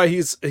that's why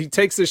he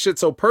takes this shit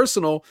so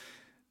personal.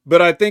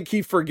 But I think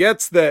he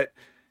forgets that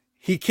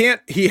he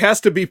has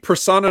to be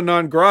persona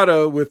non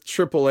grata with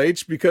Triple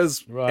H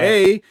because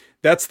A,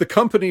 that's the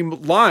company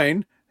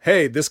line.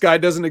 Hey, this guy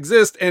doesn't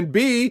exist. And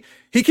B,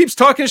 he keeps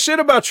talking shit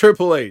about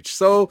Triple H.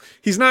 So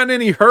he's not in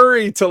any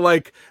hurry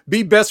to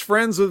be best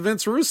friends with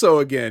Vince Russo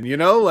again.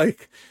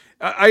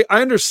 I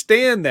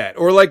understand that.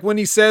 Or when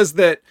he says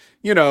that,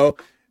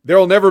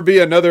 there'll never be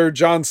another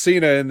John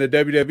Cena in the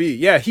WWE.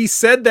 Yeah, he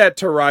said that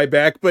to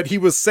Ryback, but he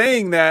was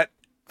saying that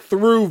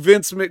through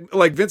Vince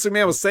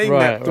McMahon was saying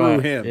that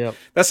through him. Yep.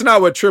 That's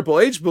not what Triple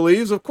H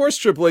believes. Of course,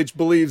 Triple H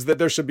believes that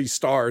there should be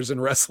stars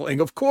in wrestling.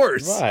 Of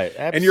course. Right.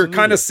 Absolutely. And you're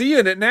kind of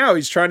seeing it now.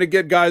 He's trying to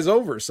get guys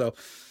over. So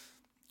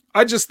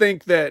I just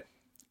think that,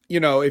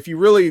 if you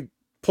really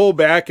pull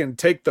back and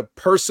take the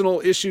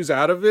personal issues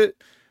out of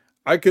it,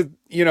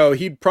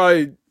 he'd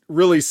probably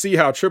really see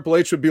how Triple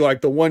H would be like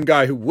the one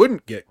guy who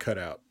wouldn't get cut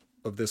out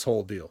of this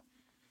whole deal.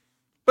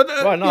 But,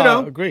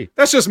 I agree.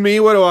 That's just me.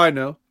 What do I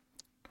know?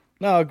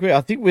 No, I agree.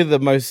 I think we're the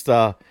most.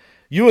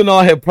 You and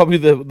I are probably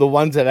the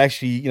ones that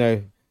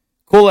actually,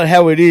 call it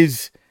how it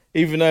is.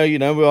 Even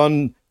though we're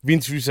on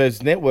Vince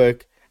Russo's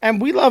network,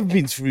 and we love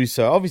Vince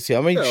Russo. Obviously,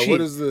 I mean, Yeah, shit.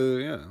 what is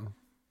the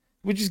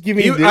We're just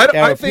giving.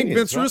 I think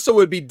Vince Russo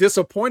would be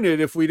disappointed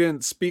if we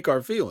didn't speak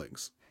our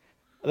feelings.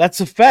 That's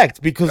a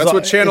fact, because that's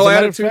what Channel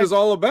Attitude is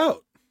all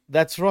about.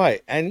 That's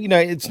right, and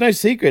it's no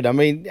secret. I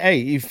mean,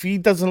 hey, if he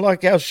doesn't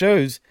like our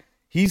shows,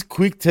 he's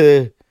quick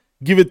to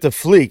give it the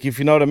flick, if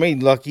you know what I mean,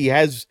 like he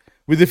has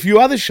with a few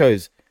other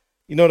shows.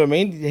 You know what I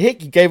mean?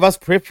 Heck, he gave us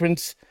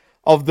preference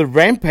of the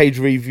Rampage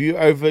review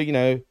over,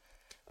 PJ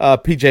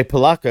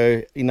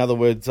Polaco. In other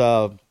words,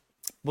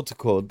 what's it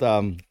called?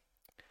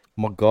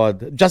 My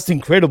God, Just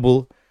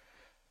Incredible.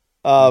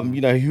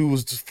 Who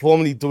was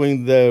formerly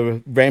doing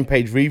the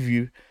Rampage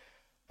review,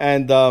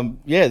 and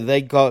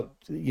they got,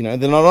 they're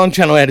not on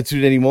Channel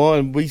Attitude anymore,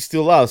 and we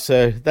still are.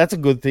 So that's a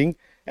good thing.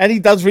 And he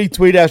does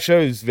retweet our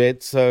shows,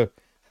 Vet. So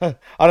I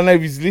don't know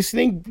if he's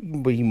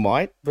listening, but he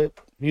might. But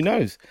who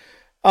knows?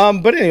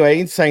 But anyway,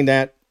 in saying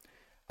that,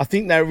 I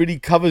think that really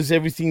covers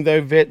everything,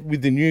 though, Vet.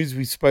 With the news,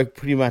 we spoke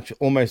pretty much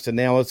almost an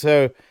hour.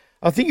 So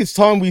I think it's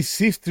time we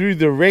sift through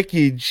the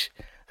wreckage.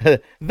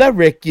 The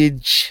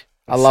wreckage.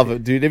 I love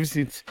it, dude. Ever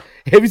since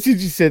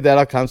you said that,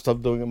 I can't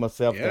stop doing it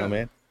myself now,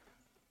 man.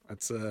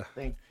 That's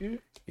thank you.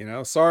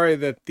 Sorry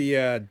that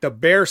the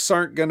Bears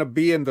aren't gonna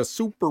be in the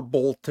Super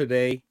Bowl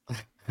today.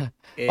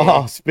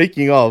 Oh,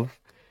 speaking of,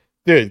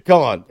 dude,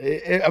 come on.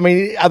 I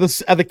mean, are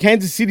the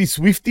Kansas City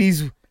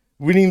Swifties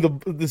winning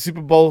the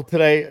Super Bowl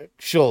today?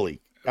 Surely.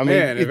 I mean,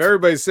 if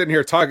everybody's sitting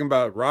here talking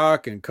about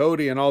Rock and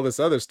Cody and all this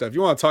other stuff,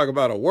 you want to talk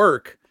about a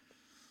work?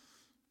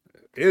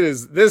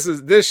 This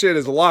shit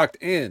is locked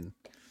in.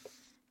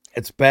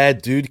 It's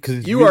bad, dude,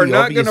 because you are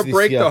not going to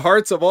break the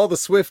hearts of all the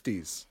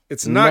Swifties.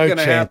 It's not going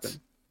to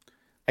happen.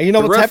 And you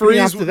know what's happening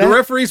after that? The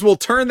referees will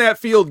turn that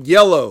field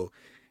yellow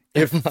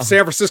if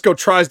San Francisco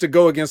tries to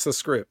go against the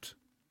script.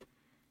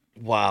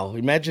 Wow,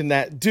 imagine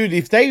that, dude.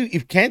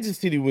 If Kansas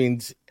City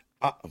wins,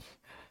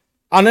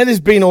 I know there's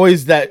been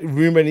always that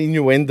rumor and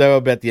innuendo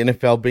about the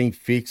NFL being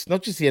fixed.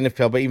 Not just the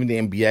NFL, but even the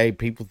NBA.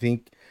 People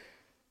think.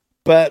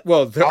 But the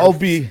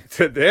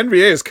NBA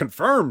is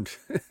confirmed,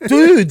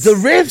 dude. The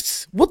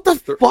refs, what the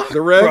fuck?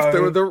 The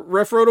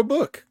ref wrote a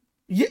book.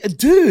 Yeah,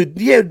 dude.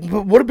 Yeah,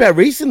 but what about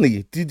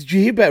recently? Did you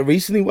hear about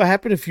recently what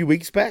happened a few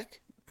weeks back?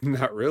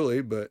 Not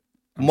really, but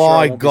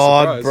my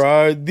God,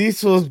 bro,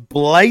 this was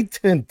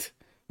blatant.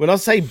 When I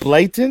say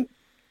blatant,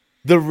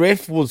 the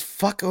ref was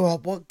fucking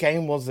up. What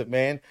game was it,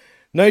 man?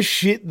 No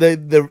shit.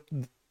 The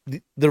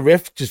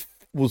ref just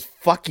was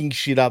fucking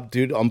shit up,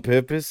 dude, on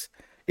purpose.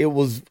 It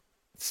was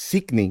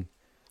sickening.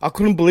 I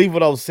couldn't believe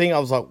what I was seeing. I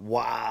was like,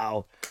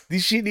 wow,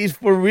 this shit is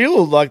for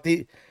real. Like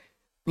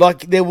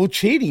they were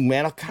cheating,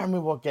 man. I can't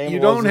remember what game it was.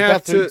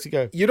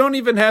 You don't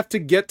even have to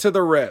get to the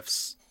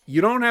refs.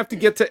 You don't have to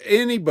get to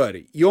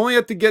anybody. You only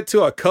have to get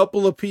to a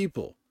couple of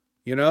people,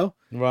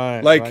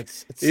 Right. Like,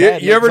 right.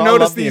 Sad, you ever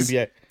notice these?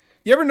 You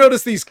ever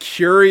notice these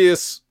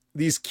curious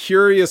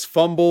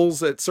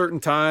fumbles at certain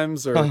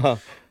times, or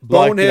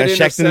bonehead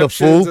interceptions in the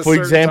full, at for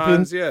certain example?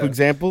 times? Yeah. For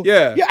example,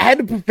 yeah. I had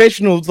the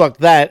professionals like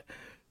that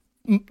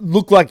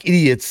look like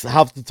idiots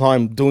half the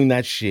time doing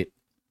that shit.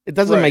 It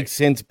doesn't make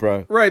sense,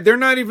 bro. Right, they're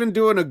not even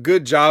doing a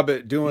good job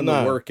at doing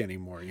the work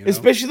anymore.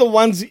 Especially the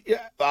ones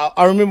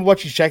I remember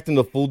watching Shaq in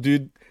the full,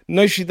 dude.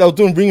 No shit, they were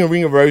doing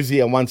ring of Rosie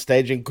at one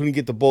stage and couldn't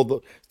get the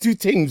ball. Two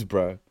teams,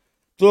 bro.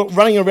 They're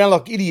running around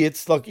like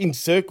idiots, like in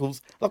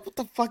circles. Like, what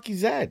the fuck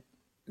is that?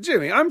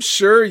 Jimmy, I'm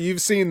sure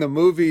you've seen the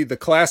movie, the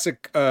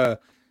classic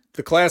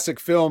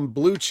film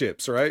Blue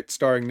Chips, right?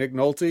 Starring Nick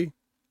Nolte.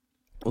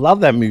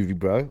 Love that movie,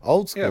 bro.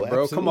 Old school. Yeah,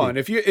 bro. Absolutely. Come on.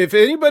 If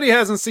anybody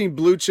hasn't seen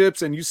Blue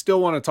Chips and you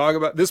still want to talk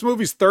about this,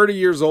 movie's 30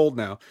 years old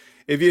now.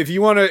 If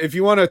you want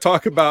to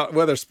talk about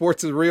whether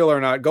sports is real or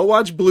not, go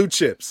watch Blue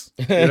Chips.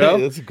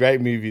 That's a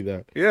great movie,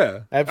 though.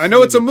 Yeah, absolutely. I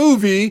know it's a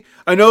movie.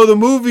 I know the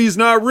movie's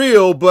not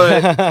real,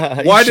 but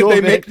why did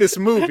they make this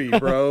movie,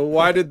 bro?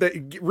 Why did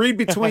they read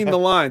between the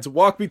lines,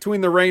 walk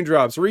between the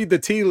raindrops, read the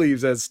tea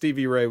leaves, as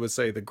Stevie Ray would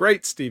say, the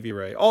great Stevie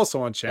Ray,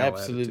 also on Channel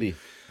Absolutely.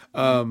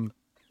 Attitude.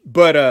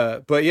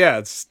 But yeah,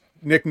 it's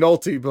Nick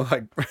Nolte, but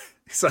like,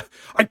 he's like,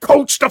 I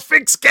coached a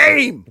fixed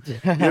game,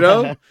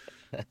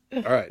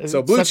 All right,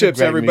 so Blue Chips,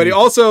 everybody. Movie.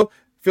 Also,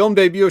 film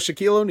debut of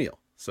Shaquille O'Neal.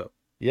 So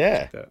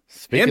yeah,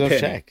 speaking of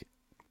Shaq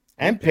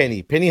and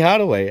Penny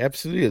Hardaway,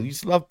 absolutely. I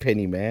used to love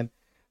Penny, man.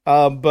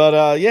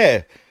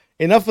 Yeah,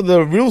 enough of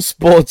the real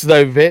sports,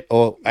 though, Vet.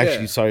 Or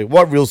actually, sorry,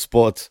 what real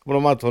sports? What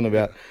am I talking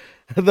about?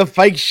 The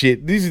fake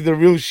shit. This is the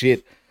real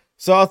shit.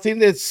 So I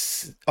think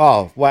that's.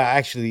 Oh wow!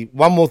 Actually,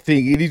 one more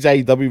thing. It is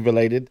AEW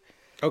related.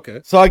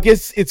 Okay. So I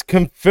guess it's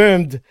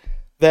confirmed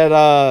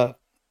that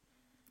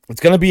it's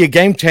going to be a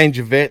game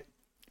changer, Vet.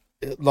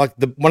 Like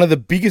one of the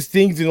biggest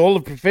things in all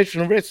of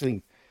professional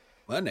wrestling.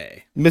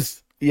 Money.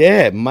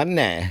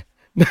 Money.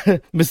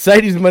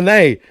 Mercedes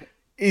Moné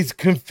is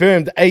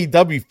confirmed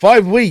AEW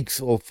 5 weeks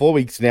or 4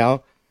 weeks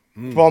now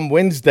from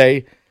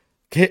Wednesday.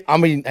 I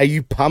mean, are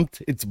you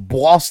pumped? It's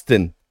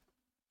Boston.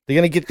 They're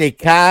going to get their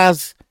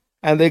cars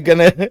and they're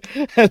gonna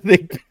and,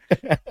 they,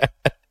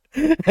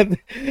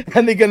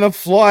 and they're gonna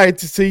fly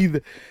to see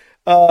the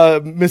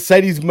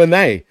Mercedes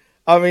Moné.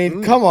 I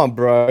mean, come on,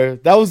 bro.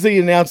 That was the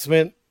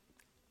announcement.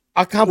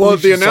 I can't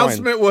believe the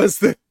announcement was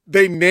that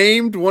they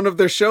named one of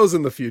their shows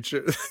in the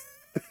future.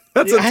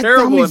 That's a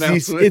terrible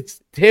announcement.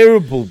 It's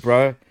terrible,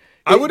 bro.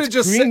 I would have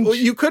just said, well,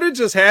 you could have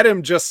just had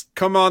him just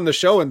come on the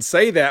show and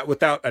say that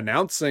without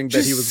announcing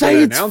that he was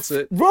going to announce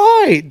it.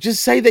 Right.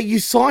 Just say that you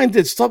signed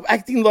it. Stop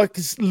acting like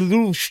this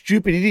little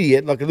stupid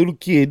idiot, like a little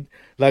kid.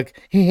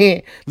 Like,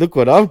 look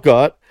what I've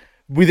got,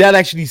 without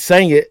actually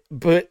saying it.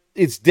 But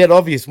it's dead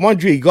obvious.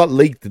 Mind you, it got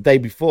leaked the day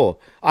before.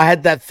 I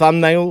had that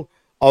thumbnail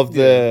of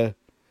the,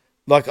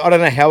 like, I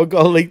don't know how it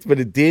got leaked, but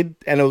it did,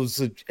 and it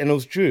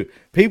was true.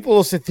 People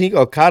also think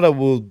Okada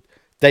will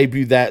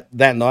debut that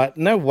night.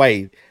 No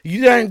way.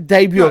 You don't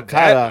debut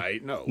Okada.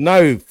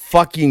 No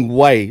fucking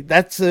way.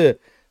 That's an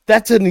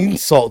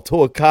insult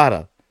to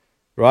Okada,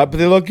 right? But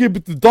they're like, yeah,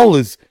 but the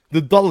dollars.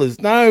 No,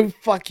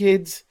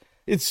 fuckheads.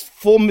 It's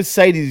for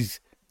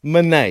Mercedes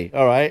Moné,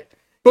 all right?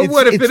 But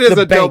what if it is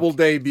a double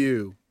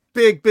debut?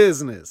 Big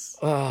business.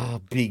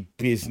 Big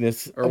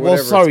business. Or well,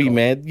 sorry,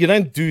 man. You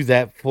don't do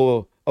that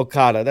for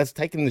Okada. That's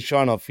taking the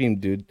shine off him,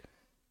 dude.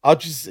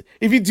 If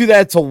you do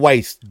that, it's a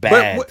waste.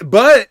 Bad.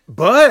 But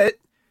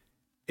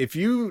if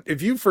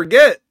you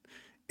forget,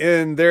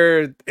 in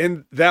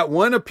that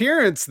one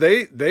appearance,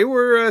 they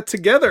were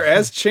together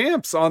as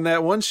champs on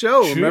that one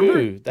show.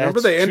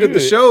 Remember they ended the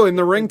show in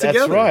the ring together.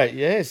 That's right.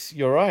 Yes,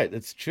 you're right.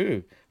 That's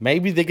true.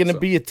 Maybe they're going to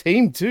be a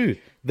team too.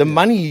 The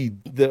money,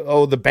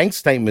 the bank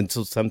statements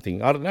or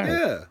something. I don't know.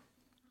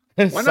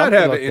 Yeah. Why not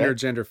have an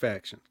intergender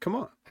faction? Come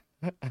on.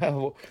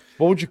 What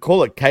would you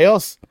call it?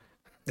 Chaos?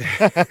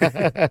 I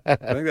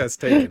think that's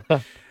taken.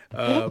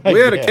 We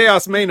had a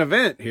chaos main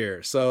event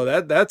here, so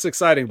that's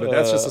exciting. But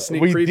that's just a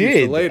sneak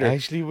preview for later.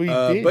 Actually, we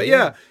did. But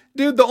yeah,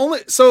 dude.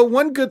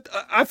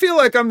 I feel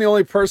like I'm the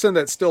only person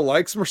that still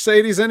likes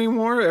Mercedes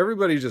anymore.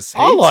 Everybody just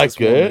hates I like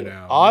her.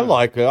 Now. I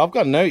like her. I've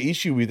got no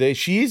issue with her.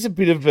 She is a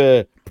bit of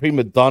a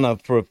prima donna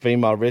for a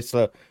female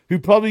wrestler who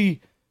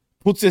probably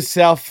puts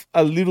herself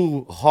a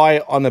little high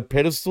on a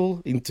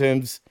pedestal in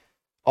terms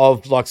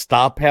of like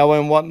star power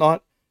and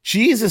whatnot.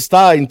 She is a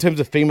star in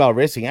terms of female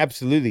wrestling,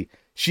 absolutely.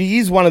 She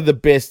is one of the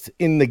best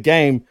in the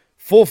game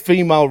for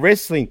female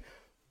wrestling.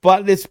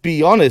 But let's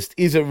be honest,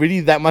 is it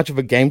really that much of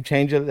a game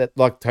changer that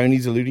like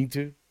Tony's alluding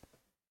to?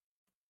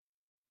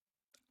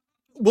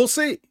 We'll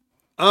see.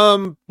 I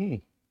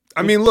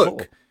mean,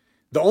 look,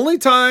 the only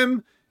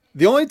time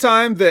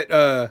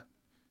that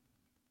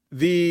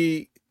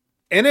the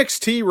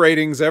NXT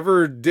ratings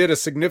ever did a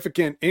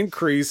significant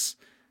increase,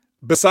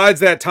 besides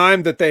that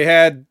time that they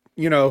had,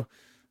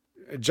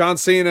 John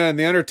Cena and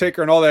The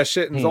Undertaker and all that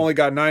shit, and it's only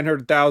got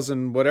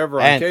 900,000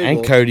 whatever on cable.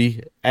 And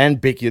Cody and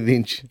Becky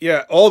Lynch.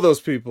 Yeah, all those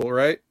people,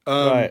 right?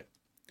 Right.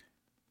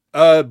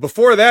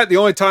 Before that, the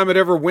only time it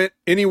ever went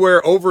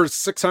anywhere over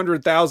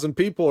 600,000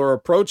 people or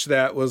approached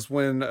that was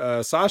when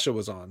Sasha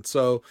was on.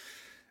 So,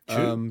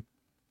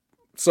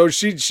 so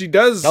she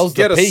does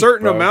get a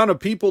certain amount of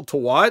people to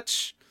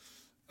watch.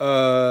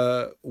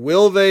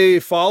 Will they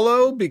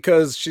follow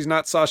because she's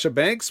not Sasha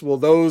Banks? Will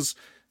those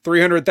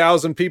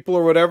 300,000 people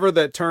or whatever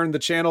that turned the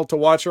channel to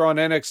watch her on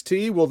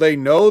NXT, will they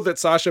know that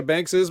Sasha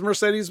Banks is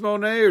Mercedes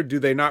Moné, or do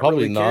they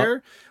Probably really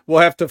care?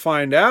 We'll have to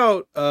find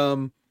out.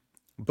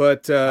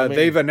 But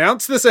they've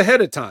announced this ahead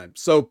of time,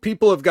 so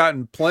people have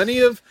gotten plenty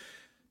of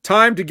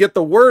time to get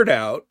the word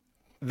out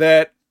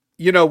that,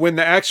 when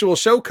the actual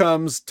show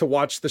comes, to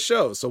watch the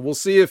show. So we'll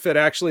see if it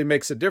actually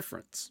makes a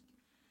difference.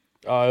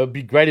 It would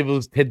be great if it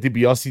was Ted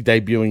DiBiase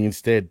debuting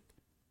instead.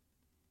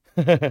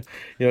 You know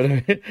what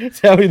I mean?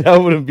 Tell me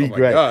that wouldn't be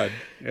great. God.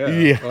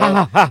 Yeah.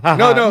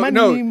 Well,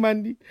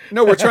 money.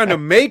 No, we're trying to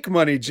make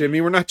money,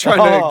 Jimmy. We're not trying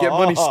to get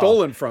money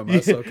stolen from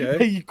us,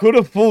 okay? You could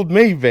have fooled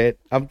me, Vet.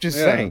 I'm just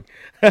saying.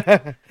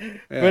 But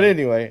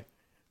anyway,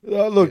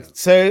 look,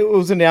 so it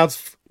was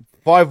announced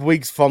 5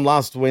 weeks from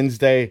last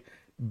Wednesday,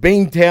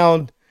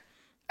 Beantown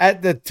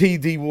at the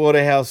TD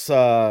Waterhouse,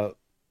 or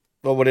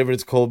whatever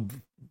it's called,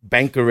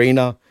 Bank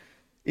Arena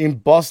in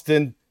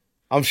Boston.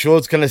 I'm sure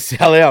it's going to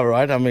sell out,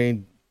 right? I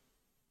mean,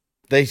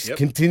 they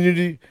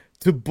continue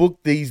to book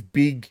these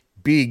big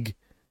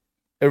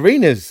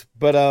arenas.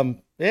 But,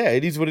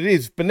 it is what it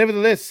is. But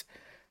nevertheless,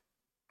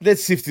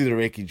 let's sift through the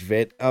wreckage,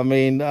 Vet. I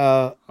mean...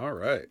 all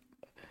right.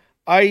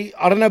 I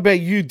don't know about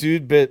you,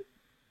 dude, but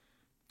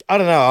I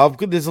don't know.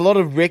 There's a lot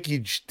of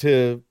wreckage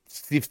to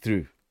sift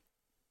through.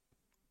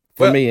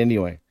 For me,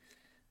 anyway.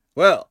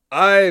 Well,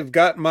 I've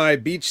got my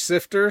beach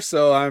sifter,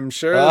 so I'm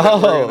sure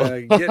that we're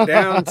going to get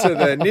down to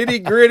the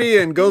nitty-gritty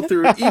and go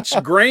through each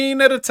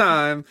grain at a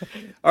time.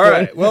 All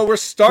right, well, we're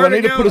starting out Do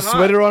I need to put a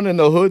sweater on and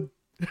a hood?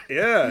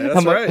 Yeah,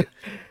 that's right.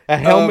 A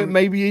helmet,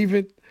 maybe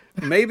even?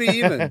 Maybe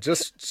even,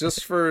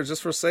 just for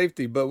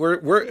safety. But we're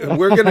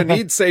going to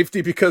need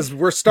safety because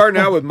we're starting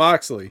out with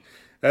Moxley.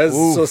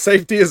 So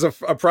safety is a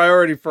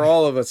priority for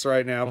all of us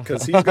right now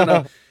because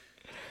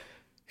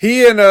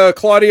he and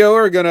Claudio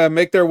are going to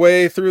make their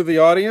way through the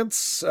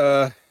audience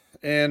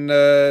and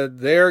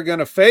they're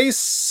gonna face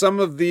some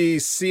of the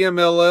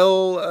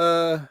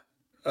CMLL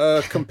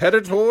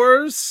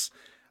competitors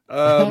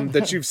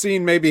that you've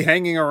seen maybe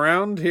hanging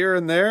around here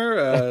and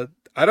there.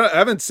 I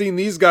haven't seen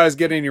these guys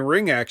get any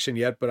ring action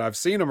yet, but I've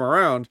seen them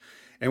around,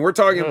 and we're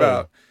talking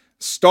about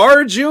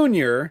Star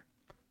Junior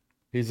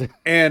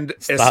and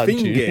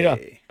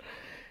Esfinge.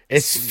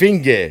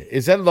 Esfinge.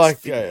 Is that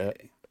like?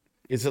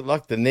 Is it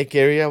like the neck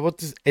area? What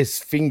does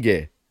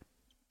Esfinge?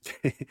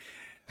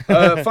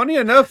 Funny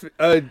enough,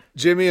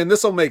 Jimmy, and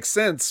this will make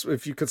sense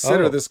if you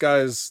consider this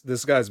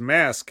guy's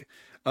mask.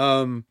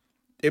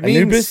 It means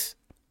Anubis?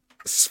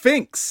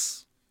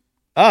 Sphinx.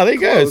 Oh, there you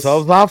go. So I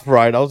was half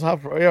right.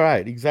 You're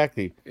right,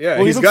 exactly. Yeah,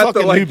 well, he's got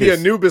like the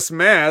Anubis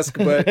mask,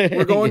 but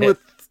we're going with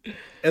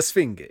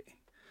Esfinge.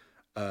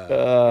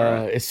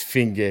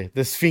 Esfinge,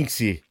 the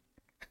Sphinxy.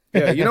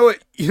 Yeah, you know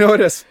what?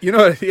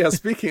 Yeah,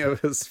 speaking of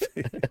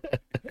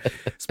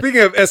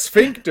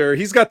sphincter,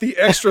 he's got the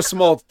extra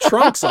small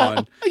trunks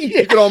on.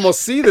 You could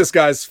almost see this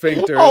guy's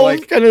sphincter. I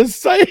was gonna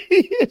say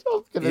it.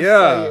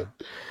 Yeah.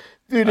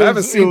 Dude, I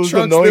haven't seen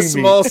trunks this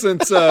small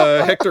since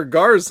Hector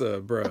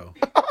Garza, bro.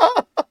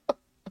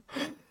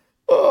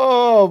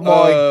 Oh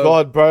my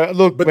god, bro!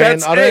 Look, but man,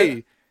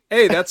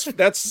 that's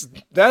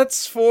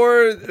that's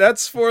for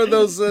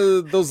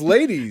those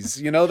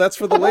ladies. You know, that's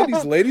for the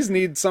ladies. Ladies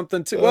need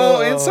something too.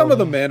 Well, and some of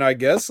the men, I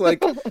guess.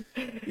 Like,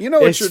 you know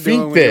what you're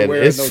doing when you're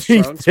wearing those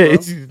trunks, bro.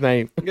 Is his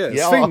name?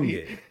 Yeah,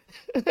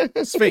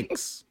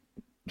 Sphinx.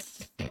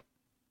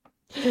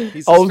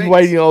 I was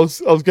waiting. I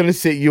was gonna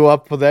set you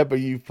up for that, but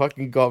you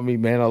fucking got me,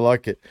 man. I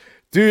like it,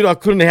 dude. I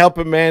couldn't help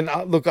it, man.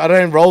 Look, I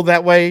don't roll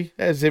that way,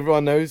 as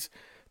everyone knows,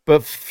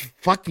 but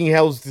fucking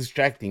hell's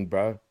distracting,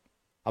 bro.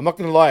 I'm not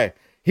gonna lie.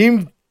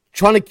 Him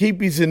trying to keep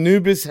his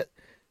Anubis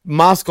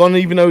mask on,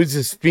 even though he's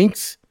a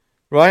Sphinx,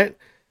 right,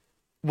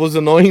 was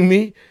annoying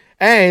me.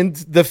 And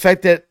the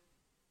fact that,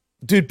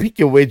 dude, pick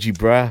your wedgie,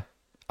 bro.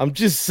 I'm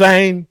just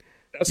saying.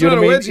 That's not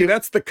a wedgie.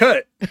 That's the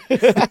cut.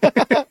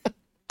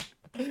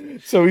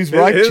 So his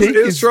right cheek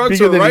his is trunks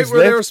bigger are than right his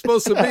where they left. were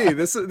supposed to be.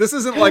 This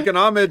isn't like an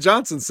Ahmed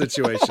Johnson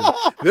situation.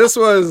 This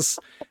was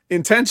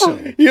intentional.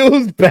 It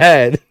was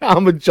bad.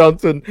 Ahmed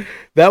Johnson,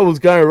 that was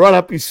going right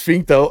up his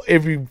sphincter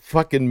every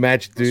fucking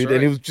match, dude. right.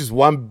 And it was just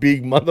one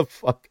big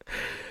motherfucker.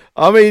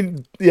 I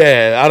mean,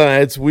 yeah, I don't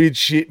know. It's weird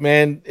shit,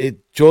 man.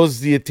 It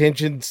draws the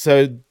attention.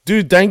 So,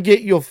 dude, don't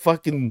get your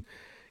fucking,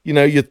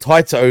 your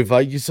tights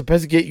over. You're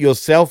supposed to get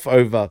yourself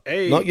over,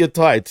 not your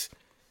tights.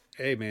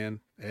 Hey,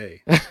 man.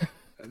 Hey.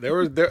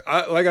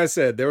 Like I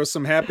said, there were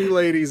some happy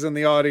ladies in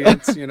the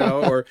audience,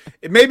 or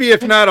maybe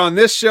if not on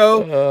this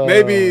show,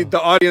 maybe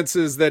the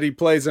audiences that he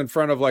plays in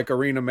front of, like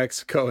Arena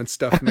Mexico and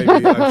stuff. Maybe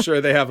I'm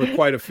sure they have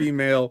quite a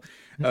female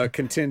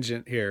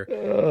contingent here.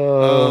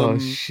 Oh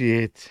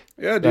shit!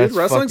 Yeah, dude, That's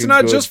wrestling's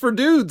not just for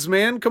dudes,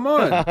 man. Come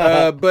on.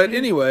 But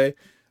anyway,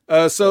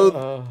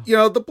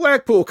 the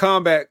Blackpool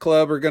Combat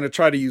Club are going to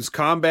try to use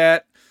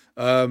combat.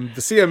 The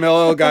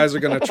CMLL guys are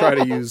going to try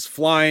to use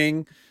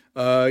flying.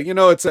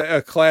 It's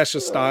a clash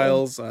of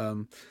styles.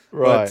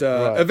 But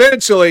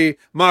eventually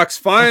Mox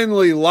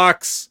finally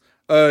locks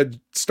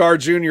Star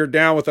Junior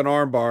down with an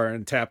armbar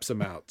and taps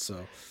him out.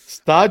 So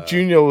Star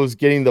Junior was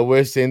getting the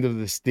worst end of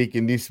the stick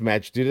in this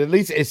match, dude. At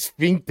least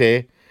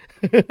Esfinge,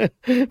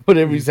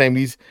 whatever his name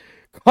is,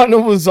 kind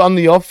of was on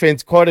the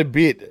offense quite a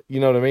bit. You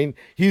know what I mean?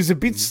 He was a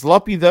bit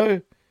sloppy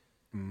though.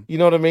 You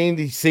know what I mean?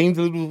 He seemed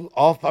a little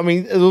off. I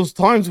mean, there was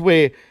times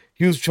where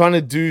he was trying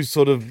to do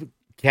sort of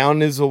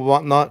counters or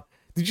whatnot.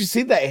 Did you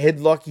see that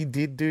headlock he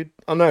did, dude?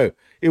 Oh, no.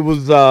 It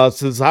was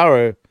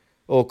Cesaro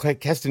or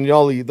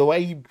Castagnoli. The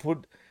way he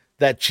put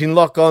that chin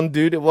lock on,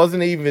 dude, it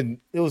wasn't even...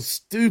 It was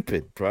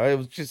stupid, bro. It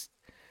was just...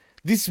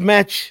 This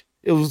match,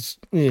 it was...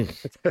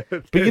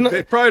 But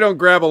they probably don't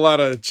grab a lot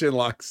of chin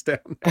locks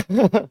down.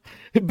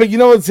 But you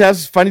know what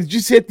sounds funny? Did you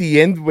see at the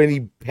end when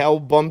he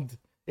powerbombed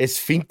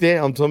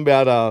Esfinge? I'm talking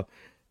about...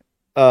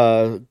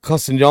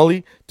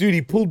 Castagnoli, dude,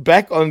 he pulled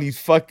back on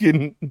his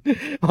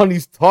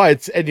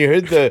tights and you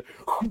heard the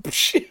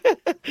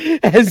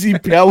as he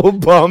power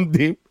bombed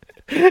him,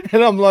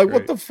 and I'm like,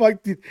 what the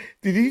fuck did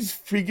his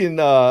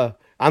freaking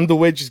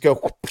underwear just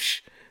go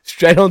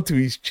straight onto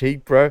his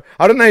cheek, bro?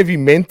 I don't know if he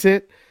meant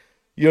it,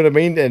 you know what I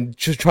mean, and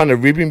just trying to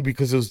rib him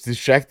because it was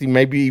distracting,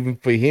 maybe even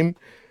for him,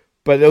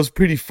 but it was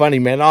pretty funny,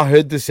 man. I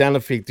heard the sound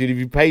effect, dude. If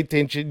you pay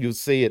attention, you'll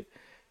see it.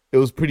 It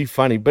was pretty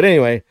funny. But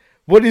anyway,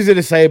 what is there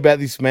to say about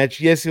this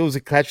match? Yes, it was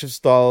a clash of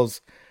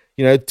styles.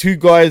 Two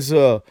guys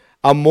are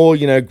more,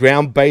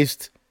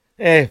 ground-based.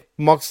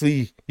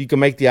 Moxley, you can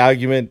make the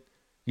argument,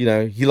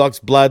 he likes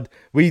blood.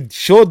 We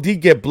sure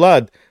did get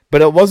blood,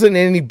 but it wasn't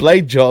any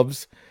blade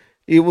jobs.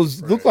 It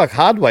looked like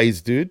hard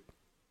ways, dude.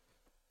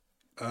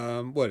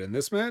 What, in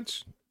this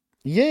match?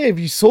 Yeah, if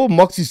you saw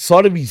Moxley's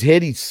side of his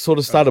head, he sort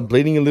of started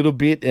bleeding a little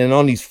bit, and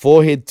on his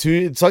forehead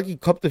too. It's like he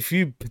copped a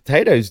few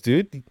potatoes,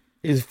 dude.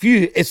 There's a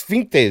few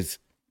esfincters.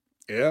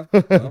 Yeah,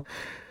 well,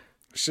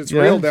 shit's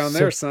real down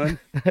there, son.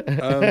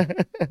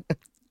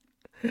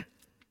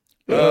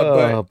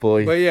 Oh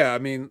boy! But yeah, I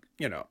mean,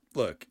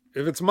 look,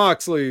 if it's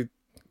Moxley,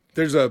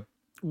 there's a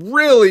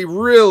really,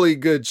 really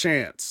good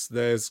chance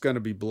that it's going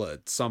to be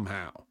blood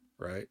somehow,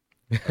 right?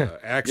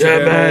 Accidental,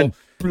 yeah, man.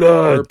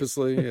 Blood.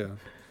 Purposely, yeah.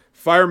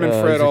 Fireman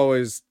Fred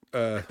always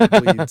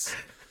bleeds.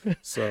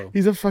 So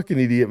he's a fucking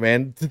idiot,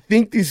 man. To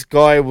think this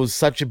guy was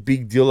such a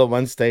big deal at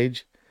one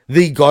stage,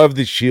 the guy of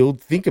the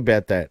Shield. Think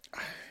about that.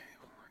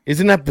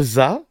 Isn't that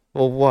bizarre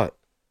or what?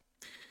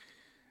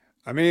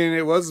 I mean,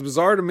 it was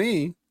bizarre to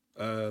me,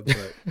 but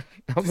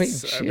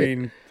I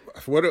mean,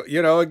 what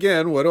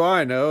again? What do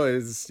I know?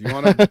 Is you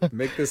want to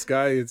make this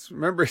guy?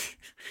 Remember,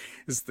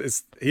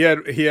 he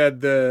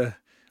had the.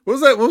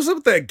 What was up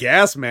with that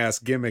gas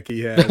mask gimmick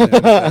he had? And,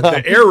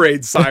 the air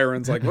raid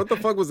sirens. Like, what the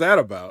fuck was that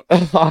about?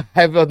 I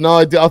have no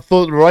idea. I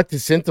thought Right to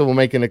Center were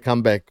making a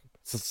comeback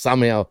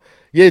somehow.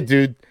 Yeah,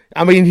 dude.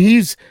 I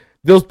mean,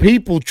 those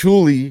people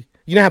truly.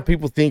 You know how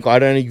people think I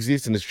don't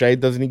exist and Australia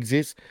doesn't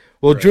exist?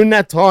 Well, during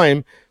that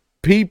time,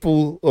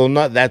 people, or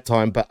not that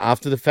time, but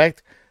after the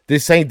fact, they're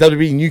saying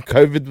WWE knew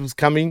COVID was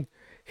coming,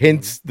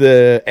 hence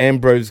the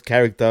Ambrose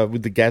character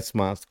with the gas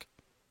mask.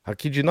 I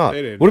kid you not.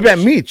 What about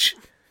Mitch?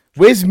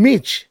 Where's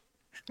Mitch?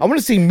 I want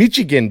to see Mitch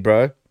again,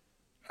 bro.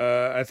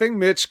 I think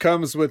Mitch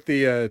comes with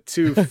the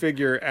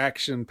 2-figure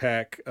action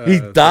pack. He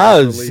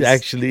does,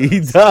 actually. He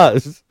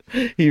does.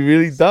 He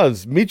really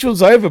does.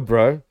 Mitchell's over,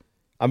 bro.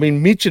 I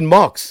mean, Mitch and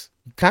Mox.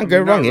 Can't go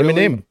wrong. Really,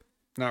 Eminem.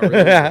 Not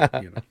really.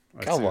 But,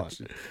 Come on.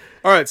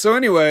 All right. So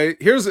anyway,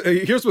 here's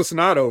what's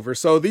not over.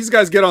 So these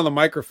guys get on the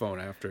microphone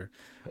after,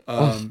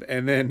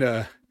 and then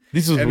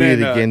this was weird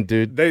again,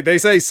 dude. They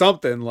say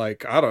something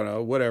like, I don't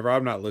know, whatever.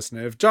 I'm not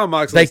listening. If John they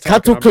Moxley's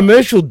cut to a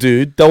commercial,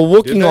 dude. They were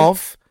walking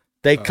off.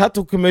 They cut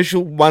to a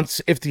commercial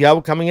once FTR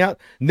were coming out.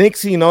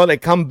 Next thing you know, they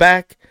come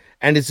back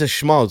and it's a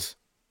schmoz.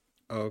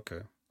 Okay.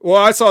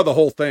 Well, I saw the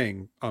whole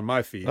thing on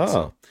my feed.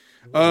 Oh.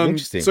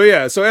 Interesting. So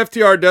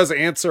FTR does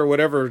answer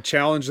whatever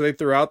challenge they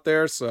threw out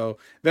there. So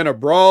then a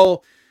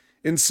brawl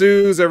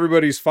ensues.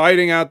 Everybody's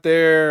fighting out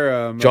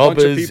there.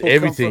 Jobbers, a bunch of people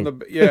everything. Come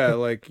from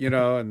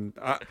and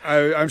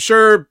I'm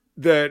sure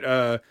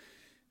that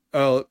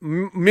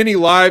many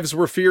lives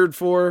were feared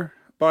for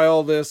by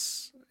all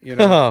this.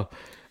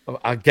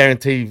 I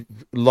guarantee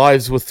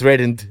lives were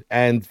threatened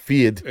and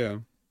feared. Yeah.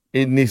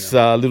 In this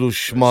little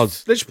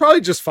schmoz. They should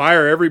probably just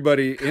fire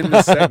everybody in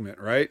this segment,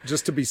 right?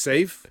 Just to be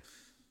safe.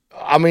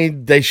 I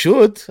mean, they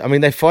should. I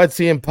mean, they fired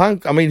CM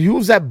Punk. I mean, who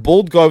was that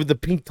bald guy with the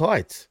pink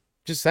tights?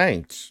 Just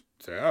saying.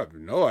 I have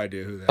no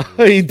idea who that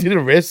was. He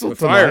didn't wrestle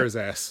tonight. Fire his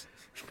ass.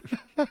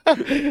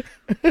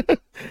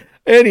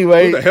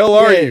 Anyway. Who the hell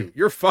are you?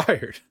 You're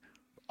fired.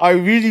 I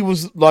really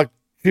was like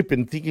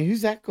tripping, thinking,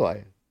 who's that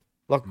guy?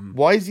 Like,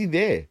 why is he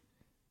there?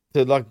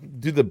 To like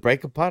do the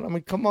break apart? I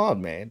mean, come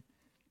on, man.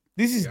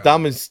 This is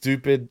dumb and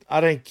stupid.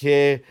 I don't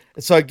care.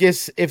 So I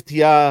guess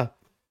FTR...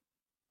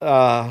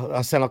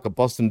 I sound like a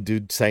Boston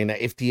dude saying that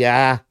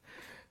FTR,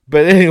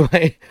 but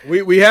anyway,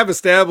 we have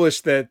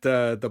established that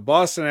the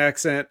Boston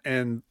accent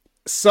and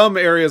some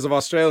areas of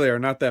Australia are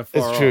not that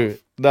far. It's true.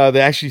 No,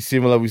 they're actually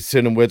similar with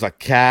certain words like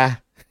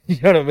car. You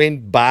know what I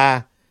mean?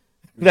 Bar.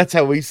 That's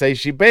how we say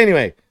shit. But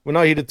anyway, we're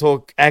not here to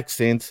talk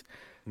accents.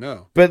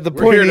 No, but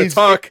we're here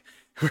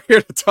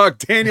to talk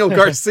Daniel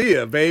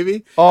Garcia,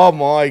 baby. Oh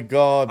my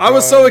God! I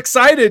was so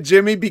excited,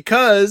 Jimmy,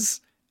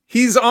 because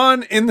he's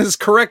in this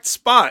correct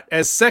spot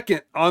as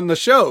second on the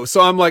show.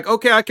 So I'm like,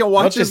 okay, I can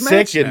watch his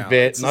match now.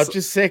 Not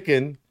just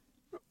second.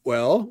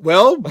 Well,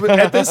 but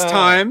at this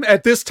time,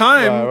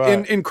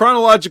 right. In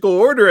chronological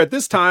order, at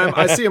this time,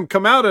 I see him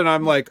come out and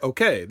I'm like,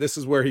 okay, this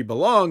is where he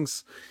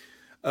belongs.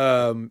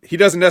 He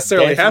doesn't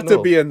necessarily have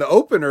to be in the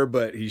opener,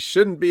 but he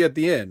shouldn't be at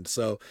the end.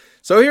 So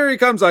here he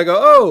comes. I go,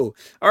 oh,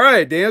 all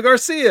right, Daniel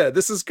Garcia,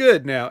 this is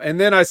good now.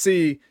 And then I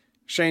see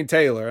Shane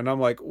Taylor, and I'm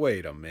like,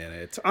 wait a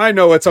minute. I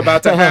know what's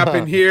about to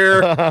happen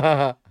here.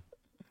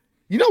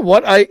 You know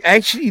what?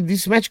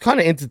 This match kind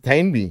of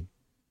entertained me.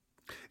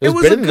 It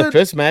was better than the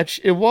first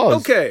match. It was.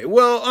 Okay,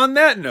 well, on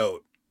that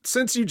note,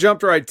 since you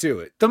jumped right to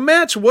it, the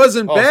match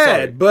wasn't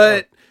bad,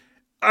 but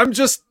I'm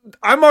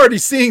already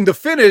seeing the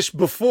finish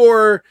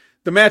before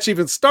the match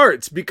even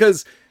starts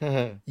because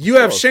you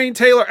have Shane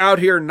Taylor out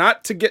here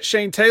not to get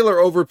Shane Taylor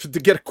over to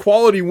get a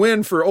quality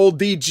win for old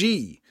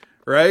DG,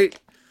 right?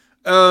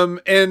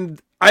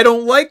 And I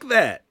don't like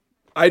that.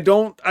 I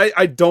don't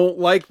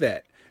like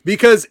that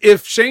because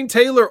if Shane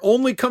Taylor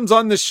only comes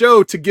on the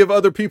show to give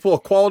other people a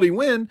quality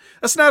win,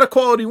 that's not a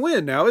quality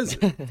win now, is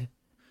it?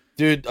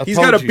 Dude, he's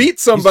got to beat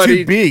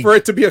somebody for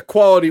it to be a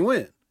quality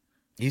win.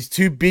 He's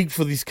too big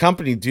for this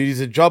company, dude.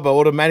 He's a jobber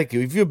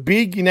automatically. If you're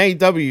big in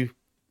AEW,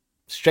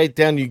 straight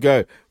down you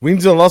go.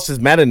 Wins and losses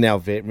matter now,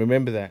 Vet.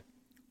 Remember that.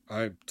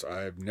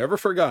 I've never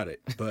forgot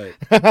it, but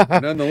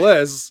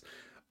nonetheless.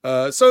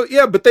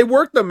 But they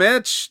worked the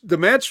match. The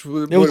match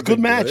was a good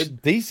match.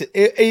 Decent.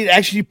 It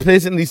actually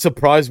pleasantly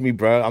surprised me,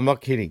 bro. I'm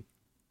not kidding.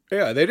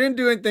 Yeah, they didn't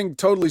do anything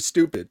totally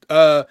stupid.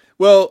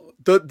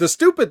 The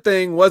stupid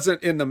thing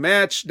wasn't in the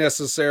match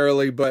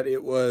necessarily, but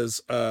it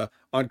was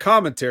on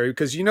commentary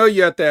because you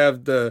have to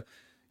have the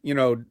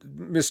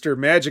Mr.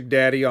 Magic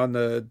Daddy on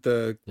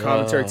the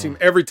commentary team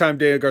every time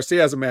Daniel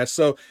Garcia has a match.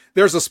 So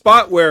there's a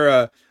spot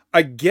where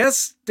I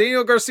guess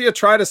Daniel Garcia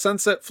tried a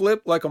sunset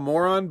flip like a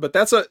moron, but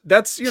that's a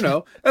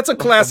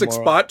classic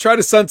spot. Try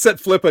to sunset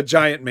flip a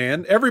giant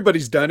man.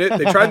 Everybody's done it.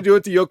 They try to do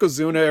it to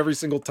Yokozuna every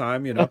single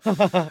time,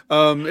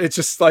 It's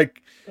just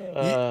like,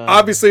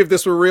 obviously if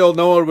this were real,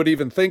 no one would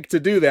even think to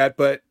do that,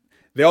 but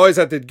they always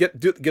have to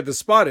get the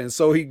spot in.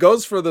 So he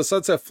goes for the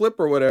sunset flip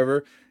or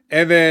whatever.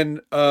 And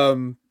then,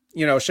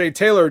 Shane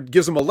Taylor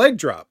gives him a leg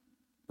drop,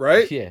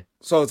 right? Yeah.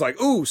 So it's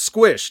like, ooh,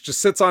 squish,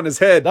 just sits on his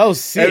head. That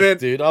was sick,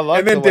 dude. I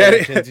like the way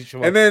that transition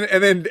was.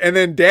 And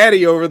then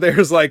Daddy over there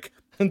is like,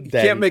 you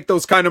can't make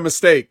those kind of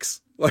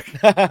mistakes.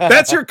 Like,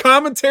 that's your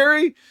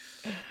commentary?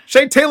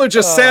 Shane Taylor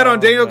just sat on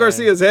Daniel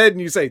Garcia's head,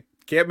 and you say,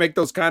 can't make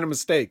those kind of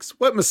mistakes.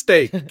 What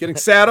mistake? Getting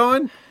sat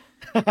on?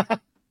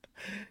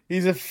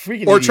 He's a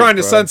freaking Or idiot, trying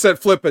to bro. sunset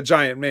flip a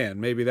giant man.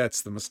 Maybe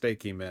that's the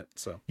mistake he meant.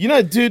 So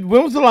dude,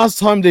 when was the last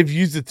time they've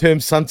used the term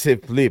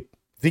sunset flip?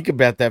 Think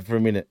about that for a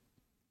minute.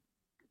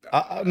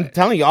 I'm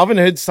telling you, I haven't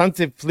heard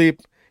sunset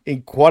flip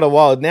in quite a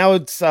while. Now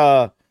it's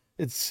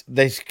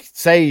they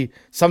say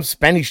some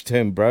Spanish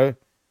term, bro.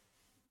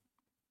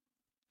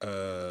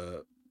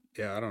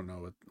 Yeah, I don't know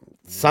what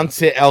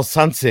Sunset el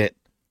sunset.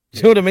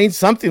 You know what I mean?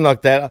 Something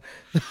like that.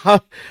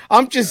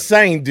 I'm just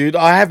saying, dude,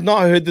 I have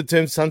not heard the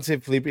term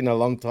sunset flip in a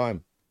long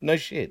time. No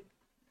shit.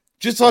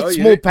 Just like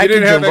small package you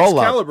didn't have and roll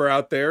up. Excalibur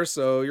out there,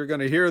 so you're going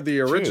to hear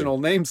the original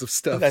names of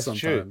stuff That's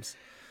sometimes.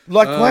 True.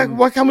 Like,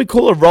 why can't we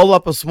call a roll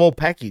up a small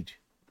package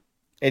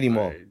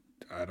anymore?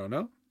 I don't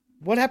know.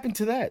 What happened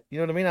to that? You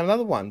know what I mean?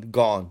 Another one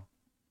gone.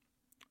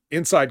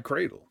 Inside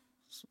Cradle.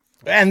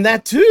 And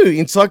that too,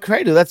 Inside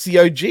Cradle. That's the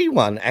OG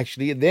one,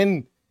 actually. And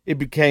then it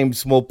became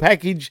small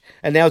package,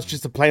 and now it's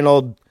just a plain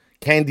old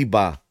candy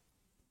bar.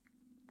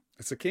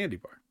 It's a candy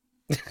bar.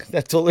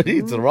 That's all it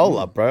is. It's a roll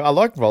up, bro. I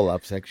like roll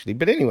ups actually,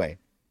 but anyway.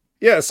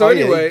 Yeah. So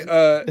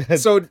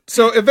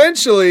so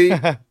eventually,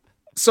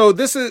 so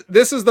this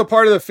is the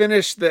part of the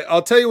finish that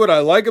I'll tell you what I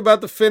like about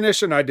the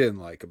finish and I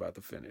didn't like about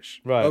the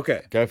finish. Right.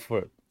 Okay. Go for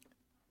it.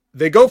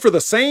 They go for the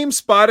same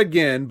spot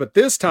again, but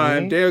this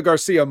time Daniel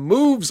Garcia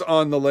moves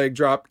on the leg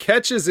drop,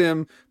 catches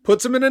him,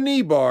 puts him in a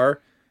knee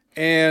bar,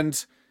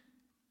 and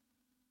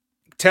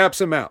taps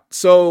him out.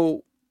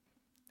 So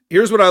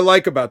here's what I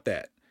like about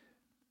that.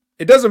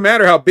 It doesn't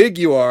matter how big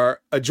you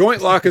are, a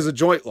joint lock is a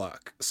joint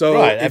lock.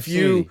 So if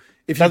you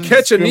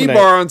catch a knee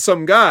bar on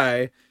some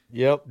guy,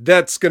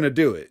 that's gonna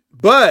do it.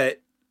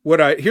 But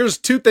here's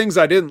two things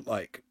I didn't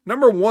like.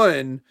 Number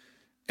one,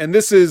 and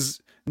this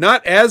is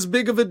not as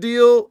big of a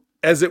deal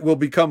as it will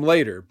become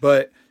later,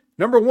 but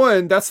number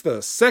one, that's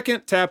the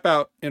second tap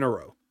out in a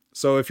row.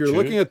 So if you're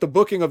looking at the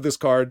booking of this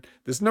card,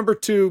 this is number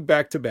 2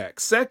 back to back.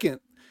 Second,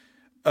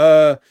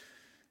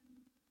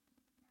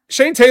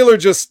 Shane Taylor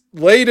just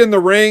laid in the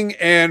ring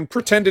and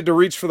pretended to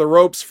reach for the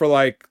ropes for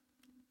like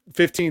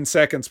 15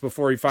 seconds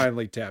before he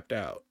finally tapped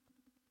out.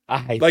 I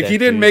hate like that, he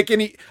didn't dude. make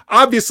any.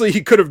 Obviously,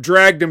 he could have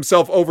dragged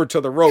himself over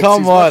to the ropes.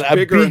 Come He's on, much a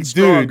bigger big and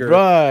stronger. dude,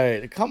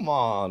 right? Come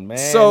on, man.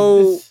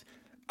 So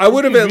I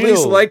would have let's at be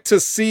least real. liked to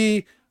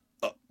see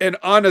an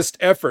honest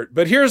effort.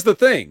 But here's the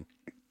thing,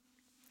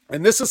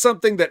 and this is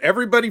something that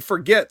everybody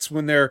forgets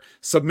when they're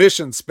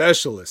submission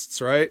specialists,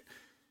 right?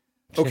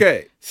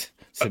 Okay,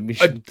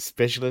 submission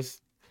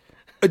specialist.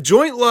 A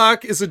joint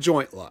lock is a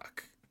joint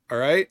lock. All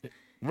right.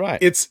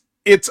 Right.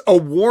 It's a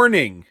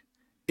warning.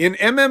 In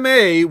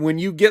MMA, when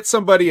you get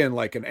somebody in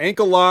like an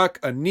ankle lock,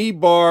 a knee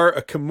bar,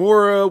 a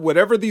kimura,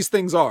 whatever these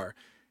things are,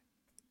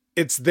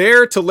 it's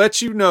there to let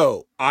you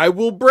know, I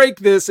will break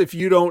this if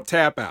you don't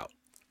tap out.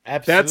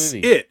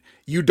 Absolutely. That's it.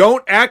 You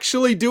don't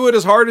actually do it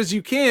as hard as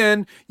you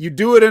can. You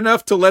do it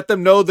enough to let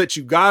them know that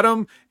you got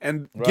them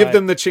and give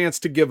them the chance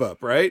to give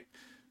up, right?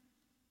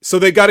 So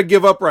they got to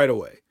give up right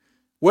away.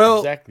 Well,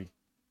 exactly.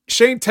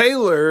 Shane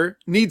Taylor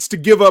needs to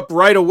give up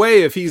right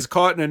away if he's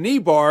caught in a knee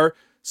bar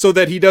so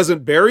that he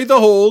doesn't bury the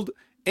hold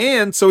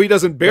and so he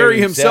doesn't bury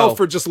himself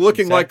for just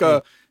looking like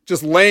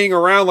just laying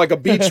around like a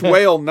beached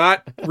whale,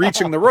 not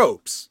reaching the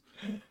ropes.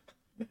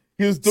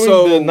 He was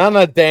doing the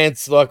Nana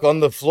dance like on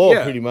the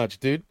floor pretty much,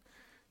 dude.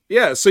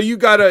 Yeah, so you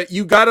gotta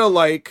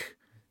like,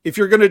 if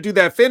you're gonna do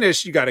that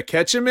finish, you gotta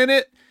catch him in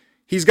it.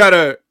 He's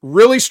gotta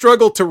really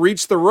struggle to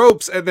reach the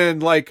ropes, and then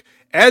like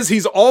as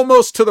he's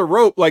almost to the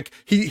rope, like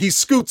he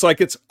scoots like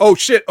it's oh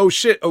shit.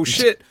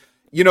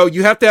 You know,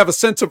 you have to have a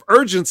sense of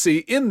urgency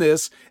in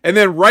this, and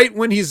then right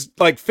when he's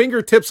like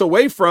fingertips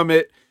away from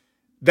it,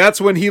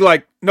 that's when he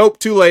like, nope,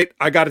 too late,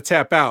 I gotta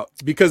tap out.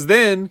 Because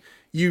then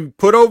you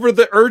put over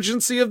the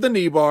urgency of the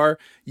knee bar,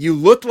 you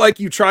looked like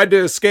you tried to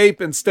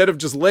escape instead of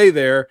just lay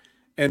there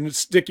and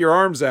stick your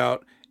arms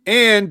out,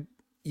 and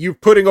you're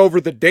putting over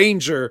the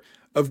danger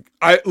of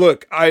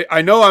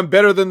I know I'm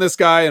better than this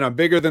guy and I'm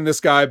bigger than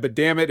this guy, but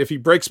damn it, if he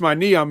breaks my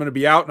knee, I'm going to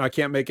be out and I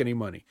can't make any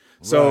money.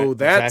 So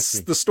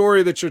that's the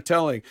story that you're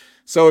telling.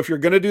 So if you're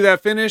going to do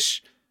that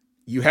finish,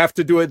 you have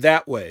to do it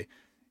that way.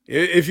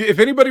 If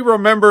anybody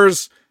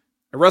remembers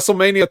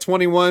WrestleMania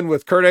 21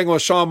 with Kurt Angle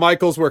and Shawn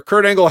Michaels, where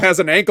Kurt Angle has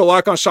an ankle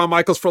lock on Shawn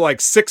Michaels for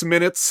like 6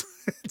 minutes,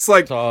 it's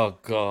like, oh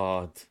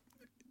God,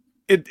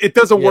 it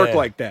doesn't work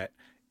like that.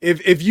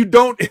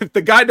 if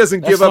the guy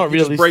doesn't give up, you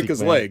just break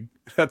his leg.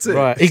 That's it.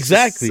 Right.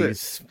 Exactly.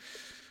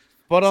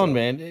 Spot on,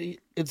 man.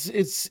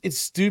 It's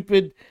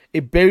stupid.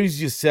 It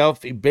buries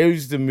yourself. It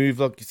buries the move,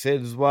 like you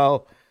said as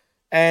well.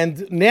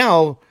 And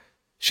now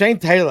Shane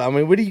Taylor. I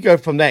mean, where do you go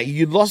from that?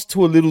 You lost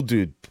to a little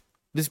dude.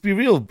 Let's be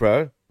real,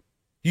 bro.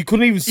 You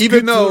couldn't even scoot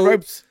to the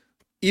ropes.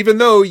 Even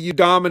though you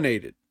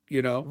dominated,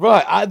 you know?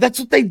 Right. That's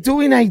what they do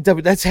in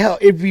AEW. That's how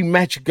every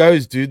match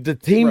goes, dude. The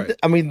team, right.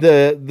 I mean,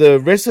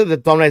 the wrestler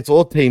that dominates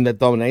or team that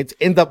dominates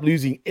end up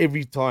losing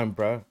every time,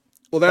 bro.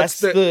 Well, that's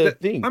the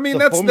thing. I mean,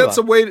 that's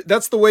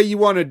the way you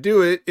want to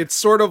do it. It's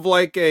sort of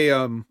like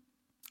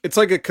it's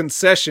like a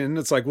concession.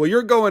 It's like, well,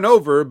 you're going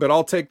over, but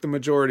I'll take the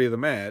majority of the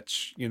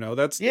match. You know,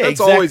 that's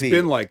exactly. Always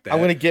been like that. I'm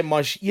going to get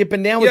my but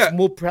now it's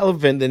more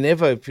prevalent than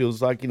ever. It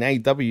feels like in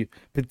AEW,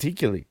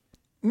 particularly.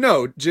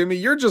 No, Jimmy,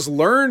 you're just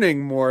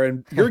learning more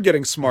and you're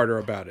getting smarter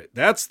about it.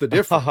 That's the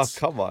difference. Oh,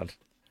 come on.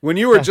 When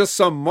you were just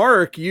some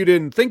mark, you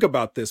didn't think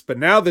about this, but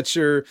now that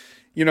you're,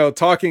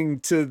 talking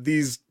to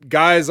these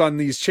guys on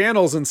these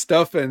channels and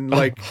stuff, and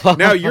like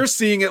now you're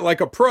seeing it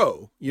like a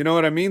pro, you know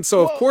what I mean?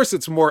 So of course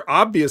it's more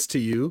obvious to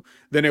you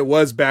than it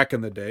was back in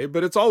the day,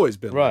 but it's always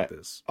been like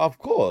this. Of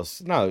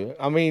course. No,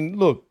 I mean,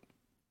 look,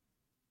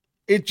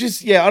 it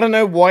just, I don't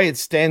know why it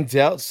stands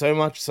out so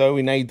much so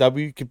in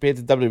AEW compared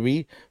to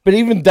WWE, but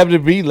even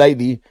WWE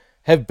lately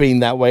have been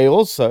that way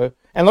also.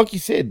 And like you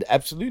said,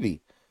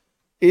 absolutely.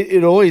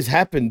 It always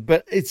happened,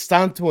 but it's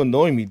starting to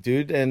annoy me,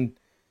 dude. And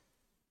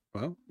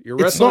well, your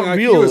wrestling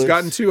IQ has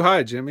gotten too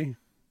high, Jimmy.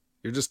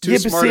 You're just too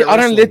smart. But see, I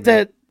don't let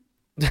that.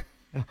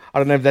 I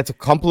don't know if that's a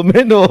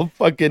compliment or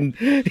fucking.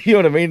 You know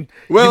what I mean?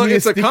 Well,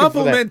 it's a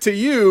compliment to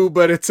you,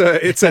 but it's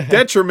a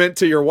detriment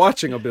to your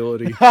watching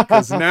ability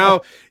because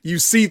now you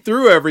see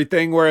through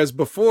everything, whereas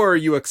before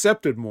you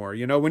accepted more.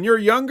 You know, when you're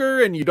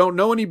younger and you don't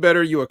know any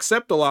better, you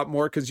accept a lot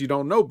more because you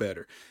don't know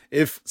better.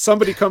 If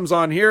somebody comes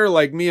on here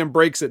like me and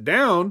breaks it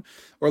down,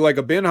 or like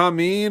a Ben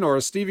Hameen or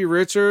a Stevie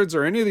Richards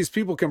or any of these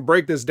people can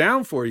break this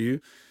down for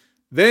you,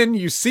 then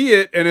you see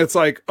it and it's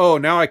like, oh,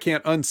 now I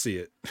can't unsee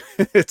it.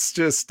 It's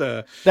just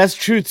that's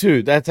true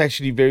too. That's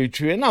actually very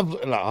true. And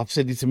I've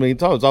said this a million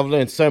times. I've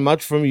learned so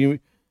much from you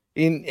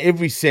in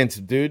every sense,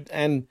 dude.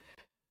 And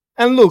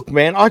look,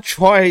 man, I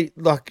try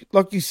like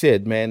you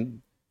said,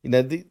 man.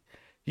 You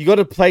got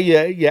to play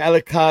your a la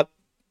carte.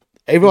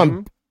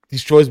 Everyone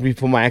destroys me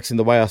for my accent,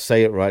 the way I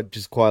say it, right?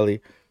 Just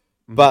quietly,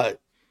 but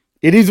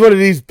it is what it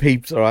is,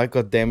 peeps. All right,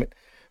 god damn it.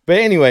 But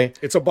anyway,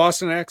 it's a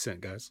Boston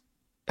accent, guys.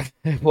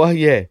 Well,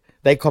 yeah.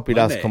 They copied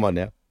us. Come on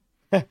now.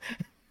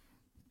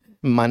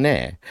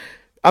 Money.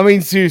 I mean,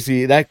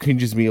 seriously, that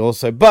cringes me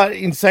also. But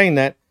in saying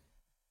that,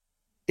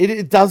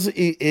 it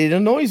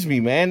annoys me,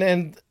 man.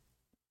 And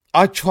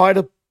I try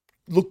to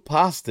look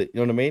past it.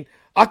 You know what I mean?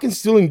 I can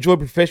still enjoy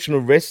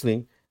professional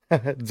wrestling.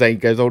 Zane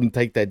goes, I wouldn't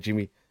take that,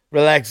 Jimmy.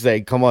 Relax,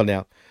 Zane. Come on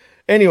now.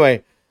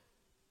 Anyway,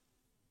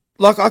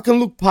 like I can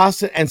look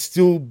past it and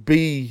still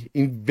be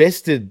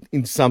invested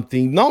in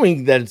something,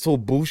 knowing that it's all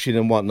bullshit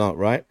and whatnot,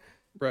 right?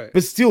 Right.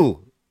 But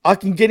still, I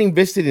can get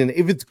invested in it.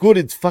 If it's good,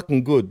 it's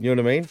fucking good. You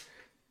know what I mean?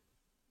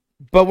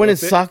 But when it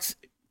sucks,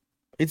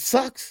 it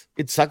sucks.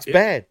 It sucks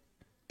bad.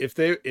 If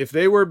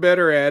they were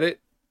better at it,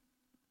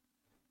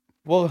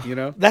 well,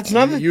 that's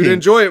another thing. You'd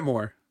enjoy it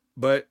more.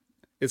 But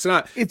it's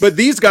not. But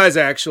these guys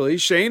actually,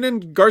 Shane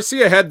and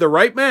Garcia had the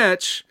right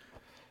match,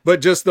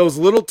 but just those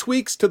little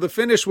tweaks to the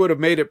finish would have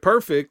made it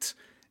perfect.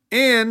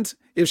 And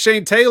if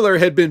Shane Taylor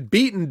had been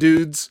beating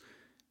dudes,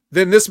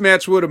 then this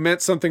match would have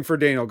meant something for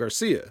Daniel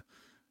Garcia.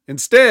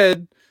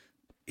 Instead,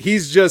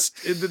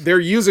 they're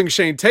using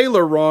Shane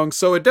Taylor wrong,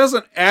 so it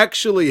doesn't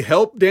actually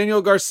help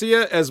Daniel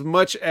Garcia as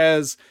much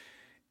as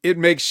it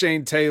makes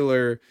Shane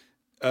Taylor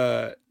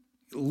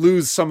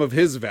lose some of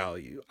his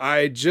value.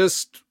 I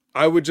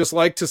would just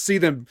like to see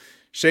them.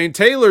 Shane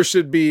Taylor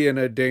should be in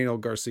a Daniel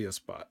Garcia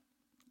spot,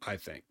 I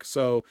think.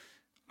 So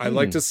I'd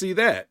like to see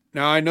that.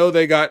 Now, I know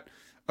they got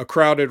a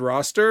crowded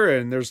roster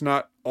and there's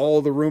not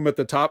all the room at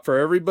the top for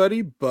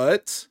everybody,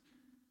 but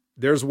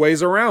there's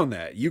ways around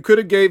that. You could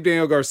have gave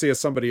Daniel Garcia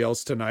somebody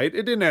else tonight.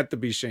 It didn't have to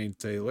be Shane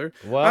Taylor.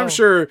 Wow. I'm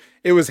sure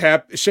it was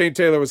Shane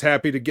Taylor was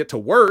happy to get to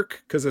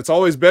work because it's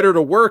always better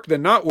to work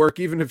than not work,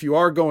 even if you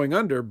are going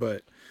under.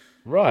 But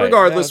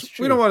regardless,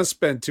 we don't want to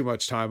spend too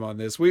much time on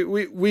this.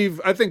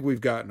 I think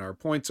we've gotten our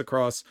points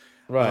across.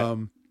 Right.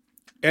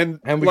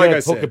 And we're like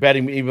going to talk about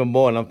him even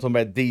more, and I'm talking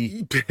about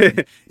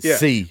DC.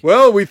 Yeah.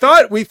 Well, we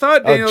thought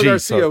Daniel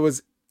Garcia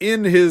was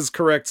in his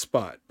correct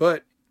spot,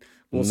 but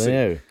we'll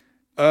see.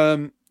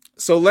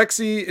 So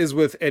Lexi is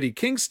with Eddie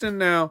Kingston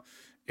now,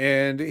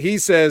 and he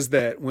says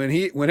that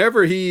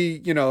whenever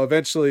he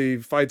eventually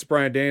fights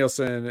Bryan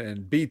Danielson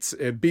and beats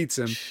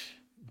him,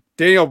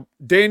 Daniel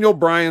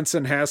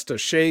Bryanson has to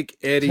shake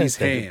Eddie's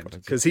hand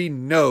because he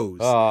knows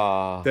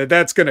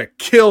that's going to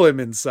kill him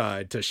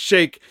inside to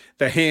shake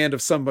the hand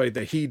of somebody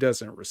that he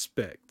doesn't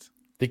respect.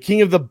 The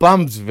king of the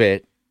bums,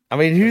 vet. I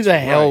mean, who the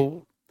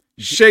hell?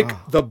 Shake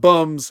the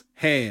bum's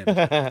hand.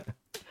 Oh,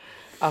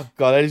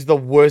 God, that is the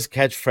worst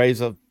catchphrase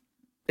of...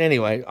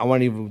 Anyway, I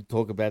won't even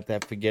talk about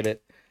that. Forget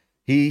it.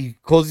 he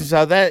calls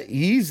himself that.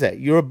 He is that.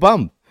 You're a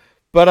bum.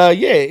 But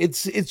yeah,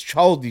 it's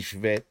childish,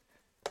 vet.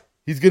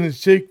 He's gonna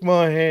shake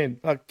my hand.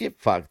 Like, get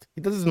fucked.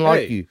 He doesn't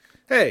like you.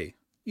 Hey,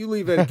 you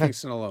leave Eddie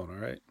Kingston alone, all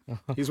right?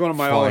 He's one of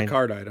my a la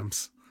carte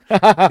items.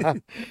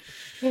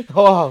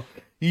 Oh,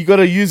 you got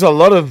to use a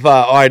lot of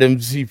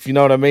items, if you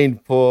know what I mean,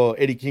 for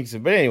Eddie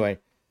Kingston. But anyway,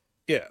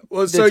 yeah.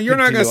 Well, so you're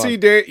not going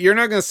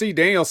to see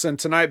Danielson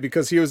tonight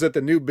because he was at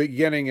the New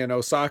Beginning in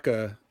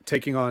Osaka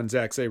taking on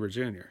Zack Sabre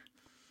Jr.,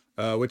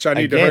 which I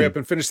need to hurry up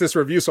and finish this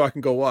review so I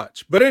can go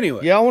watch. But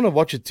anyway, yeah, I want to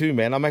watch it too,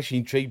 man. I'm actually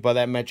intrigued by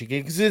that match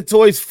again because it's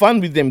always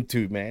fun with them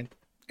two, man.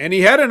 And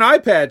he had an eye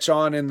patch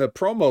on in the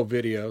promo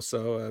video,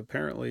 so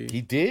apparently he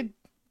did.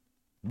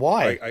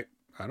 Why?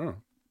 I don't know.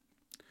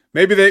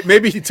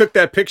 Maybe he took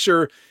that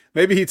picture.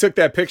 Maybe he took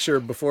that picture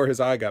before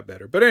his eye got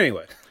better. But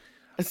anyway,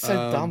 it's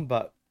so dumb,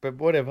 but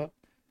whatever.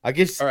 I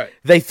guess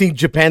they think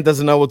Japan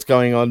doesn't know what's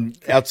going on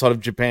outside of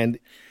Japan.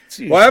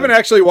 Seriously. Well, I haven't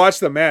actually watched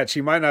the match.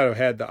 He might not have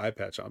had the eye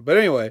patch on. But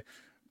anyway,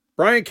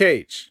 Brian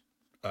Cage,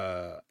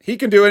 he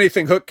can do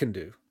anything Hook can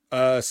do.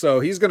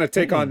 So he's going to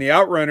take on the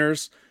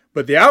Outrunners.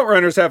 But the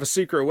Outrunners have a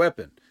secret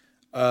weapon.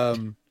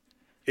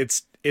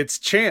 It's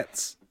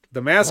Chance,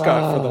 the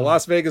mascot for the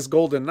Las Vegas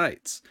Golden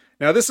Knights.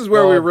 Now, this is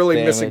where we're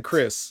really missing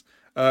Chris,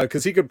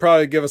 because he could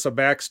probably give us a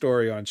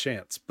backstory on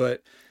Chance.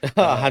 But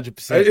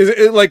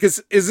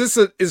 100%.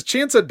 Is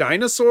Chance a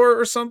dinosaur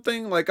or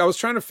something? Like, I was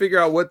trying to figure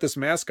out what this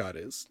mascot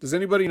is. Does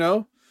anybody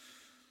know?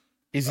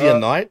 Is he a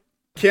knight?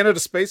 Canada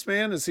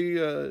Spaceman? Is he?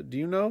 Do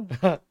you know?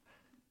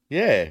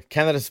 Yeah,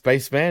 Canada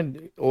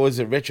Spaceman, or is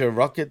it Retro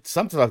Rocket?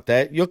 Something like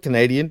that. You're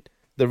Canadian,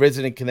 the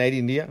resident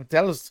Canadian here.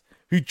 Tell us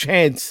who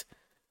Chance,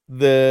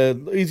 the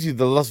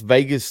Las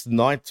Vegas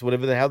Knights,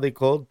 whatever the hell they're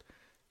called,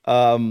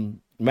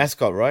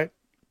 mascot, right?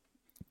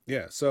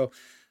 Yeah, so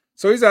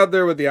he's out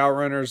there with the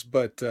Outrunners,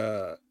 but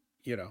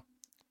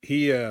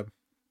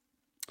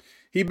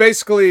he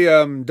basically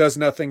does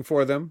nothing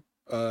for them,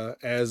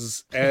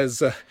 as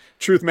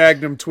Truth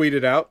Magnum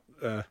tweeted out.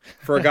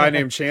 For a guy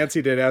named Chance,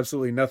 he did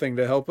absolutely nothing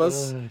to help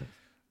us.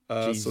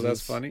 So that's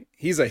funny.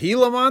 He's a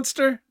Gila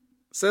monster,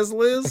 says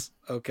Liz.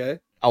 Okay.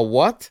 A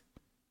what?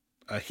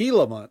 A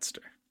Gila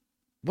monster.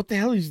 What the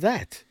hell is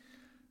that?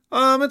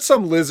 It's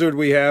some lizard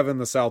we have in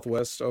the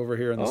Southwest over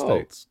here in the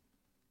States.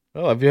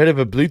 Oh, have you heard of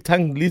a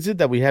blue-tongued lizard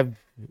that we have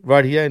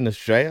right here in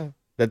Australia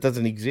that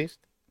doesn't exist?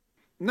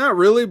 Not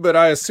really, but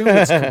I assume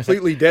it's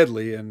completely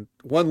deadly, and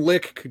one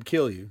lick could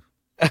kill you.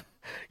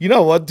 You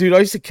know what, dude? I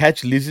used to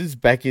catch lizards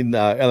back in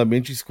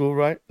elementary school,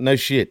 right? No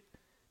shit.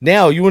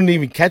 Now, you wouldn't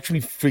even catch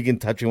me friggin'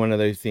 touching one of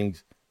those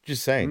things.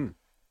 Just saying.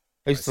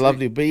 I used to love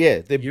them. But yeah,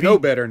 they're you know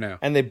better now.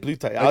 And they're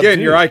blue-tongued.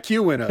 Again, your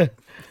IQ went up.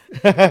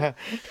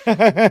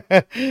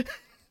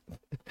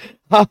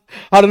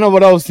 I don't know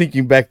what I was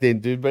thinking back then,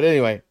 dude. But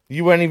anyway,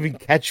 you won't even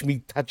catch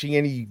me touching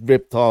any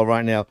reptile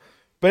right now.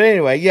 But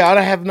anyway, yeah, I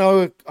don't have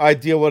no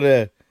idea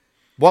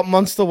what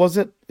monster was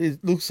it?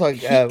 It looks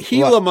like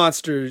Gila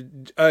monster,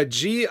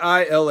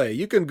 Gila.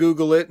 You can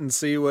Google it and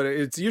see what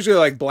it's usually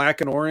like black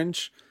and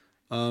orange.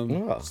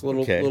 It's a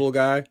little guy. Little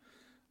guy.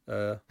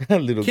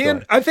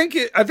 I think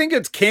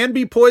it can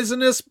be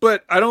poisonous,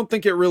 but I don't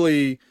think it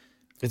really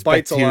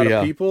bites bacteria. A lot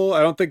of people.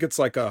 I don't think it's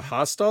like a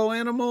hostile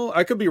animal.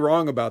 I could be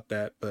wrong about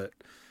that, but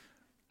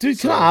dude,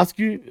 can I ask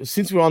you,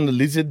 since we're on the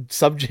lizard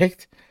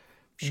subject,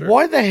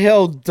 why the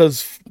hell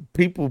does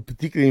people,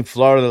 particularly in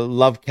Florida,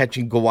 love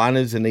catching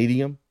goannas and eating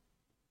them?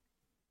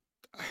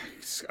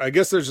 I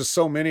guess there's just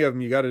so many of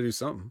them. You got to do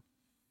something.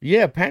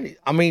 Yeah, apparently.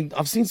 I mean,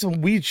 I've seen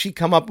some weird shit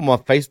come up on my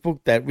Facebook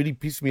that really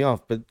pissed me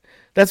off, but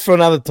that's for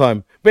another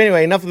time. But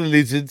anyway, enough of the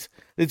lizards.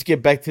 Let's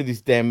get back to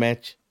this damn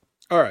match.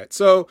 All right,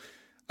 so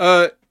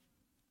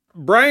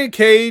Brian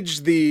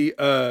Cage, the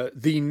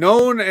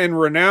known and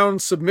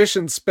renowned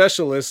submission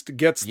specialist,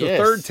 gets the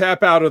third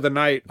tap out of the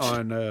night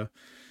on.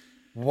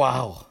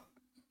 Wow.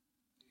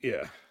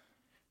 Yeah.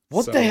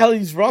 What the hell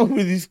is wrong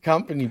with his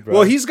company, bro?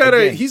 Well, he's got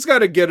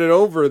to get it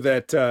over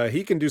that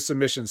he can do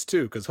submissions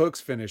too, because Hooks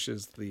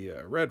finishes the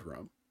Red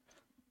Rum.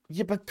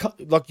 Yeah, but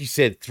like you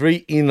said,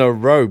 3 in a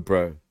row,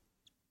 bro.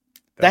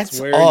 That's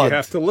where odd. You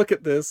have to look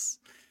at this.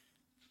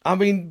 I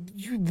mean,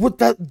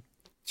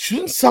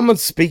 shouldn't someone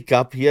speak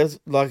up here?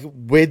 Like,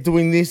 we're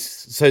doing this,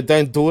 so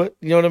don't do it.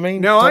 You know what I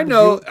mean? Now I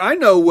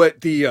know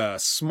what the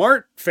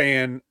smart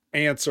fan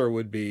answer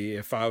would be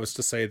if I was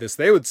to say this.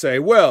 They would say,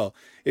 well,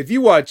 if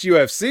you watch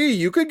UFC,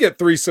 you could get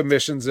 3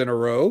 submissions in a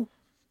row.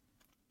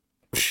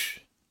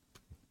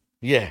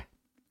 Yeah.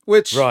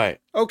 Which, right.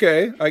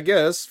 Okay, I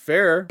guess,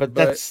 fair. But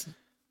that's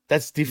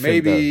different.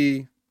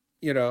 Maybe,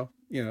 you know,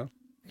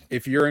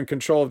 if you're in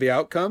control of the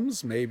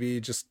outcomes, maybe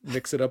just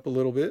mix it up a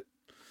little bit.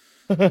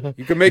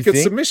 You can make it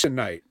submission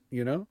night,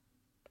 you know?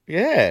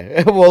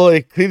 Yeah, well,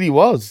 it clearly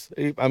was.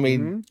 I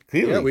mean,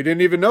 clearly. Yeah, we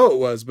didn't even know it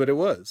was, but it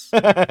was.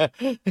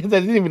 They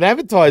didn't even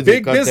advertise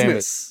Big it. Big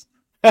business.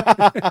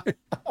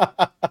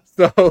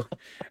 So,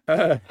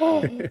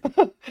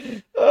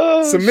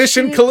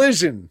 submission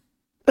collision.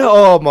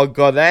 Oh my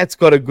God, that's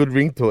got a good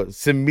ring to it.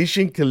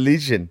 Submission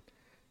collision.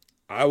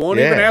 I won't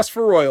even ask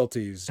for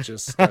royalties.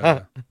 Just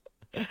that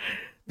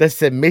The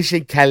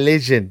submission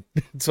collision.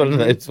 It's one of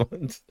those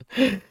ones.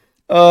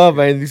 Oh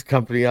man, this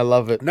company, I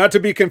love it. Not to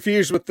be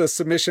confused with the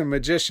submission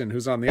magician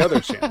who's on the other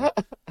channel.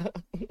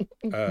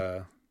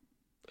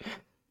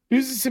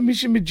 Who's the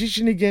submission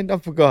magician again? I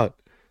forgot.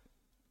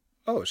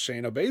 Oh,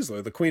 Shayna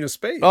Baszler, the Queen of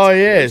Spades. Oh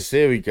yes,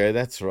 there we go.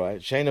 That's right.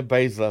 Shayna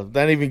Baszler.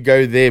 Don't even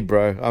go there,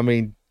 bro. I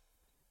mean,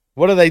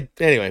 what are they?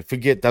 Anyway,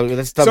 forget that.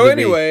 That's WWE. So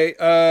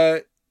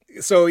anyway,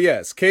 so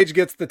yes, Cage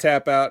gets the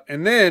tap out,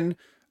 and then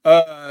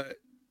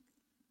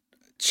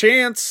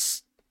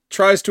Chance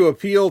tries to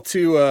appeal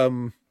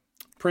to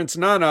Prince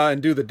Nana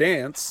and do the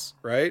dance,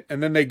 right?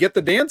 And then they get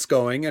the dance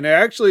going, and it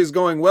actually is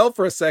going well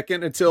for a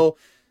second until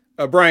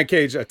Brian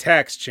Cage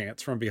attacks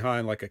Chance from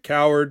behind like a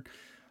coward.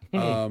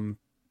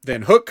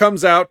 Then Hook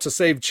comes out to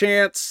save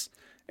Chance,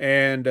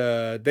 and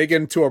they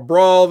get into a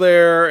brawl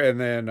there, and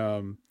then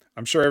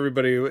I'm sure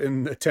everybody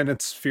in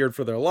attendance feared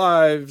for their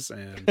lives,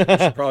 and we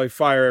should probably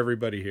fire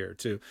everybody here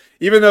too.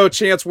 Even though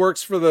Chance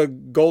works for the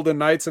Golden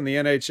Knights in the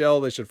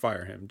NHL, they should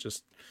fire him.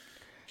 Just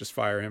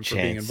fire him for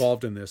being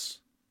involved in this.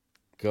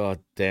 God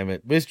damn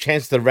it. Where's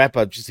Chance the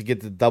Rapper just to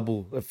get the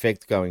double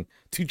effect going?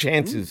 2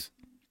 chances.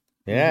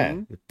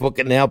 Yeah. Book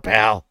it now,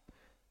 pal.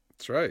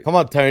 That's right. Come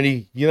on,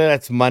 Tony. You know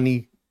that's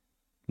money.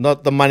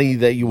 Not the money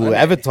that you were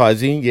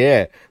advertising.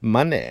 Yeah,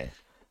 money.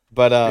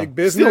 But big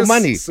business, still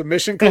money.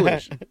 Submission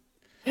collision.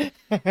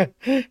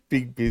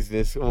 Big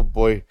business. Oh,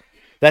 boy.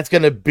 That's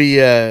going to be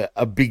a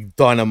big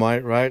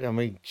dynamite, right? I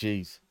mean,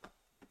 jeez.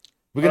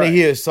 We're going to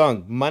hear a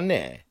song,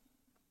 Money.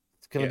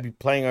 It's going to be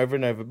playing over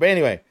and over. But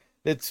anyway,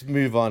 let's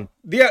move on.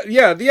 The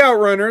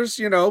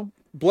Outrunners,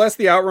 bless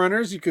the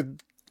Outrunners. You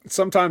could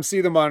sometimes see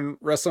them on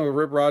Wrestling with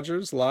Rip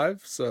Rogers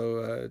live.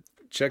 So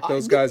check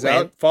those guys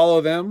out.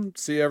 Follow them.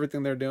 See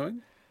everything they're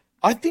doing.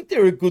 I think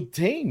they're a good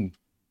team.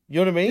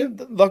 You know what I mean?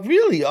 Yeah. Like,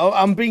 really,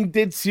 I'm being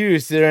dead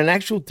serious. They're an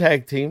actual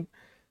tag team.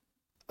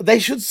 They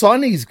should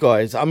sign these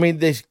guys. I mean,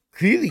 they're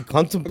clearly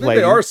contemplating. I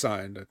think they are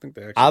signed. I think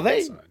they actually are.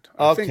 They? Signed.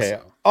 I think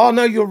so. Oh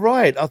no, you're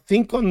right. I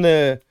think on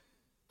the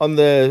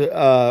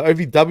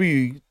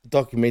OVW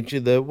documentary,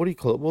 what do you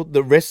call it? Well,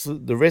 the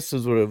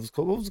wrestlers, whatever it's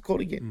called. What was it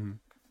called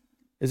again?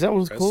 Is that what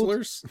it's called?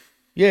 Wrestlers?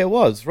 Yeah, it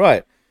was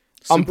right.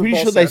 Super I'm pretty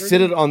Bowl sure Saturday? they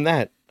said it on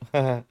that.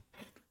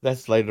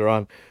 That's later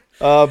on.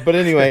 But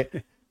anyway,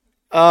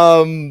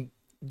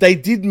 they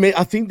did.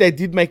 I think they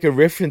did make a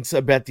reference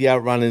about the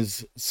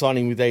Outrunners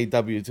signing with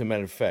AEW. As a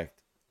matter of fact.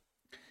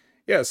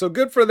 Yeah, so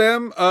good for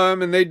them.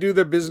 And they do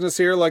their business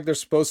here like they're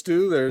supposed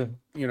to. They're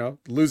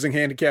losing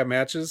handicap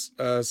matches.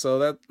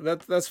 So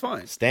that's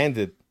fine.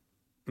 Standard.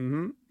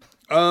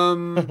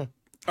 All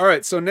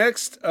right. So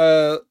next,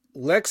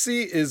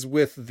 Lexi is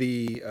with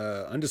the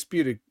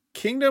Undisputed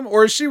Kingdom,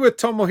 or is she with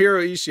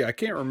Tomohiro Ishii? I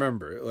can't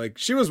remember. Like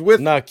she was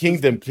with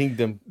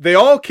Kingdom. They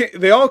all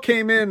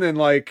came in and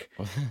like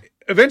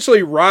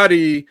eventually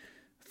Roddy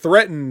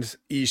threatened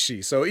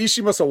Ishii. So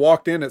Ishii must have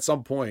walked in at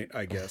some point,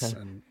 I guess.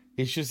 And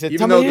he should said,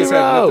 even though this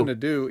had nothing to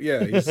do,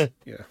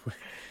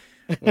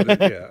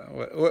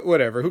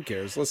 whatever. Who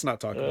cares? Let's not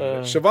talk about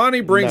it.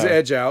 Shivani brings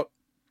Edge out.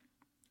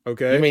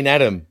 Okay. You mean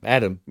Adam?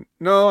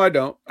 No, I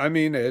don't. I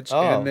mean Edge.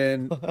 Oh. And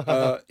then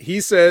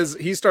he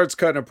starts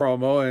cutting a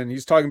promo, and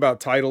he's talking about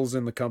titles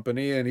in the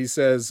company, and he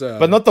says,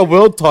 but not the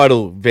world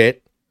title,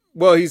 vet.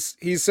 Well, he's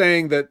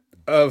saying that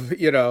of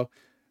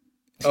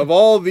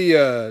all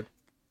the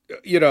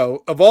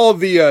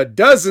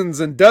dozens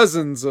and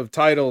dozens of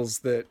titles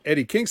that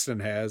Eddie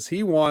Kingston has,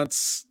 he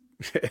wants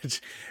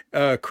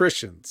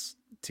Christian's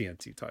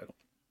TNT title.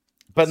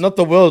 But not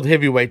the World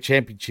Heavyweight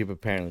Championship,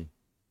 apparently.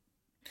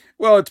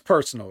 Well, it's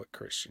personal with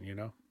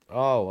Christian,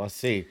 Oh, I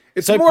see.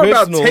 It's so more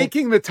personal about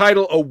taking the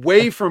title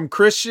away from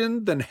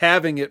Christian than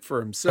having it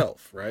for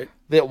himself, right?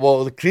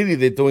 Well, clearly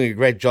they're doing a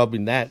great job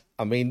in that.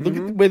 I mean, look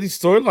at where these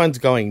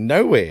storylines going.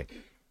 Nowhere.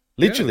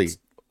 Literally.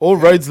 All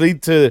roads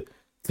lead to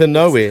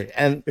nowhere.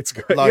 And it's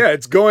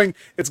going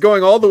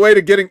all the way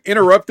to getting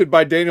interrupted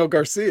by Daniel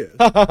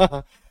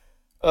Garcia.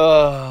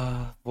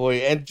 Boy.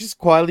 And just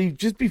quietly,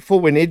 just before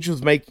when Edge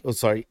was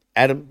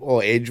Adam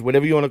or Edge,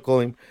 whatever you want to call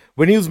him,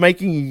 when he was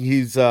making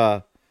his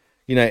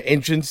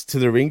entrance to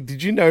the ring,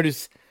 did you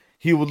notice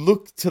he would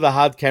look to the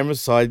hard camera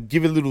side,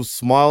 give a little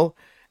smile,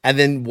 and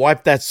then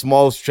wipe that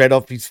smile straight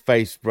off his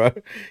face, bro?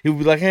 He would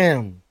be like,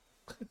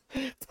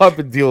 type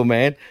of deal,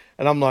 man.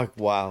 And I'm like,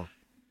 wow.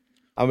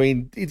 I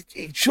mean,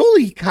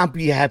 surely he can't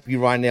be happy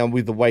right now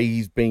with the way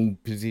he's being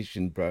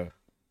positioned, bro.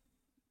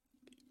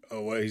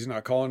 Oh, well, he's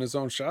not calling his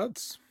own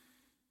shots?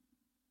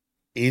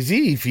 Is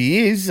he? If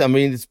he is, I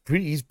mean,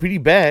 he's pretty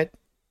bad.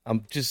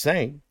 I'm just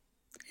saying.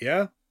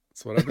 Yeah,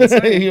 that's what I've been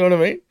saying. You know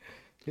what I mean?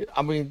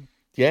 I mean,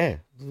 yeah,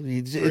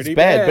 it's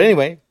bad. But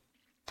anyway,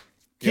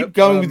 keep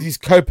going with his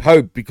Cope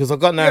hope, because I've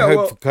got no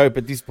hope for Cope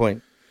at this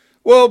point.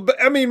 Well,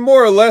 but, I mean,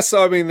 more or less,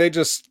 I mean, they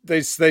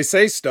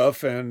say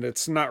stuff and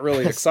it's not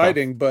really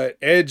exciting, but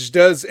Edge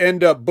does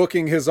end up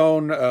booking his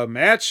own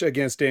match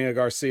against Daniel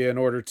Garcia in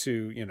order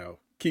to,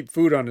 keep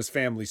food on his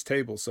family's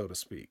table, so to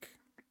speak.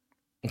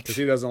 Because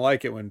he doesn't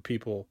like it when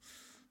people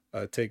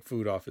take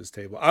food off his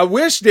table. I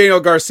wish Daniel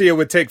Garcia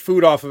would take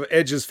food off of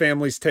Edge's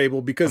family's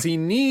table, because he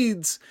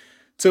needs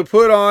to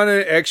put on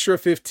an extra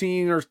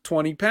 15 or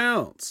 20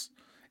 pounds.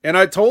 And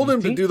I told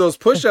him to do those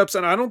push-ups,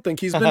 and I don't think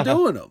he's been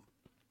doing them.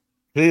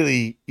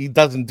 Clearly, he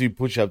doesn't do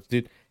push-ups,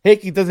 dude.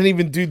 Heck, he doesn't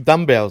even do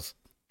dumbbells.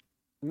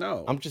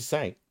 No. I'm just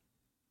saying.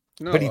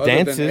 No, but he other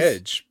dances. than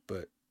Edge,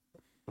 but...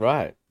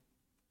 Right.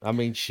 I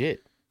mean,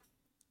 shit.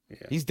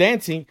 Yeah. He's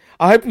dancing.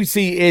 I hope we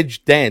see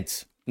Edge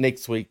dance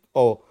next week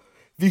or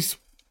this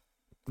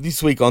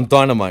week on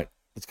Dynamite.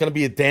 It's going to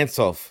be a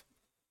dance-off.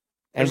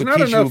 And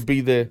Rikishi will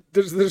be there.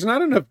 There's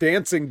not enough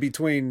dancing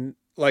between,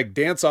 like,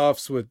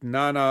 dance-offs with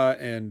Nana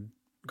and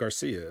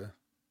Garcia.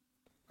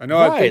 I know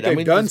I think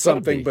they've done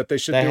something, but they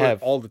should do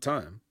it all the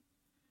time.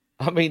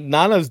 I mean,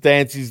 Nana's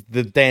dance is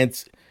the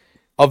dance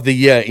of the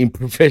year in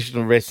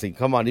professional wrestling.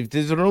 Come on. If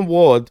there's an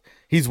award,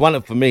 he's won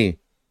it for me.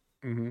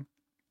 Mm-hmm.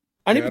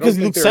 Only because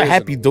he looks so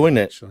happy doing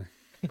it.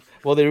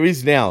 Well, there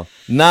is now.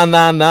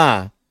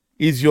 Na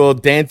is your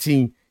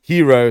dancing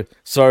hero.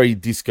 Sorry,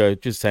 Disco.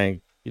 Just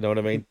saying. You know what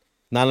I mean?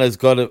 Nana's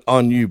got it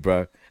on you,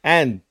 bro.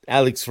 And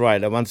Alex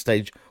Wright at one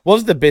stage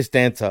was the best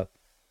dancer.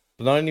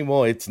 But not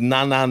anymore. It's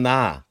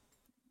na.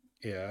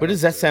 Yeah. But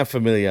does that sound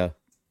familiar?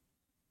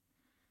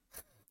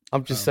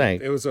 I'm just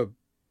saying. It was a...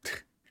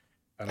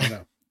 I don't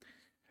know.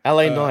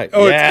 LA Knight.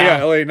 Oh,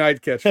 yeah, LA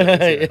Knight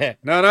catchphrase. Yeah.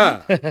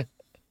 Na.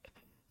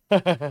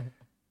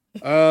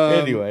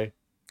 Anyway.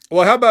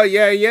 Well, how about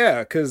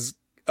because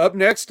up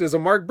next is a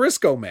Mark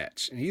Briscoe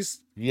match.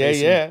 He's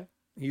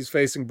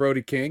facing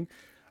Brody King.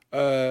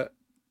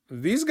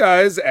 These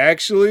guys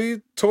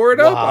actually tore it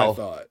up, I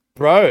thought.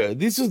 Bro,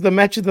 this was the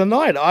match of the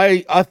night.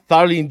 I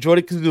thoroughly enjoyed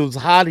it because it was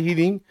hard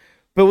hitting.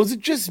 But was it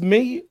just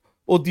me,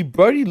 or did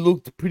Brody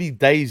look pretty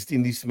dazed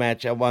in this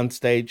match at one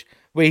stage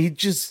where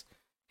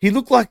he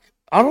looked like,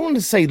 I don't want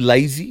to say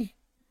lazy,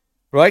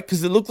 right?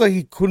 Because it looked like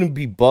he couldn't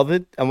be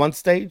bothered at one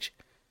stage.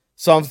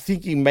 So I'm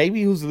thinking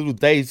maybe he was a little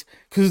dazed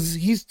because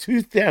his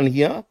tooth down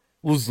here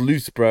was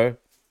loose, bro.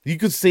 You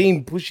could see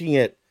him pushing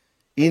it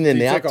in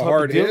and out. Did he take a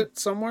hard hit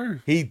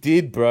somewhere? He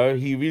did, bro.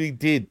 He really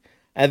did.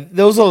 And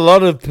there was a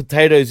lot of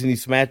potatoes in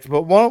this match.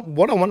 But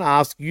what I want to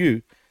ask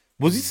you,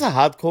 was this a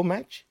hardcore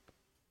match?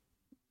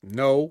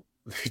 No.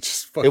 They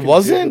just fucking it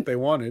wasn't? did what they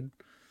wanted.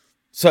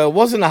 So it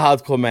wasn't a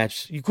hardcore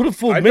match. You could have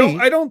fooled me.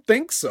 I don't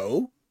think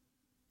so.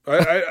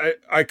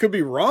 I could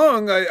be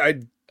wrong.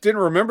 I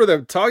didn't remember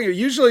them talking.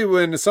 Usually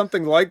when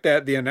something like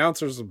that, the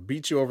announcers will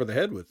beat you over the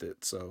head with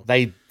it. So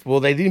they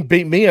didn't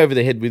beat me over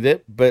the head with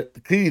it,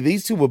 but clearly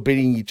these two were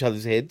beating each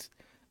other's heads.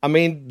 I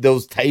mean, there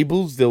was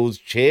tables, there was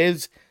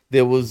chairs,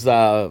 there was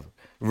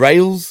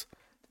rails.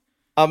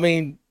 I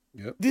mean,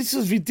 This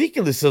was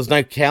ridiculous. There was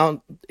no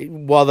count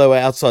while they were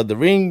outside the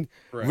ring.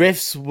 Right.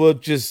 Refs were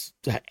just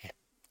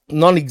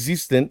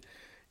non-existent.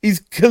 Is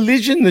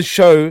Collision the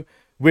show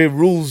where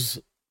rules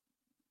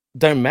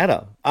don't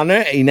matter? I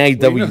know in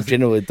AEW in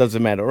general it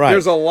doesn't matter, right?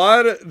 There's a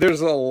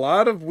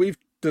lot of we've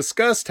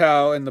discussed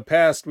how in the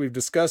past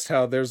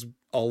there's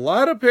a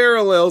lot of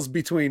parallels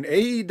between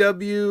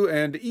AEW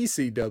and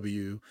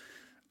ECW.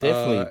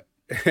 Definitely.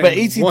 But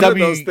ECW one of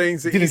those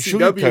things that didn't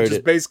ECW just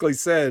it. Basically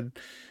said,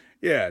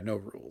 yeah, no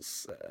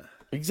rules.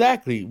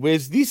 Exactly.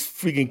 Whereas this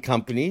frigging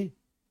company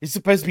is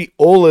supposed to be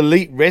all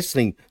elite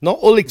wrestling, not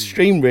all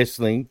extreme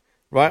wrestling,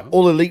 right?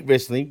 All elite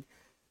wrestling.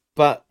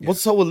 But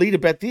what's so elite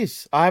about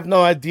this? I have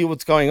no idea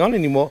what's going on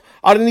anymore.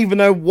 I don't even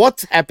know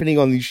what's happening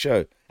on this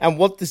show and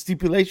what the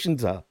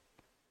stipulations are.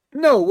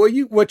 No,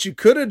 what you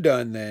could have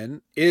done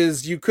then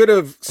is you could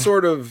have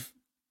sort of,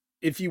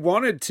 if you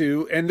wanted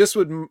to, and this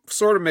would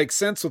sort of make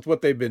sense with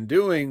what they've been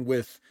doing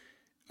with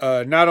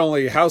not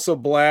only House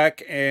of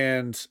Black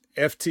and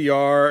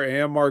FTR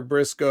and Mark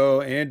Briscoe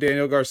and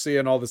Daniel Garcia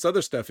and all this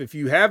other stuff. If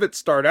you have it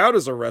start out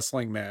as a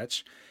wrestling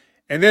match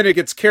and then it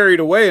gets carried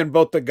away and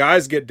both the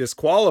guys get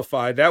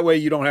disqualified, that way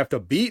you don't have to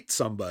beat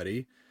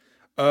somebody.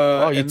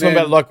 You're talking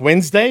about like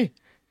Wednesday?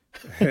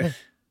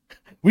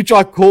 Which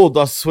I called.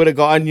 I swear to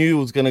God, I knew it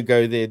was going to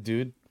go there,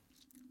 dude.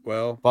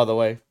 Well, by the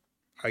way,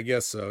 I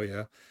guess so.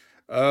 Yeah.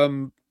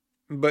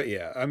 But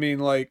yeah, I mean,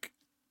 like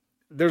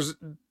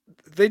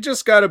they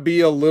just got to be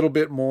a little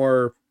bit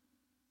more.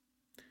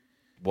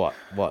 What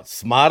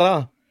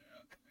smarter?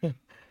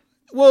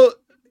 Well,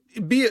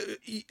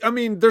 I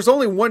mean, there's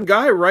only one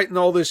guy writing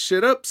all this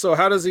shit up. So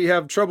how does he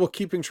have trouble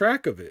keeping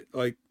track of it?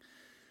 Like,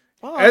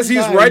 as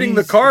he's writing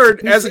the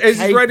card, as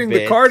he's writing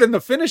the card and the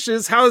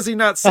finishes, how does he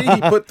not see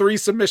he put 3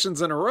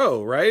 submissions in a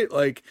row, right?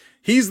 Like,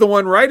 he's the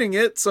one writing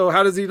it, so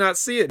how does he not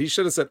see it? He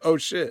should have said, oh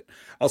shit,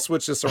 I'll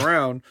switch this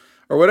around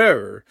or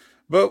whatever.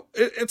 But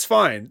it's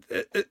fine.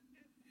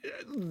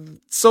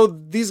 So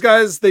these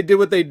guys, they did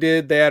what they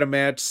did. They had a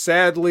match.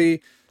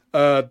 Sadly,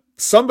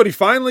 somebody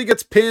finally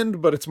gets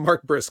pinned, but it's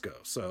Mark Briscoe.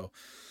 So,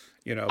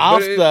 you know.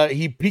 After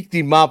he picked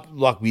him up,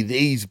 like, with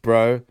ease,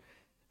 bro,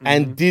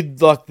 and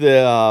did, like,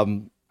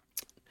 the...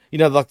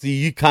 like the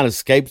you can't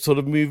escape sort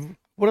of move.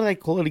 What do they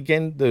call it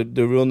again? The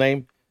real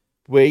name?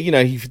 Where,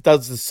 he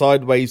does the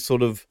sideways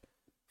sort of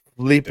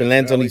leap and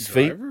lands on his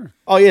feet.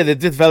 Oh, yeah, the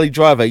Death Valley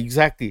Driver.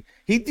 Exactly.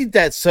 He did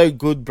that so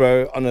good,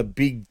 bro, on a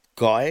big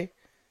guy.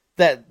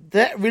 That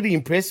really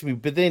impressed me.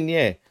 But then,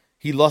 yeah,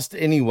 he lost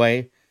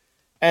anyway.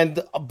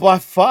 And by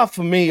far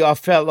for me, I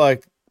felt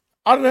like,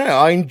 I don't know,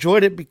 I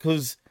enjoyed it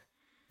because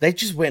they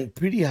just went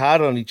pretty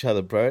hard on each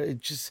other, bro. It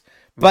just,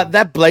 but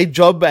that blade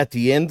job at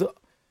the end,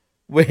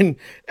 when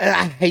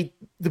I hate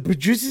the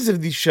producers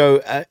of this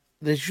show,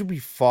 they should be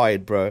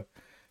fired, bro,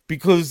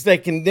 because they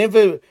can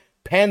never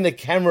pan the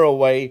camera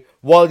away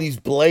while he's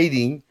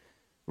blading,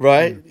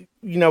 right?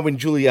 You know, when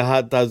Julia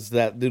Hart does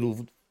that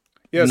little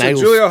so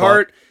Julia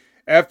Hart,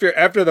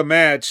 after the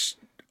match,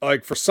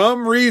 like for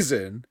some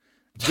reason,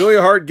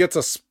 Julia Hart gets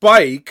a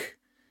spike,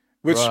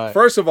 which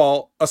first of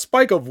all, a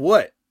spike of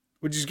what?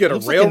 Would you just get a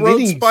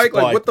railroad spike?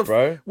 Like what the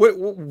bro?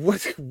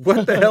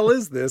 What the hell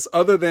is this?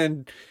 Other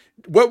than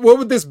what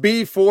would this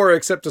be for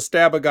except to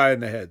stab a guy in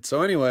the head?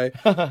 So anyway,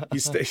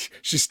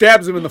 she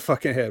stabs him in the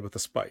fucking head with a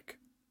spike.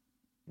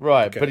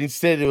 Right, Okay. but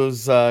instead it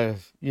was,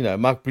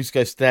 Mark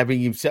Briscoe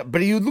stabbing himself.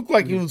 But he looked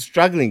like he was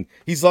struggling.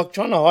 He's like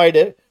trying to hide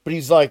it, but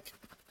he's like,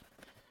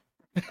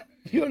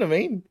 you know what I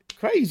mean?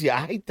 Crazy.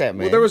 I hate that,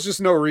 man. Well, there was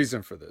just no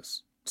reason for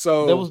this.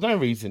 So there was no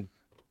reason.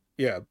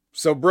 Yeah.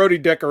 So Brody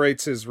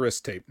decorates his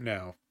wrist tape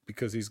now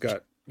because he's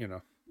got,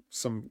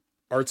 some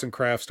arts and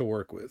crafts to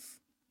work with.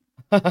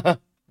 I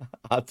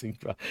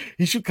think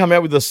he should come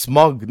out with a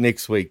smog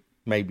next week,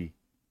 maybe.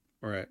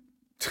 All right.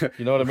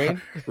 You know what I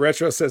mean?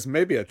 Retro says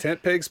maybe a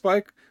tent peg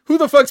spike. Who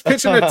the fuck's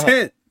pitching a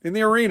tent in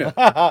the arena?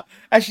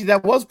 Actually,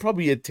 that was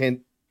probably a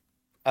tent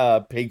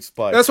peg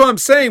spike. That's what I'm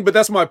saying, but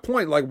that's my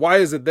point. Like, why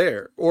is it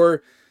there?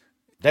 Or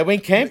they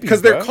went camping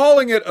because they're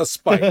calling it a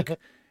spike.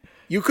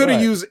 You could have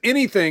Right. used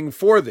anything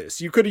for this.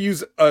 You could have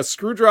used a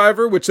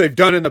screwdriver, which they've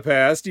done in the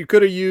past. You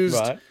could have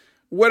used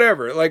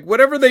whatever, like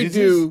whatever they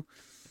do.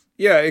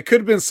 Yeah, it could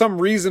have been some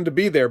reason to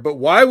be there, but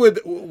why would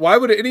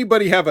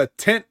anybody have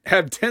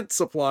tent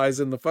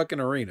supplies in the fucking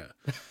arena?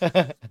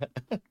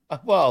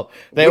 Well,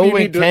 they all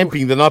went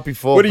camping the night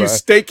before. What are you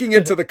staking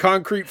it to the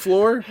concrete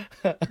floor?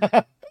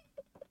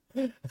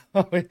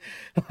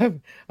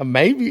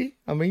 Maybe.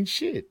 I mean,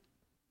 shit.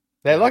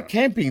 They like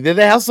camping. They're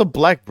the House of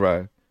Black,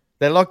 bro.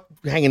 They like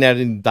hanging out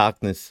in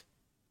darkness.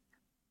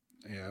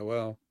 Yeah,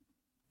 well,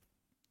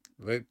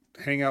 they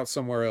hang out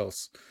somewhere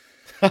else.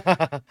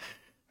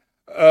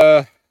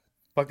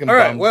 Fucking all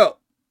right, bums. well,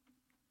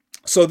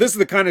 so this is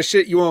the kind of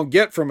shit you won't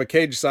get from a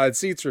Cage Side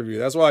Seats review.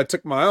 That's why I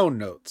took my own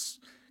notes.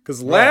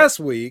 Because last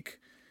week,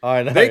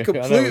 they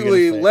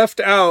completely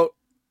left out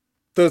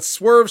the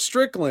Swerve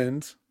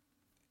Strickland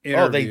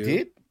interview. Oh, they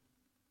did?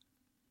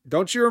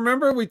 Don't you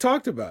remember? We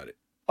talked about it.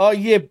 Oh,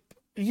 yeah.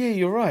 Yeah,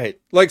 you're right.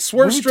 Like,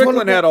 Swerve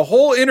Strickland had a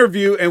whole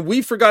interview, and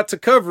we forgot to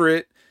cover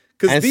it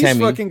because these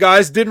fucking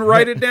guys didn't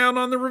write it down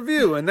on the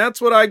review. And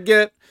that's what I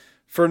get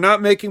for not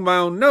making my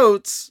own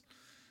notes.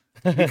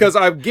 Because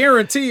I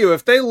guarantee you,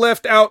 if they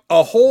left out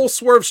a whole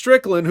Swerve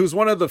Strickland, who's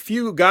one of the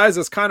few guys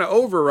that's kind of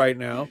over right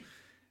now,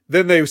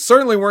 then they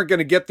certainly weren't going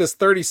to get this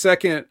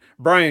 30-second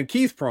Brian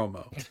Keith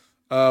promo,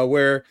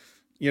 where,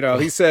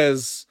 he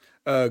says,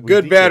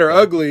 good, bad, or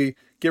ugly,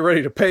 get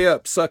ready to pay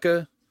up,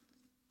 sucker.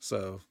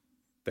 So,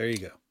 there you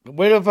go.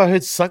 Where have I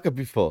heard sucker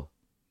before?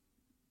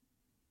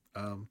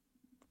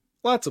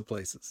 Lots of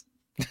places.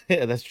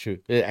 Yeah, that's true.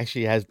 It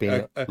actually has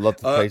been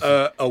lots of places.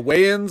 A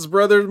Wayans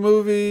Brothers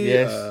movie.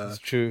 Yes, it's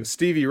true.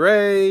 Stevie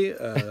Ray.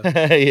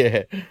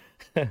 Yeah.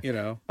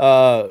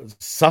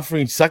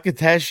 Suffering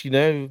Succotash,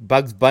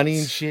 Bugs Bunny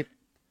and shit.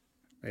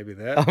 Maybe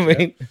that. I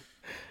mean,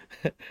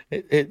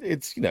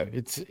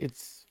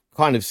 it's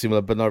kind of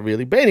similar, but not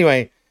really. But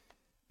anyway,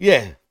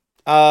 yeah.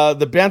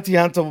 The bounty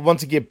hunter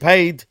wants to get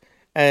paid,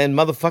 and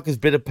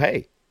motherfuckers better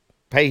pay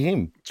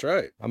him. That's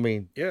right. I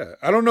mean, yeah.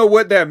 I don't know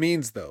what that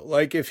means though.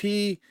 Like if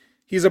he's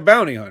a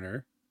bounty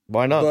hunter,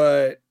 why not?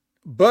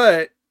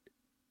 But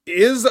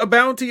is a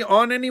bounty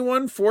on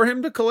anyone for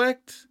him to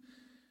collect?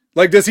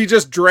 Like, does he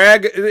just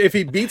drag, if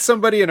he beats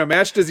somebody in a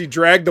match, does he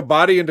drag the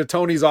body into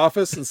Tony's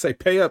office and say,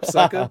 pay up,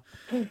 sucker?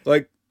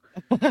 Like,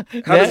 how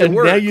does it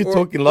work? Now you're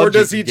talking logic. Or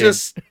does he again.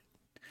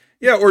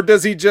 or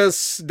does he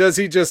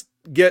just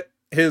get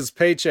his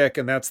paycheck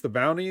and that's the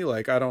bounty?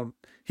 Like,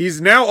 he's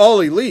now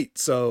all elite,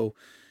 so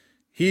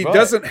he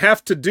doesn't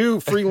have to do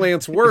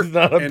freelance work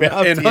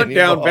and hunt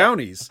down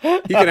bounties.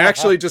 He can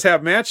actually just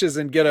have matches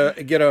and get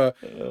a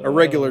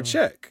regular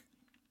check.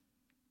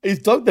 Is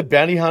Dog the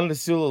Bounty Hunter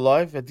still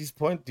alive at this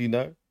point? Do you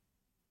know?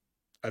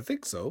 I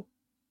think so.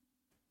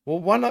 Well,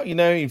 why not,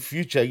 in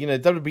future,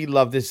 WWE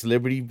love their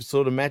celebrity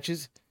sort of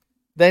matches.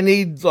 They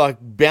need, like,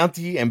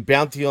 bounty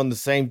on the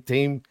same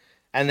team,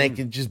 and they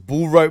can just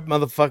bull rope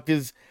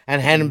motherfuckers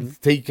and hand them to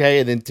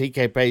TK, and then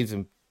TK pays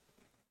them.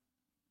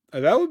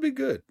 That would be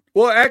good.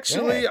 Well,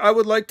 actually, I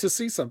would like to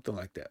see something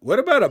like that. What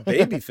about a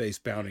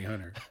babyface bounty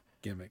hunter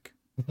gimmick?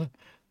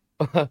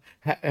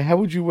 How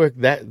would you work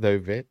that, though,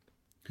 Vet?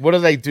 What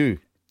do?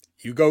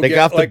 You go they get,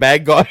 go after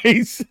bad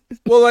guys.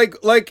 Well,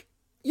 like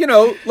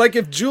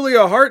if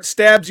Julia Hart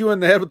stabs you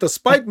in the head with a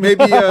spike,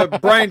 maybe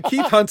Brian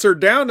Keith hunts her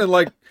down and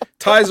like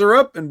ties her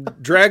up and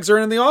drags her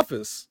in the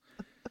office.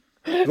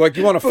 Like,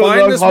 you want to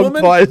find this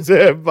woman? Ties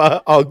her.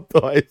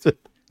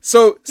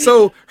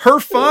 So her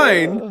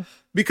fine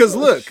Because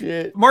look,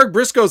 shit. Mark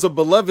Briscoe's a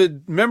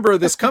beloved member of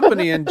this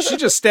company, and she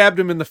just stabbed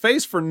him in the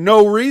face for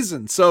no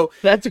reason. So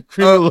That's a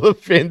criminal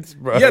offense,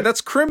 bro. yeah,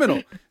 that's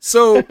criminal.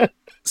 So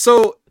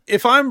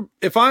if I'm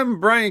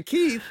Brian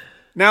Keith,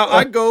 now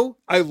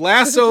I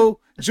lasso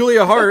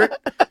Julia Hart,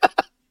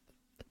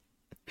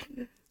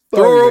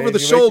 throw her over the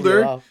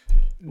shoulder,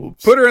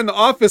 put her in the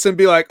office, and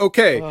be like,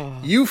 okay,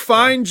 you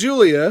find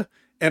Julia,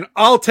 and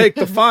I'll take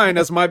the fine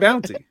as my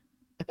bounty.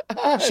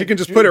 She can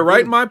just put it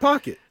right in my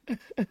pocket.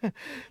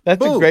 That's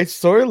Boom. a great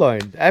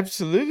storyline.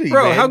 Absolutely,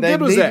 Bro, man. how They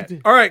good was that?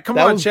 needed- All right, come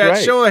that on, was chat.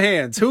 great. Show of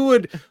hands. Who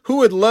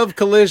would love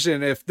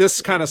Collision if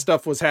this kind of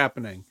stuff was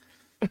happening?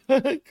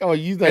 Come on,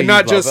 you know And you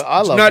not love just it.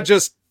 I love not it.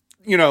 just,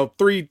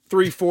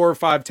 3, 4,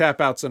 5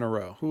 tap outs in a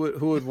row. Who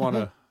would want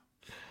to?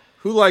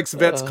 Who likes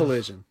Vets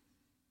Collision?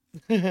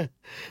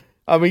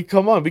 I mean,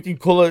 come on, we can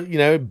call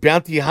it,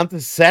 Bounty Hunter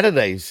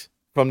Saturdays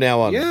from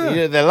now on.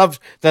 Yeah. They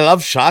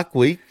love Shark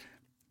Week.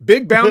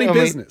 Big bounty I mean,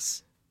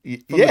 business from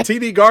yeah, the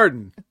TD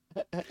Garden.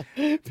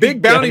 Big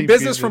bounty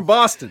business from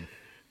Boston.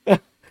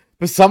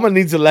 but someone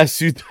needs a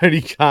lasso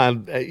Tony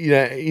Khan,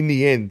 in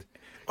the end.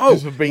 Oh,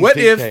 just for being what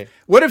TK.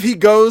 if he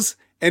goes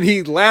and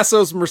he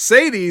lassos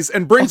Mercedes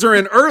and brings her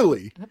in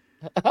early?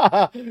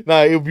 No,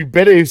 it would be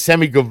better if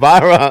Sammy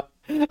Guevara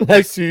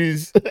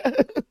lassos.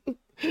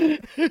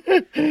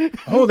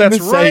 Oh, that's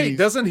Mercedes. right.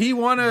 Doesn't he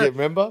want Yeah, to?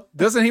 remember?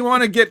 Doesn't he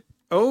want to get?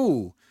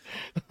 Oh,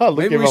 Look,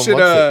 maybe we everyone should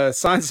wants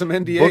sign some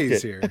it.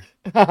 NDAs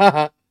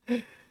here.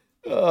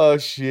 Oh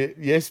shit!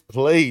 Yes,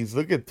 please.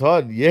 Look at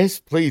Todd. Yes,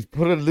 please.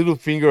 Put a little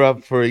finger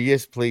up for a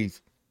yes,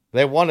 please.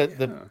 They want it.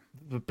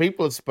 The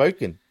people have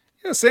spoken.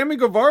 Yeah, Sammy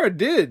Guevara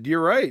did.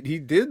 You're right. He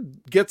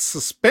did get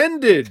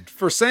suspended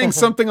for saying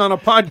something on a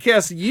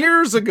podcast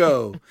years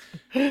ago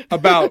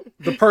about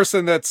the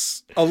person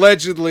that's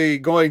allegedly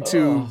going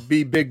to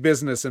be big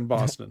business in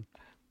Boston.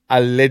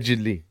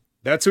 Allegedly.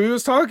 That's who he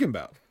was talking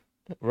about.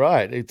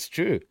 Right. It's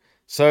true.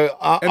 So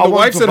And the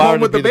wife's at Guevara home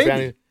to with the be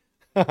baby.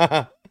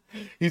 bounty-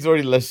 He's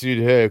already lassoed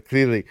her,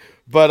 clearly.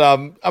 But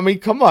I mean,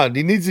 come on.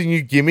 He needs a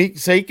new gimmick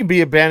so he can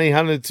be a bounty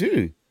hunter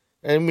too.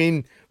 I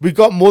mean, we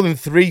got more than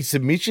 3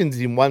 submissions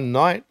in one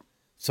night.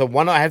 So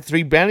why not have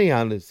 3 bounty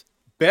hunters?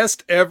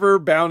 Best ever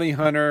bounty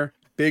hunter,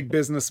 big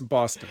business in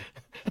Boston.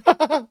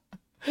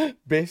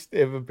 Best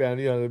ever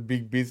bounty hunter,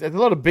 big biz. There's a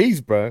lot of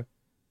bees, bro.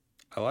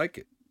 I like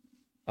it.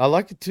 I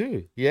like it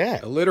too. Yeah.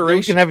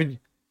 Alliteration.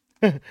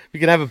 We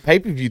can have a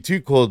pay-per-view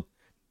too called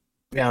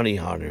Bounty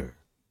Hunter.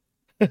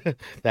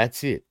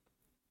 That's it.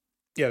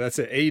 Yeah, that's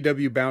it.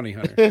 AEW Bounty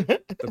Hunter.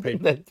 The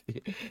paper. That's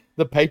it.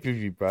 The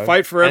pay-per-view, bro.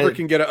 Fight Forever And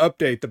can get an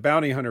update. The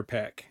Bounty Hunter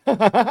pack.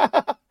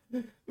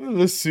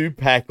 the Sue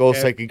pack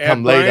also And- can and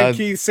come Brian later.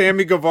 Keith,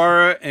 Sammy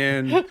Guevara,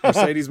 and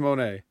Mercedes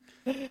Monet.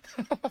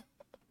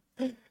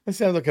 That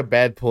sounds like a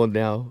bad porn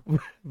now.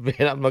 Man,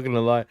 I'm not going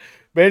to lie.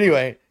 But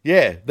anyway,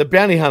 yeah, the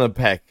Bounty Hunter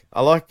pack.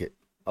 I like it.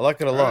 I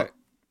like it a lot. Right.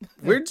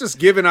 We're just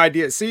giving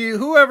ideas. See,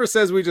 whoever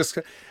says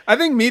I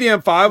think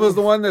Medium 5 was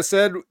the one that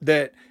said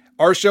that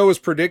our show was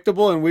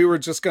predictable and we were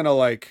just going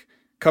to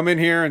come in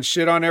here and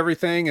shit on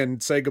everything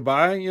and say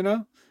goodbye,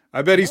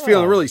 I bet he's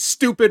feeling really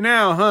stupid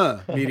now, huh?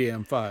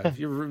 Medium 5.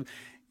 You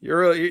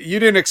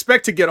didn't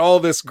expect to get all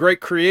this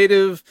great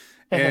creative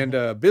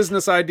and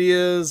business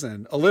ideas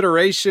and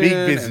alliteration.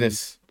 Big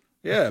business.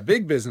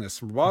 Big business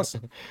from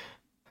Boston.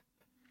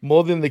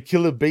 More than the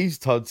killer bees,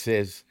 Todd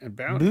says. And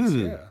bounties, Boo.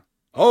 yeah.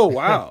 Oh,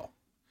 wow.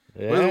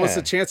 Yeah. What's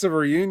the chance of a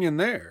reunion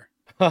there?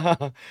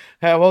 How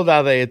old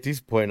are they at this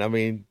point? I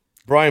mean,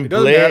 Brian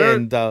doesn't Blair matter.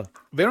 and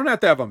They don't have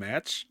to have a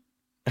match.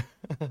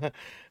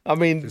 I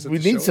mean, Is it we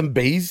the need show? some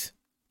bees.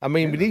 I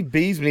mean, we need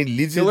bees. We need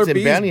lizards Killer and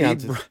bees, bounty B.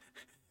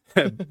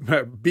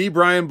 hunters. B.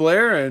 Brian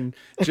Blair and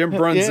Jim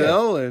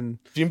Brunzell and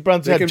Jim they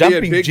Brunzell, can be a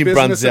jumping big Jim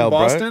business Brunzell, in bro.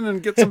 Boston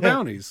and get some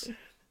bounties.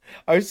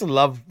 I used to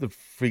love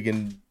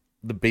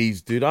the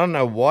bees, dude. I don't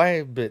know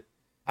why, but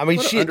I mean,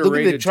 What an shit. Look at the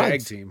underrated tag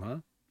trunks. team, huh?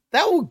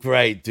 That was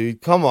great,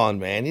 dude. Come on,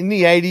 man. In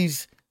the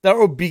 80s, they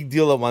were a big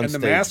deal at one And the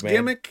stage, mask man.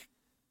 gimmick,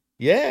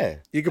 Yeah.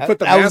 you could put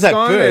the That was mask at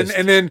on first.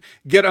 and then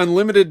get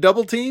unlimited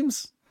double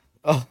teams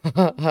Because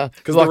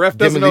because the ref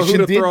doesn't know who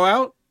to throw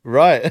out.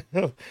 Right.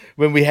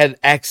 When we had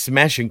Axe,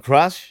 Smash, and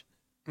Crush.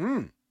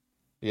 Mm.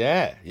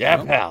 Yeah.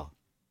 Well. Pal.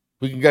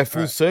 We can go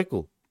full Right.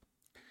 circle.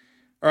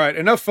 All right,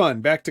 enough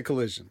fun. Back to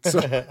Collision. So,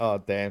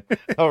 Oh, damn.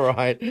 All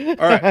right.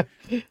 all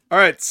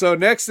right. So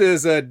next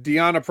is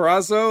Deonna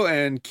Purrazzo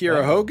and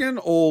Kiera Hogan,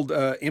 old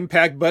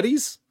Impact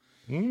buddies.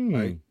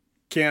 I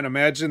can't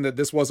imagine that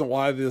this wasn't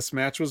why this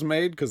match was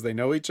made because they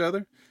know each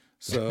other.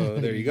 So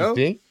there you go.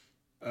 think?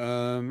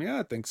 Yeah,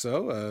 I think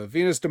so.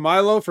 Venus de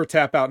Milo for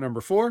tap out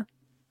number 4.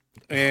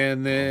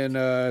 And then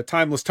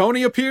Timeless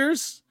Tony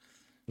appears.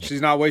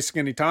 She's not wasting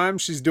any time.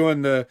 She's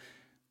doing the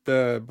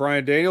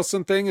Bryan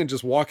Danielson thing and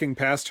just walking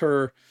past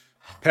her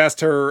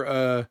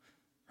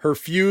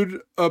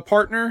feud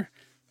partner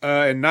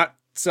and not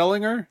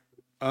selling her.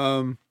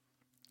 And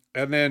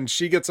then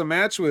she gets a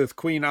match with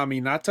Queen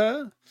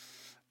Aminata.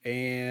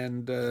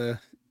 And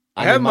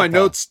I have my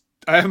notes.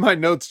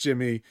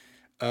 Jimmy.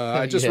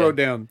 I just Yeah. wrote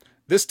down,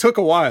 this took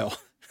a while.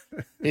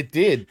 It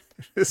did.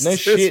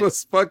 This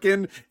was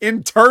fucking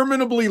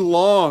interminably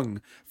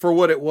long for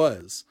what it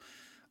was.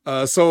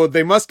 So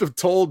they must have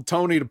told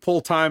Tony to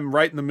pull time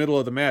right in the middle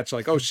of the match.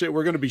 Like, oh shit,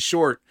 we're going to be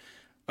short.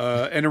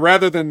 And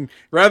rather than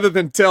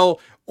tell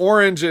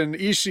Orange and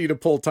Ishii to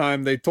pull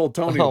time, they told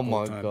Tony to pull time.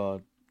 Oh my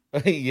God.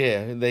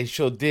 Yeah, they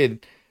sure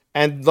did.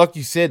 And like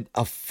you said,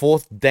 a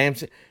fourth damn...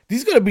 This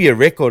is going to be a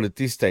record at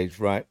this stage,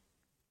 right?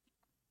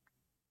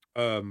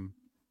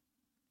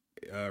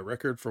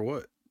 Record for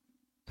what?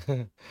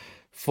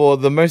 For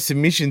the most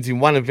submissions in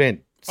one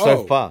event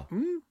so far.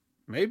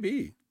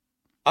 Maybe.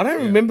 I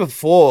don't remember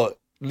 4,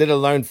 let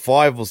alone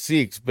 5 or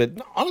 6.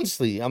 But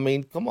honestly, I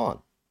mean, come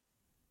on.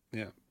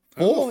 Yeah.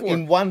 4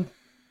 in one.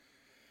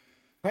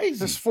 Crazy.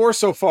 There's 4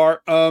 so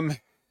far. To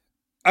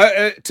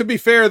be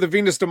fair, the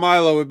Venus de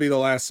Milo would be the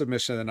last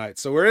submission of the night.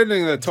 So we're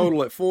ending the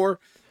total at 4.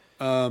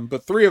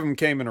 But 3 of them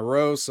came in a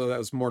row, so that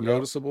was more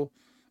noticeable.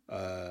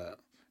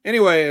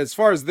 Anyway, as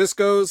far as this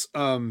goes,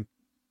 Storm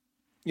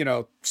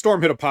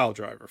hit a pile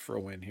driver for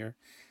a win here.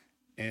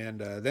 And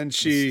then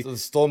she...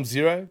 Storm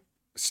Zero?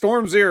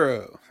 Storm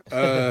Zero.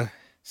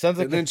 Sounds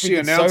like then she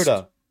announced...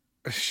 Soda.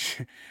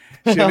 She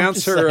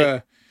announced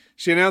her...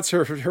 She announced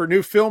her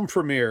new film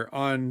premiere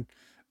on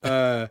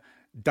Dynamite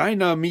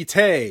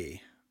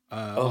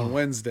on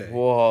Wednesday.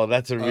 Whoa,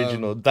 that's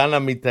original.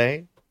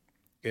 Dynamite?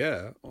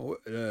 Yeah.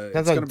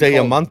 Sounds like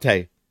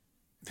Diamante.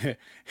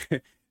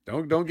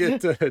 Don't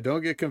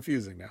get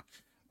confusing now.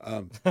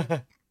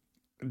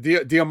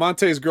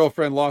 Diamante's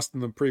girlfriend lost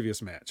in the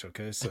previous match.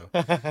 Okay, so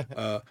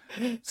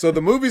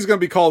the movie's gonna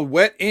be called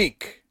Wet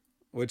Ink,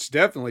 which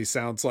definitely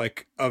sounds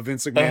like a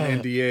Vince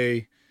McMahon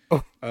NDA.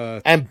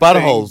 And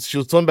buttholes. She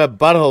was talking about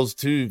buttholes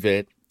too,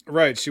 Vet.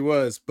 Right, she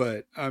was,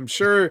 but I'm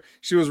sure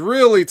she was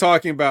really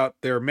talking about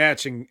their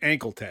matching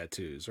ankle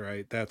tattoos,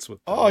 right? That's what.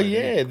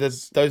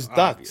 Those ducks.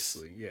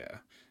 Obviously, yeah,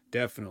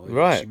 definitely.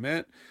 Right. What she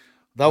meant.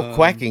 They were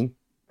quacking.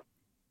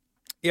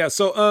 Yeah,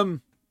 so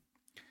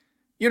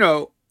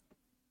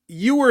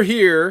you were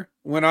here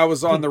when I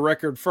was on the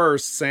record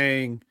first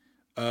saying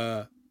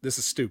this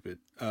is stupid.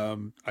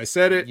 I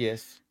said it.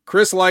 Yes.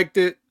 Chris liked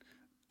it.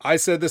 I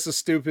said this is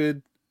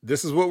stupid.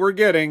 This is what we're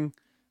getting.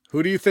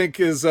 Who do you think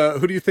is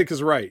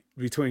right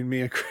between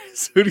me and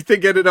Chris? Who do you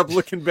think ended up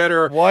looking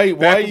better? Why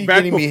are you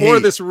getting me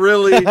hate?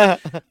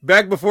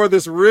 Back before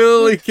this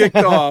really kicked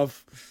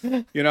off.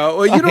 You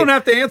don't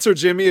have to answer,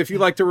 Jimmy, if you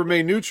like to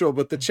remain neutral,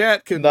 but the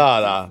chat can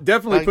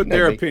definitely put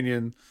their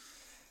opinion.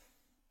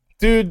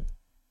 Dude,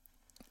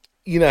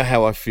 you know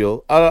how I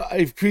feel.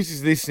 If Chris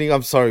is listening,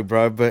 I'm sorry,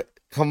 bro, but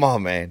come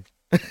on, man.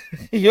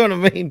 You know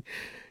what I mean?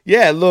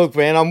 Yeah, look,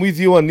 man, I'm with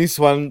you on this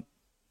one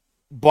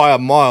by a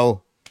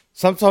mile.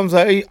 Sometimes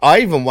I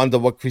even wonder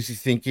what Chris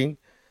is thinking.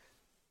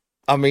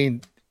 I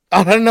mean,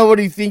 I don't know what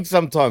he thinks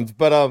sometimes,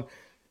 but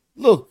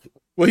look.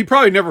 Well, he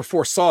probably never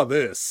foresaw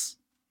this,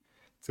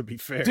 to be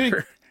fair.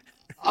 Dude,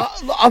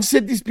 I've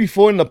said this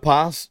before in the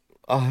past.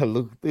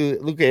 Look,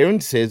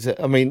 Aaron says,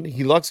 I mean,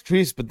 he likes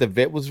Chris, but the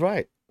vet was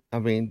right. I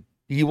mean,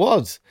 he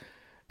was.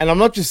 And I'm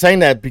not just saying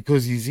that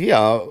because he's here.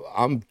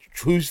 I'm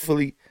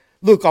truthfully...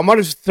 Look, I might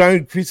have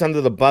thrown Chris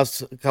under the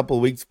bus a couple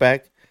of weeks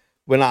back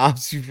when I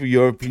asked you for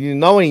your opinion,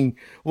 knowing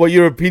what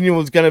your opinion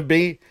was going to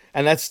be.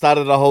 And that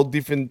started a whole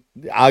different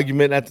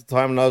argument at the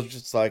time. And I was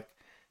just like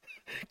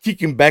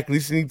kicking back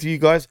listening to you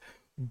guys.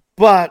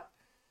 But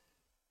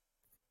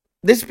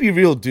let's be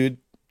real, dude.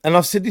 And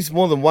I've said this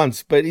more than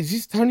once, but is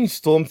this Tony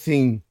Storm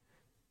thing,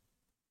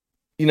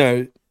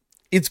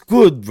 it's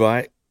good,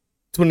 right?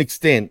 To an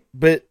extent.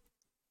 But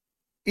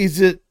is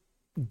it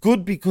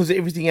good because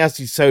everything else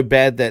is so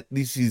bad that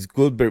this is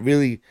good, but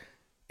really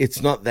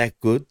it's not that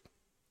good,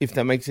 if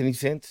that makes any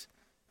sense?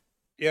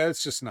 Yeah,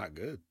 it's just not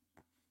good.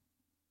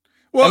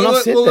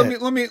 Well,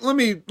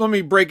 let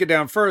me break it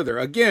down further.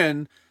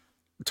 Again,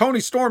 Tony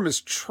Storm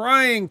is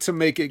trying to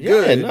make it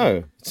good. Yeah,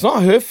 no, it's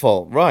not her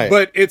fault, right?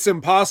 But it's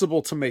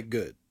impossible to make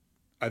good,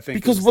 I think.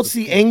 Because what's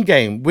the end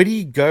game? Where do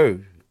you go,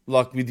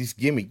 like, with this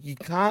gimmick? You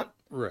can't,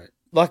 right?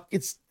 Like,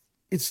 it's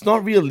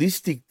not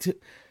realistic to...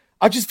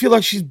 I just feel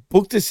like she's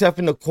booked herself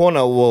in a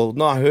corner. Well,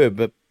 not her,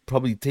 but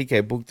probably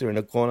TK booked her in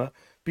a corner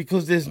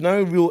because there's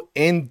no real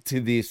end to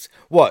this.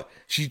 What?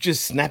 She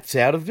just snaps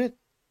out of it?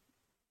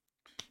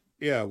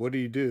 Yeah, what do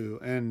you do?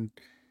 And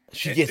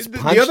she gets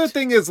punched. The other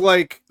thing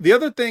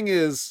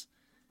is,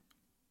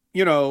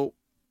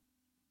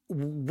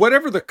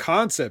 whatever the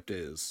concept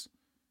is,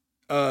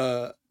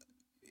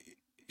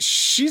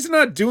 she's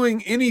not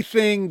doing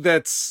anything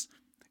that's...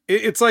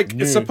 It's like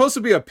it's supposed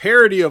to be a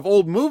parody of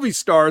old movie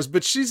stars,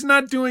 but she's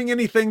not doing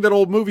anything that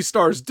old movie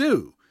stars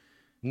do.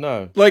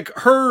 No. Like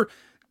her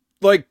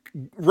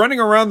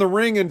running around the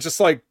ring and just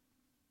like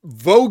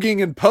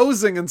voguing and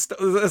posing and stuff.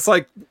 It's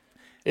like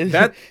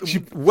that. She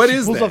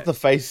pulls off the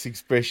face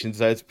expressions,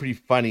 so it's pretty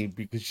funny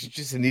because she's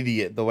just an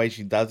idiot the way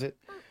she does it.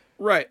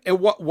 Right.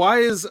 And why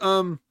is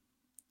why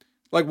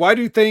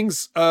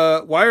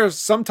are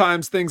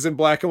sometimes things in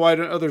black and white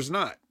and others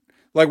not?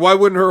 Like, why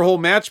wouldn't her whole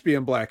match be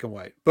in black and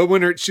white? But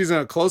when she's in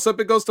a close-up,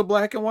 it goes to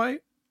black and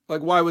white? Like,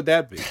 why would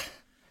that be?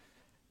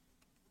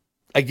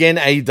 Again,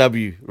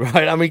 AEW,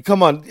 right? I mean,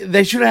 come on.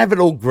 They should have it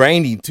all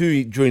grainy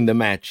too during the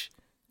match.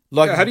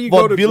 Like, how do you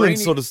go to villain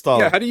grainy, sort of style?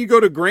 Yeah, how do you go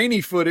to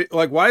grainy footage?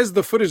 Like, why is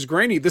the footage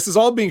grainy? This is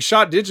all being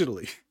shot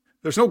digitally.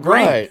 There's no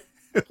grain. Right.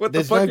 What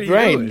There's the fuck no are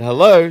grain. you doing?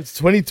 Hello, it's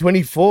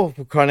 2024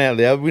 for crying out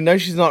loud. We know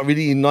she's not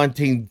really in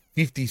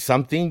 1950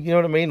 something, you know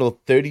what I mean, or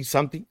 30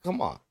 something.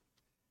 Come on.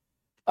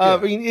 I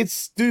mean, it's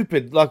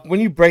stupid. Like, when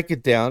you break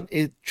it down,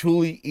 it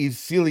truly is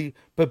silly,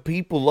 but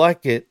people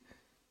like it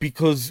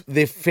because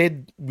they're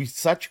fed with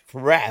such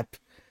crap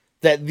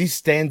that this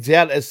stands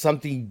out as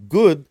something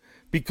good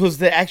because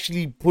they're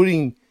actually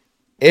putting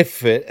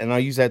effort, and I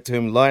use that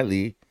term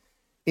lightly,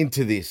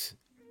 into this.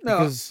 No,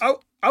 Because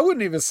I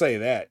wouldn't even say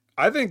that.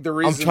 I think the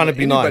reason trying to that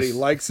be anybody nice.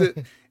 likes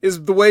it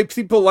is the way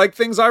people like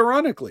things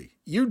ironically.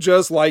 You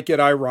just like it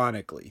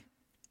ironically.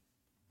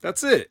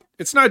 That's it.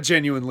 It's not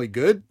genuinely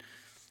good.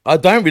 I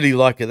don't really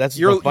like it. That's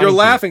the You're funny thing.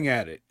 laughing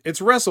at it.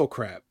 It's wrestle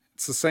crap.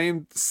 It's the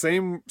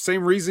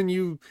same reason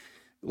you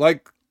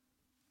like.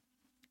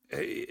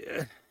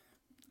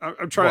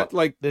 I'm trying to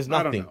like. There's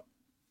I don't nothing. know.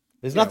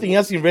 There's nothing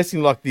else in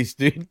wrestling like this,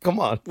 dude. Come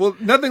on. Well,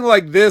 nothing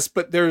like this,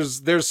 but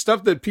there's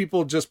stuff that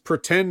people just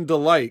pretend to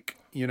like,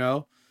 you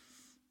know?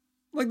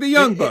 Like the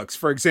Young Bucks,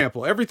 for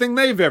example, everything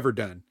they've ever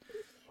done.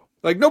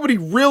 Like nobody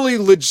really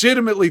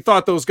legitimately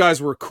thought those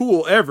guys were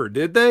cool ever,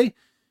 did they?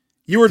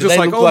 You were Did just they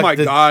like, look oh like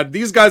my God,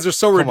 these guys are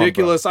so Come on, bro.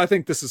 ridiculous. I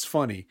think this is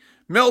funny.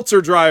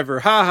 Meltzer driver,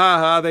 ha ha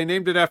ha. They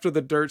named it after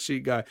the dirt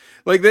sheet guy.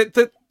 Like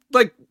that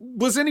like,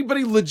 was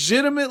anybody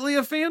legitimately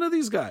a fan of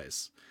these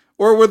guys?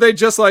 Or were they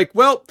just like,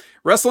 well,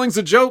 wrestling's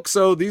a joke,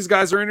 so these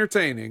guys are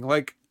entertaining?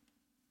 Like,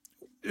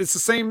 it's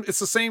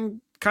the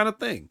same kind of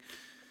thing.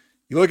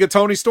 You look at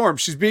Toni Storm,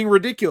 she's being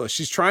ridiculous.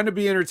 She's trying to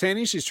be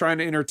entertaining. She's trying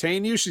to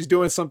entertain you. She's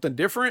doing something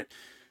different.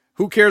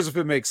 Who cares if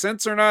it makes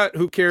sense or not?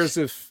 Who cares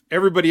if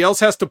everybody else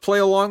has to play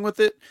along with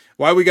it?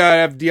 Why we got to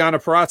have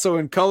Deonna Purrazzo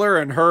in color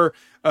and her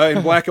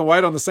in black and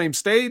white on the same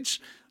stage?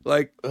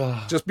 Like,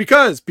 just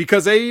because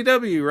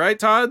AEW, right,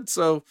 Todd?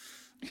 So,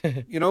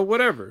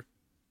 whatever.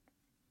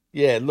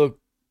 Yeah, look,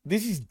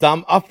 this is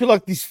dumb. I feel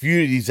like this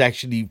feud is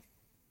actually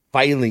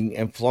failing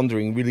and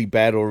floundering really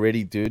bad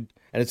already, dude.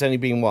 And it's only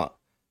been,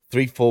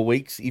 3-4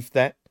 weeks, if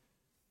that?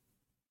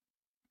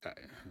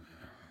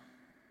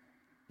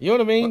 You know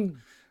what I mean?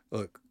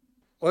 Look,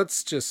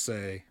 let's just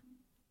say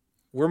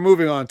we're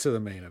moving on to the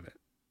main event.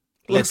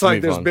 Let's Looks like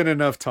move there's on. been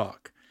enough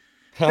talk.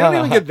 They don't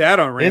even get that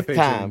on It's Rampage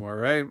time. anymore,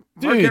 right?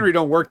 Mark Dude. Henry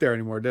don't work there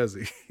anymore, does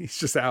he? He's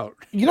just out.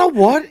 You know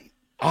what?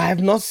 I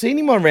have not seen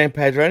him on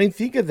Rampage. I didn't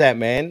think of that,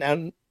 man.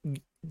 And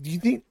do you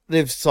think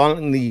they've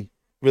silently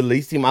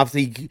released him after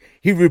he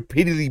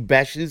repeatedly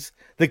bashes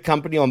the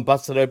company on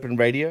Busted Open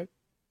Radio?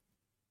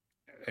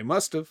 They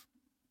must have.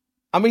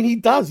 I mean, he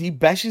does. He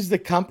bashes the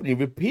company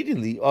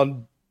repeatedly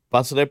on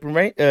Busted Open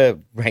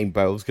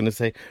Rainbow, I was going to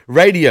say,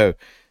 radio.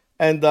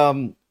 And,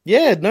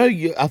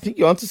 I think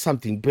you're onto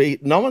something.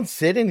 But no one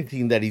said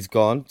anything that he's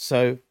gone.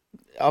 So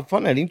I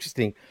find that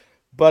interesting.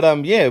 But,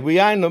 we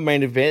are in the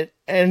main event.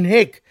 And,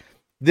 heck,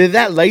 they're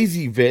that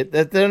lazy, Vet,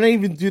 that they don't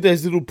even do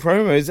those little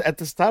promos at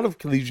the start of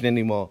Collision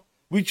anymore,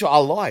 which I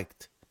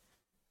liked.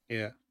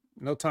 Yeah,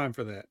 no time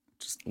for that.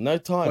 Just no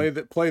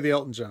time. Play the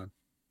Elton John.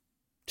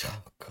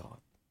 Oh, God.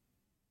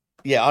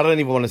 Yeah, I don't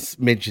even want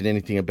to mention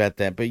anything about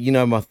that, but you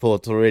know my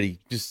thoughts already.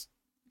 Just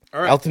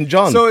all right. Elton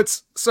John. So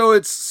it's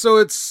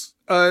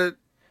the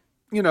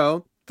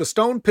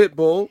Stone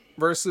Pitbull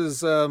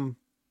versus the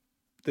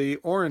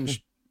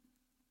Orange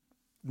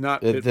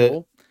not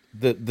Pitbull.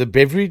 The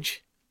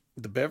beverage?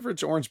 The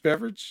beverage, orange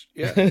beverage.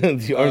 Yeah.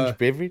 The orange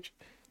beverage.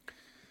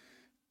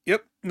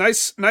 Yep.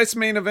 Nice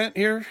main event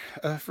here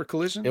for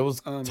Collision. It was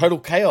total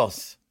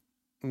chaos.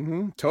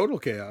 Mm-hmm. Total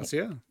chaos,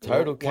 yeah.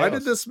 Total chaos. Why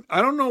did this?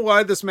 I don't know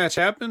why this match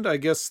happened. I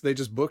guess they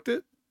just booked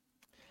it.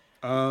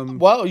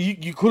 Well,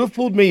 you could have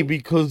fooled me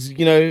because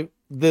the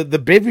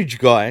beverage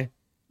guy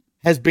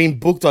has been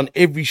booked on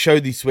every show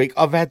this week.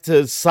 I've had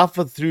to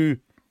suffer through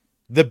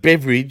the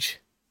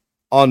beverage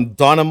on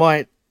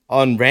Dynamite,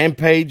 on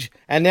Rampage,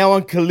 and now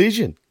on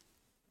Collision.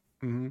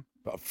 Mm-hmm.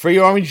 Free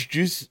orange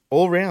juice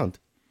all round.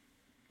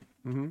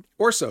 Mm-hmm.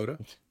 Or soda.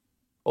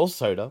 Or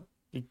soda.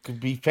 It could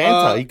be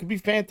Fanta. It could be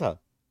Fanta.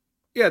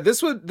 Yeah,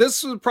 this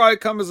would probably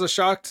come as a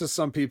shock to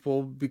some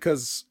people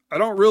because I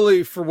don't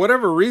really, for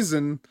whatever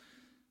reason,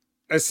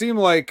 I seem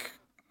like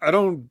I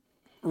don't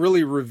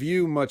really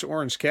review much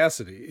Orange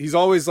Cassidy. He's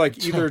always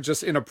like either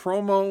just in a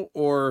promo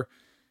or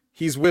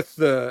he's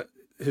with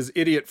his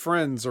idiot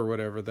friends or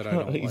whatever that I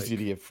don't like. His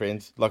idiot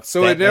friends. Like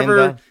so it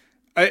never,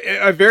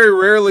 I very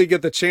rarely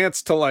get the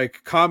chance to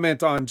like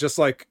comment on just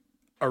like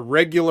a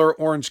regular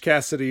Orange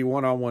Cassidy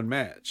one-on-one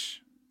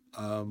match.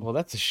 Well,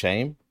 that's a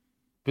shame.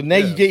 But now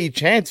you get your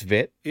chance,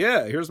 Vet.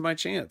 Yeah, here's my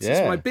chance. Yeah,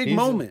 it's my big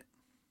moment.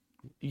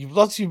 You've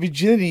lost your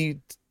virginity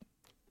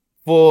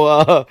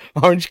for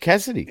Orange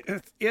Cassidy.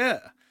 Yeah.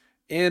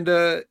 And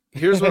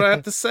here's what I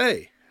have to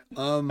say.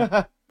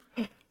 Well,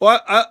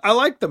 I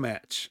like the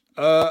match.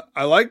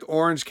 I liked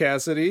Orange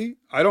Cassidy.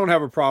 I don't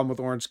have a problem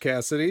with Orange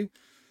Cassidy.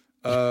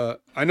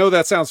 I know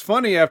that sounds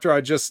funny after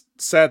I just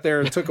sat there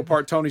and took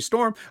apart Tony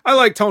Storm. I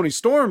like Tony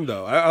Storm,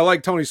 though. I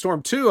like Tony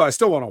Storm, too. I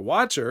still want to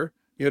watch her.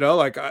 You know,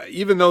 like,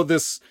 even though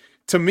this,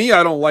 to me,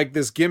 I don't like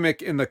this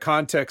gimmick in the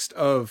context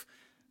of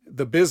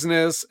the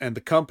business and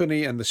the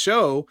company and the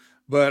show,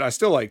 but I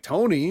still like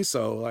Tony.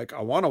 So, like,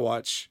 I want to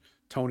watch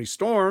Tony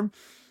Storm.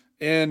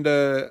 And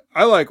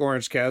I like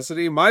Orange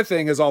Cassidy. My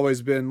thing has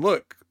always been,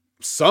 look,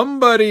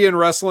 somebody in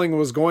wrestling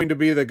was going to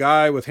be the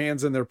guy with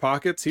hands in their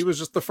pockets. He was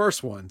just the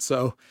first one.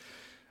 So,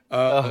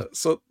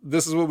 so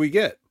this is what we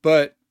get.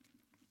 But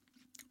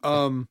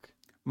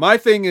my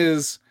thing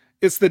is,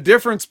 it's the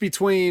difference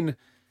between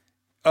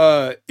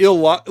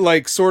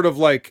like sort of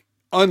like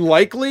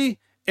unlikely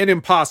and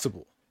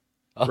impossible,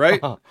 right?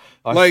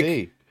 I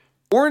see.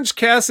 Orange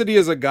Cassidy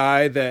is a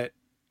guy that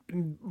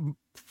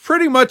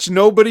pretty much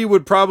nobody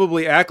would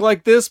probably act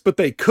like this, but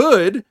they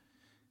could.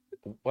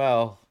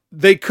 Well,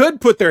 they could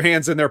put their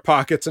hands in their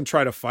pockets and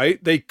try to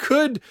fight. They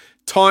could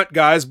taunt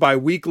guys by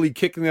weakly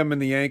kicking them in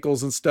the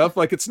ankles and stuff.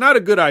 Like, it's not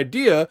a good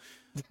idea,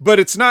 but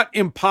it's not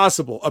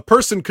impossible. A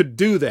person could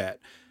do that.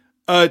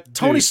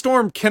 Tony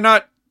Storm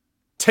cannot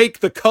take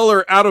the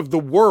color out of the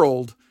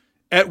world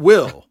at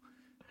will.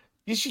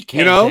 Yes, she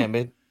can, damn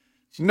it.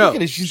 No,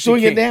 she's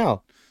doing it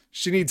now.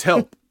 She needs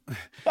help.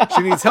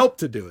 She needs help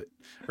to do it,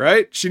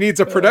 right? She needs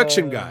a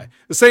production guy.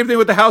 The same thing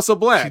with the House of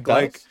Black.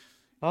 Like,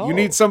 you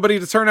need somebody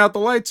to turn out the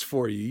lights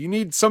for you. You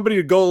need somebody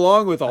to go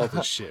along with all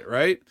this shit,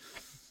 right?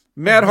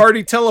 Matt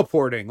Hardy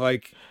teleporting.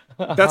 Like,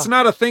 that's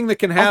not a thing that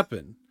can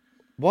happen.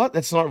 What?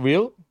 That's not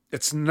real?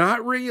 It's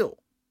not real.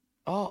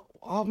 Oh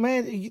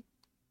man.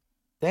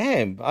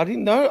 Damn, I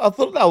didn't know. I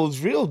thought that was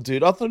real,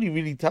 dude. I thought he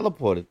really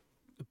teleported.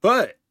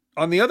 But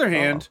on the other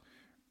hand,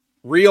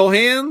 real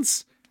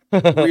hands,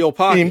 real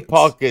pockets. In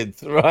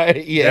pockets,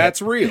 right? Yeah.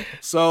 That's real.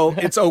 So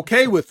it's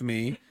okay with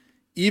me,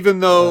 even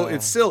though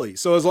it's silly.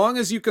 So as long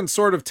as you can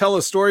sort of tell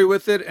a story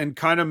with it and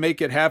kind of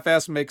make it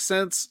half-assed make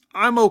sense,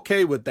 I'm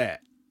okay with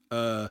that.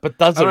 But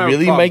does it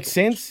really make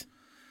sense?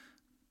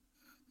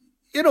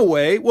 In a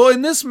way. Well,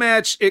 in this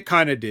match, it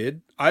kind of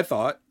did, I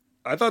thought.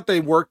 I thought they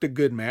worked a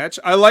good match.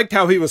 I liked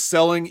how he was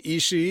selling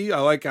Ishii.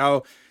 I like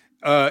how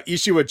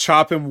Ishii would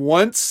chop him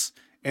once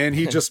and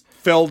he just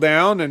fell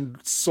down and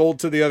sold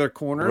to the other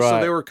corner. Right. So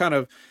they were kind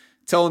of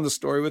telling the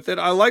story with it.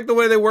 I like the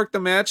way they worked the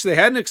match. They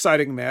had an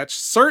exciting match.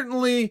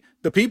 Certainly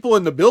the people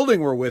in the building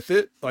were with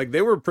it. Like,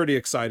 they were pretty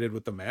excited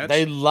with the match.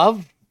 They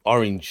love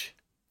Orange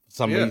for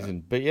some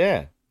reason, but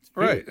yeah.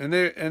 Right.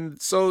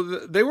 And so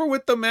they were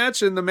with the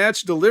match and the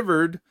match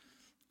delivered.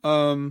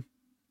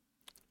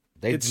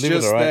 It's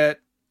just that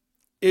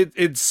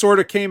it sort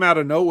of came out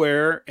of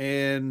nowhere,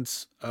 and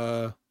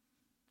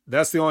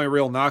that's the only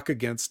real knock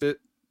against it.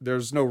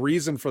 There's no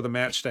reason for the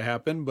match to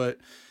happen, but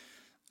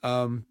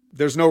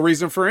there's no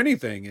reason for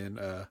anything. And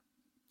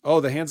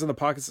the hands in the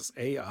pockets is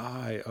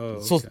AI. Oh,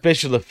 it's all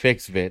special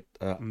effects, Vet.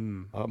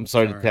 I'm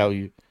sorry to tell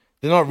you,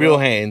 they're not real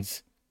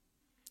hands.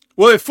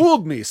 Well, it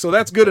fooled me, so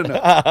that's good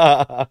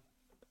enough.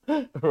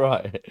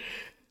 Right.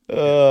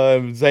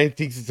 Zane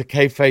thinks it's a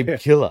kayfabe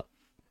killer.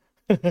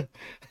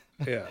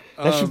 Yeah,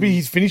 that should be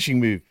his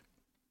finishing move.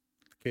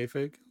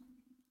 Kayfabe.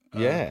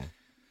 Yeah.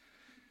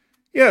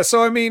 Yeah.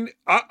 So I mean,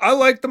 I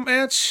like the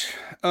match.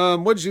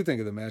 What did you think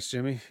of the match,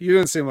 Jimmy? You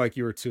didn't seem like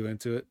you were too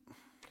into it.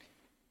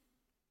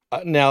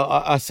 Now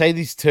I say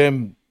this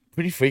term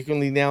pretty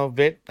frequently now,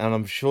 Vet, and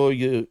I'm sure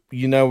you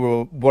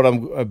know what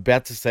I'm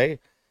about to say.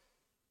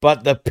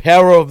 But the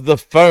power of the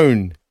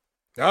phone.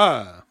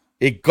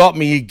 It got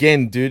me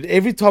again, dude.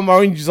 Every time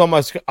Orange is on my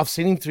screen, I've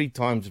seen him 3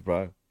 times,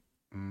 bro.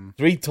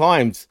 3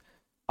 times.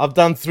 I've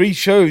done 3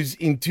 shows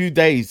in 2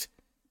 days,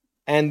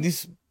 and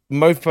this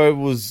mofo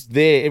was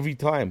there every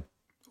time.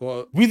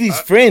 Well, with his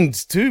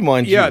friends too,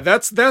 mind you. Yeah,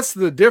 that's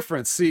the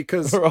difference. See,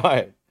 because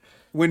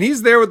when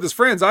he's there with his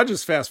friends, I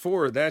just fast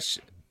forward that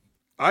shit.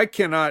 I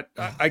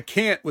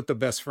can't with the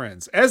best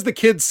friends. As the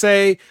kids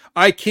say,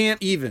 I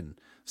can't even.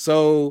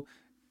 So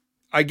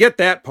I get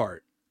that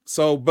part.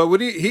 So, but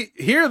when he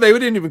here, they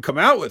didn't even come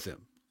out with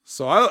him.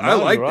 So I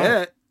like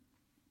that.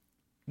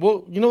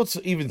 Well, you know what's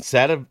even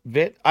sadder,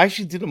 Vet? I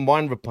actually didn't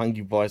mind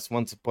Roppongi Vice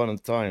once upon a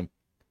time.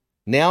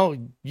 Now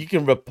you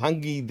can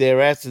Roppongi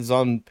their asses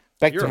on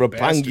back You're to a Roppongi.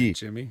 bastard,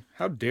 Jimmy.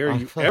 How dare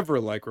you ever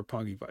like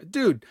Roppongi Vice?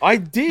 Dude, I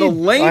did. The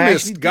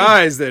lamest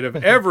guys that have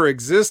ever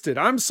existed.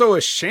 I'm so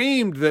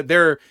ashamed that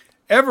they're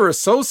ever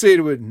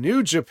associated with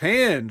New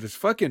Japan. Just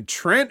fucking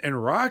Trent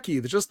and Rocky.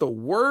 They're just the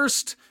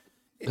worst.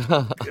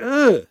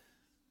 Roppongi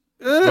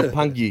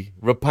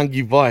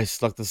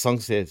Vice, like the song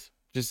says.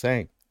 Just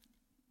saying.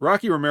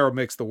 Rocky Romero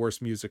makes the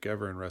worst music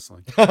ever in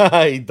wrestling.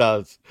 He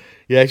does.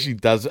 He actually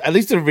does. At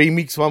least the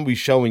remix one we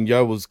show in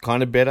Yo was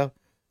kind of better.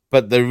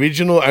 But the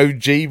original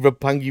OG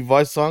Roppongi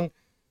Vice song,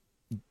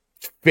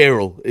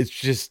 feral. It's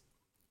just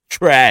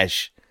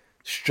trash.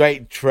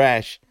 Straight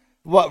trash.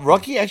 What,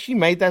 Rocky actually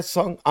made that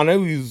song? I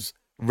know he was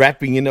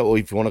rapping in it, or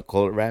if you want to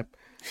call it rap.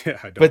 Yeah,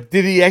 I don't. But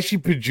did he actually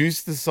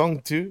produce the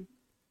song too?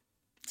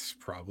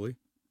 Probably.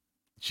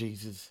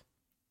 Jesus.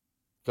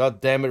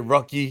 God damn it,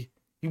 Rocky.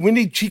 We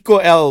need Chico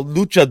El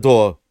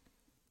Luchador.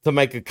 to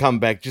make a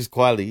comeback just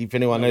quietly. If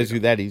anyone knows who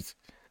that is,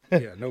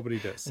 Yeah, nobody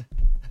does.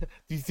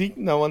 Do you think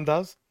no one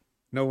does?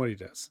 Nobody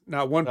does.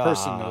 Not one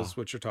person knows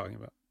what you're talking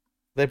about.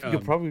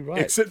 You're probably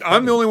right.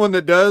 I'm the only one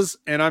that does,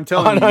 and I'm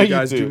telling you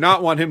guys do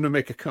not want him to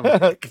make a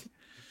comeback.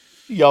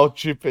 Y'all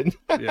tripping.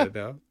 Yeah,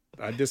 no.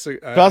 I disagree.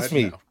 Trust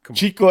me.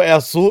 Chico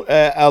el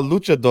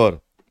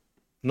luchador.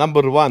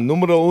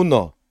 Numero uno.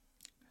 All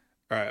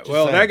right.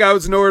 Well, that guy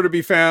was nowhere to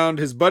be found.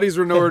 His buddies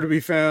were nowhere to be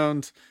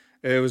found.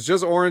 It was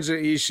just Orange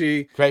and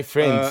Ishii. Great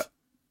friends.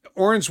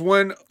 Orange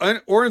won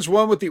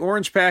with the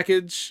orange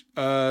package.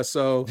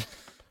 So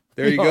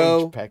there you go.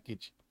 Orange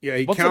package. Yeah,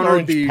 he What's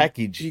countered an the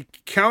package? He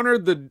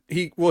countered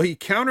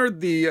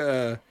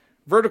the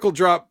vertical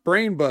drop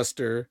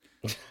brainbuster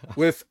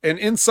with an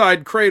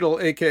inside cradle,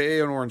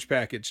 aka an orange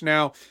package.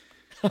 Now,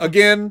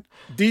 again,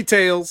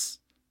 details,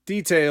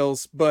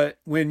 but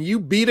when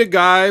you beat a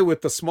guy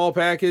with the small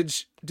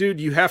package,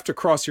 dude, you have to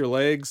cross your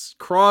legs.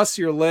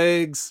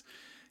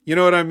 You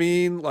know what I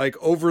mean?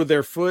 Like over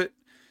their foot.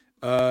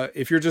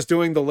 If you're just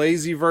doing the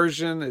lazy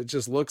version, it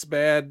just looks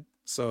bad.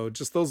 So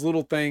just those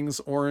little things,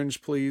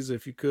 Orange, please,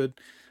 if you could.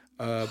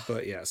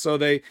 But yeah, so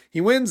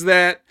he wins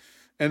that,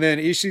 and then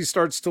Ishii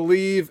starts to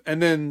leave,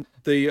 and then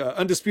the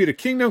Undisputed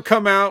Kingdom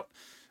come out,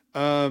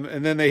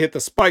 and then they hit the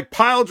spike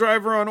pile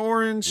driver on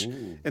Orange.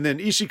 Ooh. And then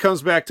Ishii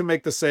comes back to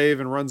make the save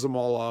and runs them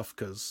all off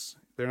because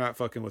they're not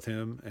fucking with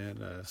him.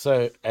 And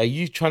so are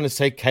you trying to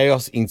say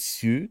chaos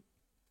ensued?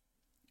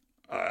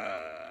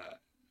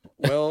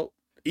 Well,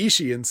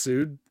 Ishii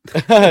ensued.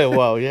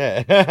 Well,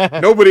 yeah.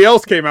 Nobody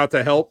else came out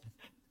to help.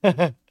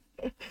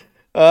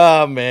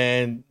 Oh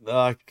man,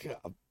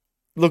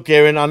 look,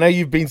 Aaron, I know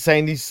you've been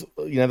saying this,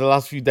 the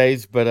last few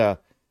days, but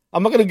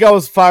I'm not going to go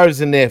as far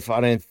as an F,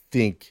 I don't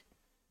think,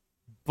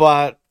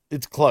 but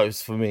it's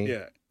close for me.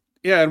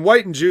 Yeah, and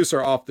White and Juice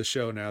are off the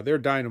show now. They're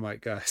Dynamite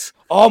guys.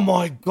 Oh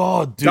my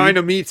god, dude!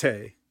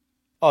 Dynamite.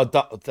 Oh,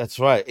 that's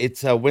right.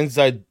 It's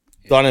Wednesday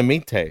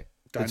Dynamite.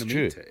 That's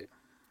true.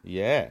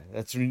 Yeah,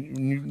 that's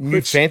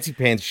new fancy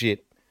pants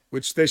shit.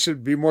 Which they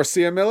should be more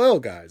CMLL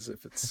guys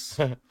if it's.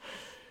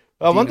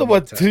 I wonder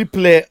what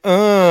Triple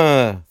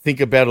think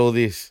about all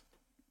this.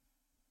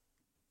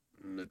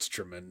 It's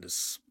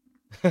tremendous.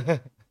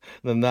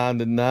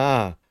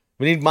 Nah.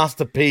 We need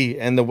Master P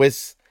and the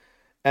West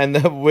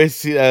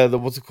what's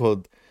it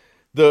called?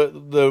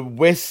 The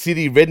West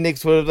City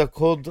Rednecks, whatever they're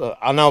called.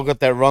 I know I got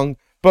that wrong,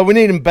 but we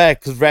need them back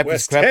because rap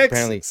is crap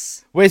apparently.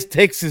 West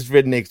Texas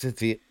Rednecks,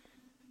 that's it.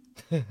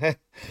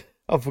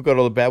 I forgot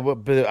all about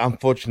it, but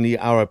unfortunately,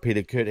 R.I.P.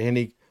 to Kurt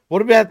Hennig.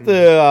 What about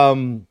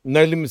the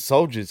No Limit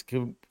Soldiers?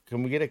 Can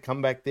we get a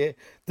comeback there?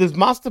 Does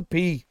Master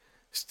P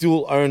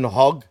still own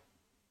Hog?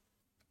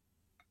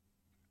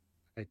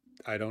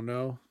 I don't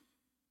know.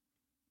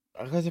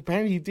 Because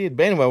apparently he did.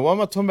 But anyway, why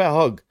am I talking about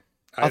Hog?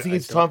 I think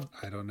it's time.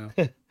 I don't know.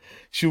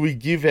 Should we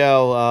give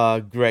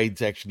our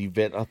grades, actually,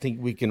 Vet? I think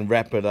we can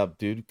wrap it up,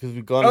 dude, because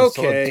we've gone a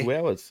solid 2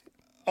 hours.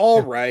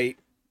 All right.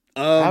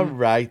 All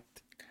right.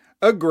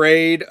 A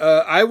grade.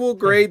 I will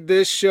grade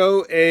this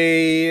show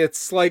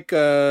it's like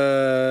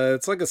a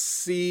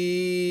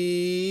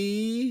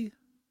C.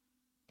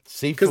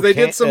 Because they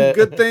did some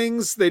good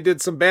things, they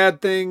did some bad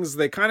things,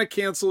 they kind of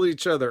canceled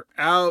each other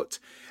out.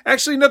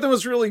 Actually, nothing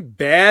was really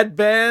bad.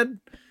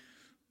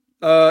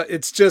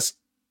 It's just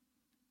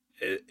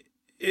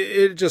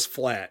it just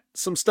flat.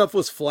 Some stuff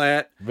was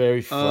flat.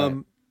 Very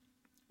flat.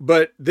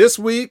 But this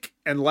week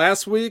and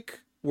last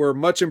week were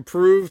much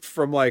improved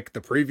from like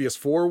the previous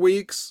 4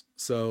 weeks.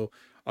 So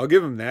I'll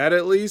give them that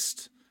at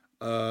least.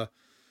 They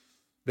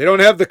don't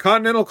have the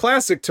Continental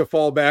Classic to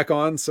fall back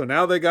on, so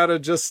now they gotta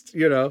just,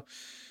 their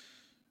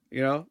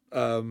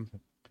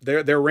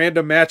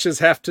random matches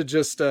have to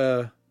just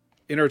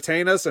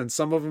entertain us, and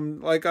some of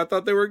them, like, I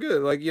thought they were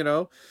good. Like,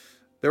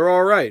 they're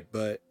all right,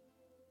 but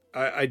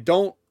I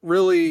don't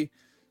really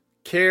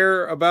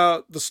care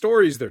about the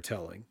stories they're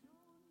telling.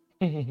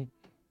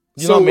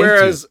 So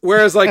whereas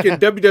like in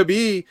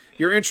WWE,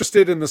 you're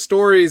interested in the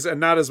stories and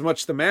not as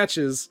much the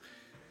matches.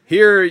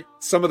 Here,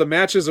 some of the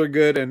matches are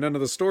good and none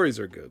of the stories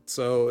are good.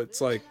 So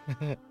it's like,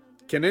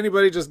 can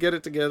anybody just get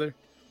it together?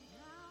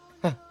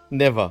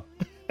 Never.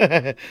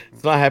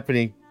 It's not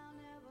happening.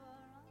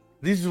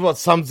 This is what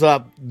sums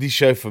up this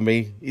show for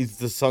me, is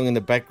the song in the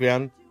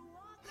background.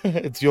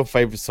 It's your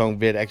favorite song,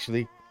 Vet,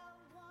 actually.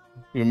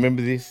 You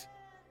remember this?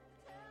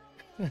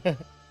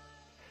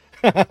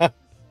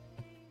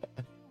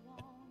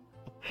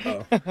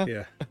 Oh,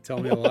 yeah. Tell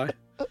me a lie.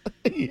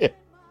 Yeah.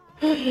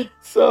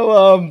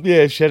 So,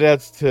 shout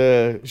outs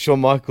to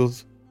Shawn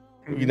Michaels,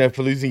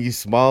 for losing his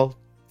smile.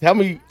 Tell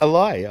me a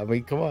lie. I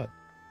mean, come on.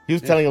 He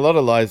was telling a lot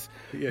of lies.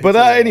 Yeah, but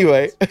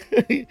anyway,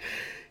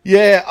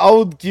 I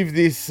would give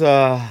this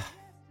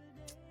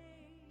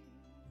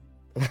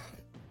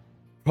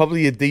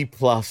probably a D+.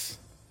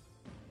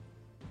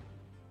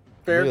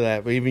 Fair. Look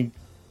at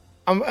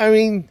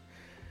that.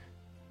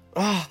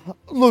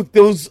 Look,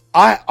 there was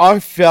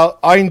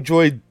I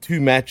enjoyed 2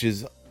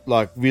 matches,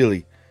 like,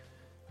 really.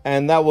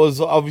 And that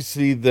was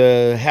obviously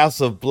the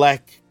House of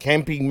Black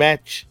camping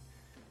match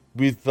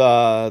with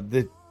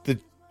the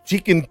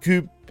chicken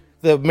coop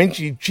the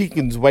mentioning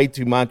chickens way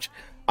too much.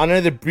 I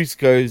know the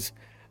Briscoes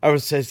are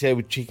associated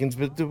with chickens,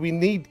 but do we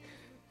need...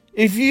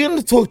 If you're going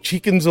to talk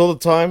chickens all the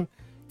time,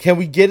 can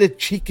we get a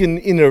chicken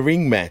in a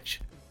ring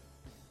match?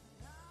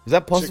 Is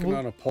that possible? Chicken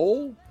on a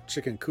pole?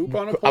 Chicken coop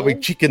on a pole? I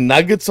mean, chicken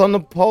nuggets on the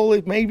pole,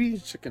 maybe?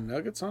 Chicken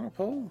nuggets on a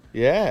pole?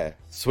 Yeah.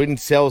 Sweet and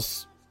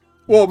Sour's...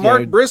 Well,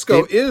 Mark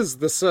Briscoe is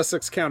the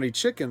Sussex County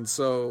Chicken,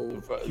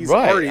 so he's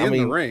already in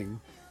the ring.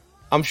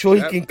 I'm sure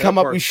he can come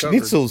up with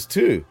schnitzels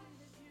too.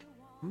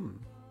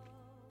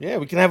 Yeah,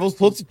 we can have all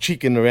sorts of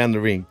chicken around the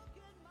ring.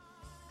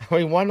 I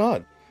mean, why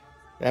not?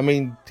 I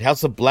mean,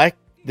 House of Black,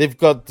 they've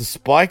got the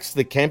spikes,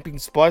 the camping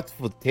spikes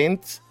for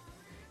tents.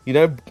 You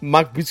know,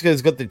 Mark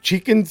Briscoe's got the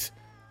chickens.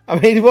 I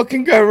mean, what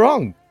can go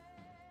wrong?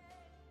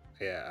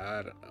 Yeah,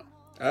 I don't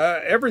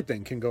know.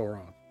 Everything can go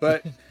wrong.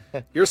 But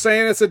you're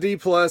saying it's a D+,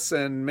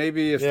 and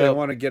maybe if they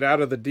want to get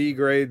out of the D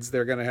grades,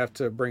 they're going to have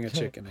to bring a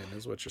chicken in,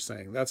 is what you're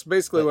saying. That's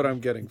basically what I'm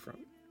getting from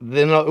it.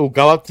 Then it'll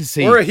go up to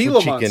C. Or a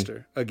Gila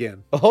monster,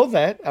 again. Oh,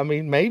 that. I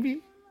mean,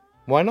 maybe.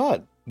 Why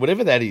not?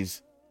 Whatever that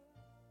is.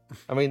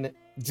 I mean,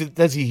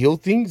 does he heal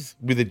things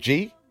with a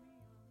G?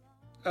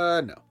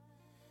 No.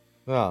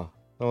 Oh,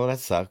 well, that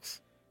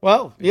sucks.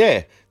 Well,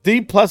 yeah.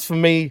 D+ for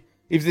me.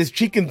 If there's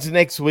chickens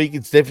next week,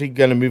 it's definitely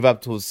going to move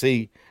up to a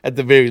C at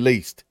the very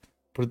least.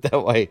 Put it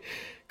that way.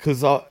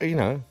 Because, you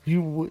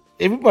know,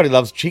 everybody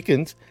loves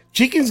chickens.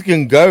 Chickens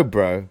can go,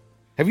 bro.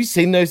 Have you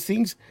seen those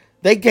things?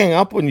 They gang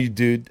up on you,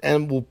 dude,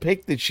 and will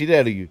peck the shit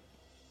out of you.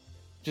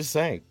 Just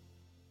saying.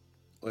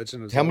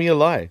 Tell me a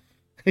lie.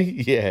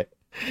 Yeah.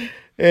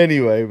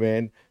 Anyway,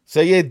 man.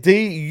 So, yeah,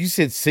 D, you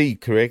said C,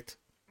 correct?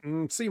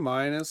 C-,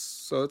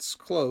 so it's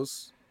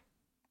close.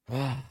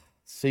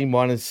 C-,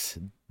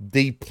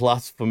 D+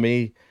 for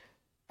me.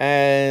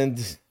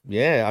 And,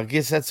 yeah, I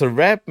guess that's a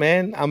wrap,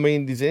 man. I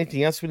mean, is there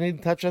anything else we need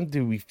to touch on?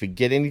 Did we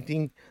forget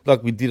anything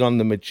like we did on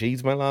the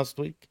Machismo last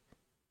week?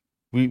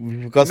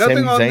 We've got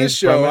nothing on this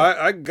show.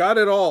 I got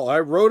it all. I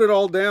wrote it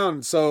all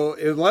down. So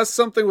unless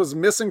something was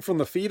missing from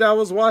the feed I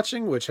was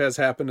watching, which has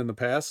happened in the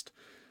past,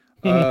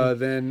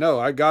 then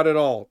no, I got it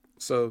all.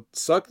 So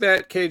suck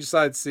that cage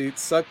side seat,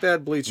 suck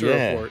that Bleacher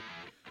Report.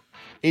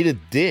 Eat a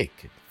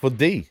dick for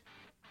D.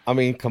 I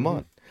mean, come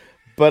on.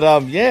 But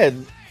yeah.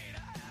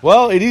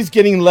 Well, it is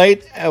getting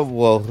late.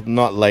 Well,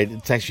 not late.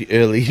 It's actually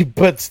early,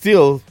 but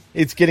still,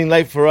 it's getting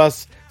late for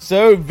us.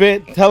 So,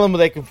 Vet, tell them where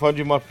they can find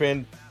you, my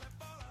friend.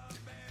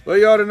 Well,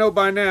 you ought to know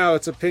by now,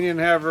 it's Opinion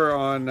Haver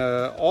on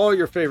all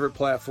your favorite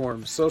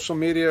platforms, social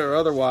media or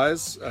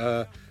otherwise,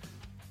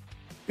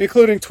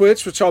 including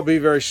Twitch, which I'll be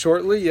very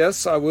shortly.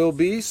 Yes, I will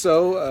be.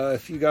 So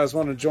if you guys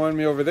want to join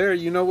me over there,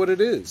 you know what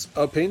it is.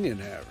 Opinion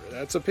Haver.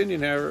 That's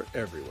Opinion Haver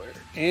everywhere.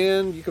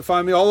 And you can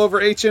find me all over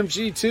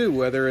HMG, too,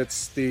 whether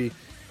it's the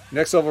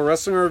Next Level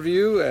Wrestling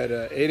Review at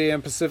 8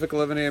 a.m. Pacific,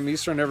 11 a.m.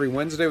 Eastern every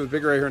Wednesday with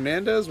Big Ray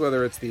Hernandez,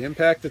 whether it's the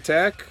Impact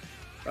Attack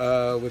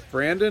with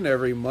Brandon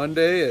every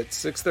Monday at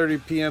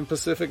 6:30 p.m.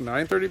 Pacific,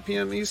 9:30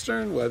 p.m.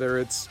 Eastern, whether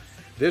it's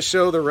this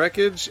show, The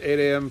Wreckage, 8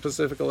 a.m.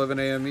 Pacific, 11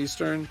 a.m.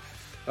 Eastern,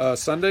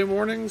 Sunday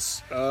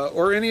mornings,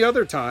 or any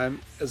other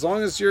time, as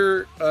long as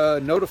you're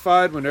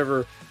notified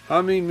whenever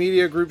Hameen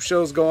Media Group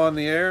shows go on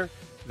the air,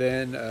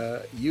 then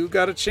you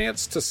got a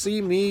chance to see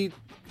me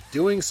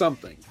doing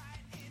something.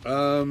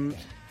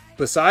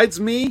 Besides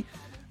me,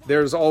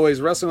 there's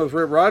always Wrestling with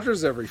Rip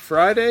Rogers every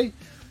Friday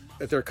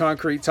at their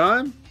Concrete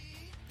Time.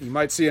 You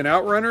might see an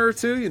Outrunner or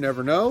two. You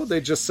never know. They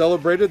just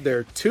celebrated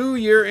their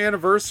 2-year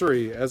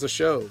anniversary as a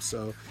show.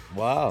 So,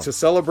 wow! To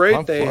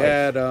celebrate, they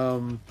had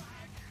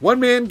One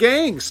Man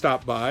Gang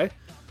stop by.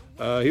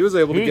 He was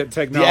able to get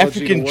technology. The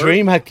African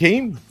Dream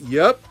Hakeem?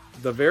 Yep,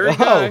 the very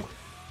guy.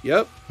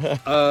 Yep.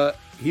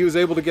 He was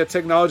able to get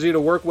technology to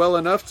work well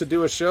enough to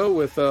do a show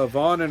with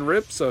Vaughn and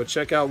Rip. So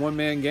check out One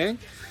Man Gang.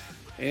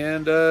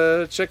 And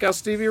check out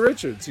Stevie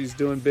Richards. He's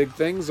doing big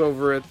things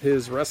over at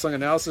his Wrestling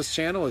Analysis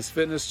channel, his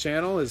fitness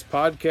channel, his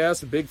podcast,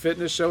 The Big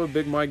Fitness Show with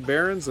Big Mike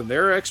Barons, and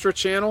their extra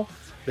channel.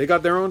 They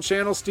got their own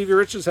channel. Stevie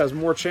Richards has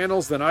more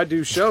channels than I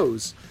do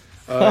shows.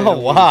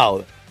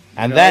 Wow.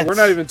 And that's... We're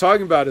not even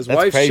talking about his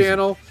wife's crazy.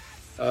 channel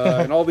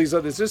and all these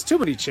others. There's too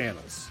many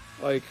channels.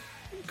 Like,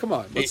 come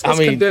on. Let's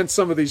condense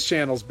some of these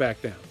channels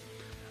back down.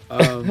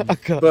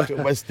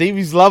 But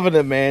Stevie's loving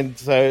it, man.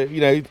 So,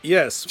 you know,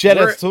 yes, shout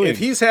out to him. If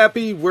he's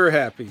happy, we're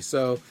happy.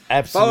 So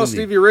absolutely. Follow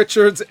Stevie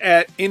Richards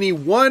at any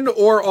one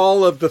or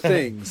all of the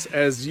things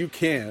as you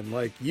can.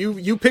 Like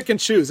you pick and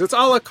choose. It's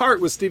a la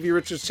carte with Stevie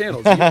Richards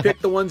channels. You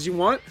pick the ones you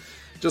want,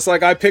 just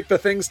like I pick the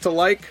things to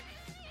like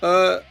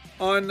on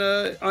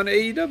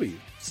AEW.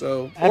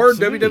 So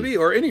absolutely. Or WWE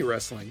or any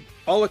wrestling.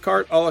 A la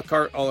carte, a la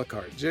carte, a la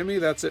carte. Jimmy,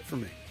 that's it for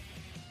me.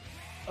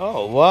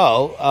 Oh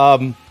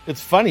wow.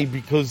 It's funny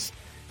because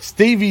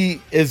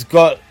Stevie has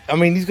got,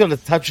 he's got a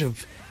touch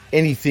of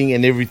anything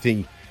and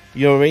everything.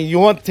 You know what I mean? You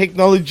want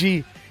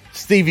technology,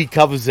 Stevie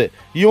covers it.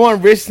 You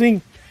want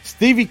wrestling,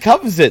 Stevie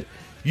covers it.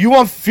 You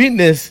want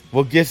fitness,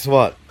 well, guess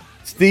what?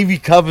 Stevie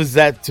covers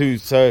that too.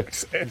 So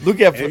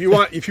look out for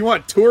if you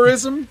want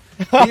tourism,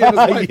 he and his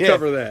wife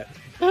cover that.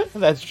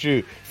 That's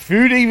true.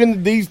 Food,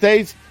 even these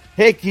days,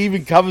 Heck, he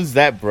even covers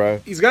that, bro.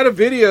 He's got a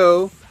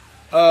video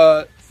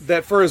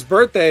that for his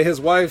birthday,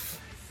 his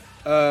wife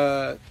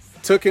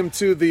took him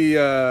to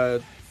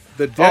the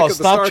deck of the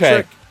Star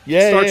Trek.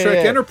 Star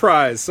Trek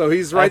Enterprise. So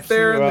he's right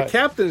there in the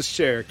captain's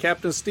chair,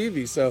 Captain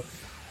Stevie. So,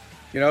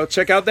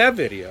 check out that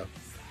video.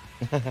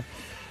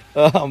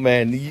 Oh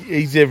man,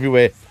 he's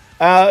everywhere.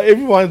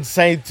 Everyone's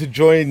saying to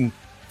join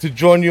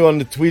you on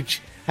the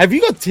Twitch. Have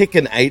you got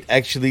Tekken 8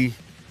 actually?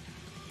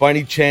 By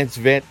any chance,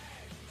 Vet?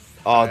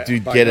 Oh,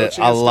 dude, get it.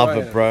 I love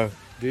it, bro.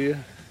 Do you?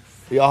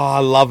 Oh, I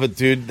love it,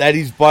 dude. That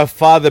is by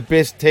far the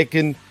best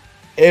Tekken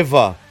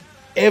ever,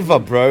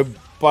 bro.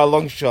 By a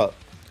long shot.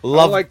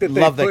 Love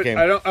that game.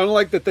 I don't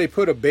like that they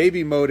put a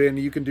baby mode in.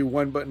 You can do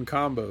one button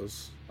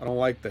combos. I don't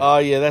like that. Oh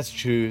yeah, that's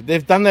true.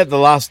 They've done that the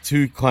last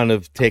two kind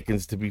of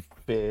Tekkens, to be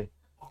fair.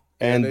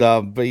 And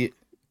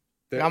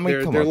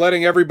they're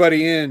letting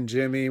everybody in,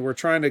 Jimmy. We're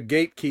trying to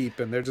gatekeep,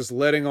 and they're just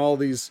letting all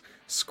these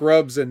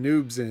scrubs and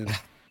noobs in.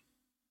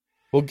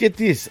 Well, get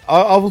this.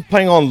 I was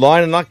playing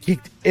online, and I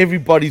kicked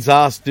everybody's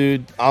ass,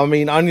 dude. I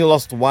mean, I only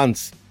lost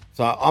once.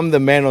 So I'm the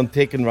man on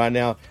Tekken right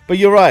now. But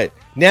you're right.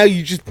 Now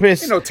you just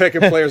press...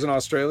 Tekken players in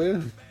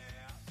Australia.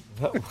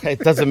 It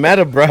doesn't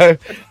matter, bro.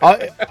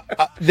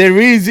 There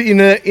is in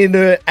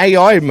a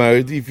AI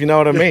mode, if you know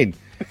what I mean.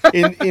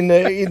 In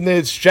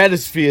the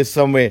stratosphere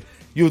somewhere.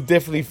 You'll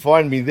definitely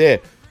find me there.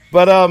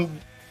 But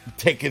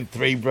Tekken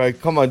 3, bro.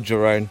 Come on,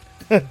 Jerome.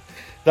 That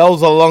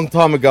was a long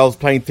time ago. I was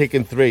playing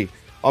Tekken 3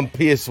 on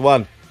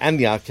PS1 and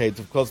the arcades,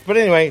 of course. But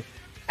anyway,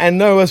 and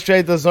no,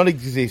 Australia does not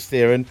exist,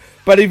 Aaron.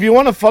 But if you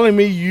want to follow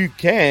me, you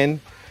can.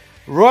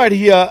 Right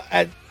here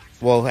at...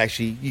 Well,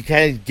 actually, you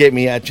can get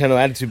me at Channel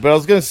Attitude. But I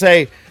was going to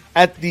say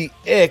at the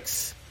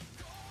X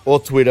or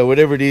Twitter,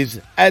 whatever it is,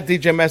 at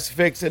DJ Massive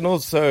X, and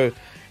also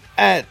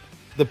at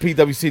the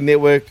PWC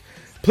Network.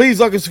 Please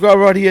like and subscribe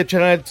right here at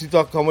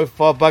channelattitude.com with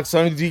 $5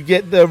 only. You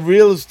get the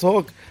realest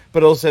talk,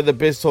 but also the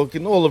best talk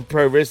in all of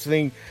pro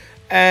wrestling.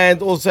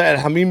 And also at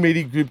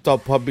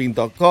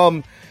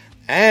HamimMediaGroup.podbean.com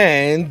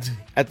and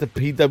at the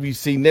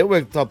PWC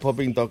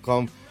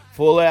Network.podbean.com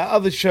for all our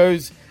other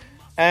shows.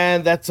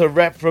 And that's a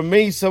wrap from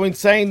me. So in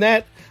saying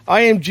that,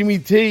 I am Jimmy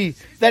T.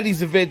 That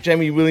is the vet,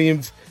 Jamie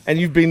Williams. And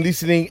you've been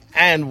listening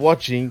and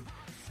watching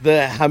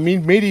the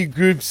Hamim Media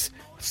Group's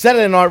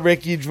Saturday Night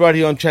Wreckage right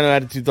here on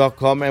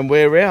channelattitude.com. And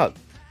we're out.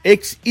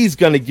 X is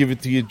going to give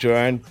it to you,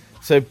 Jerome.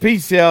 So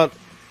peace out.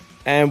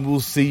 And we'll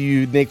see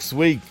you next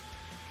week.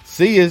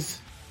 See yous.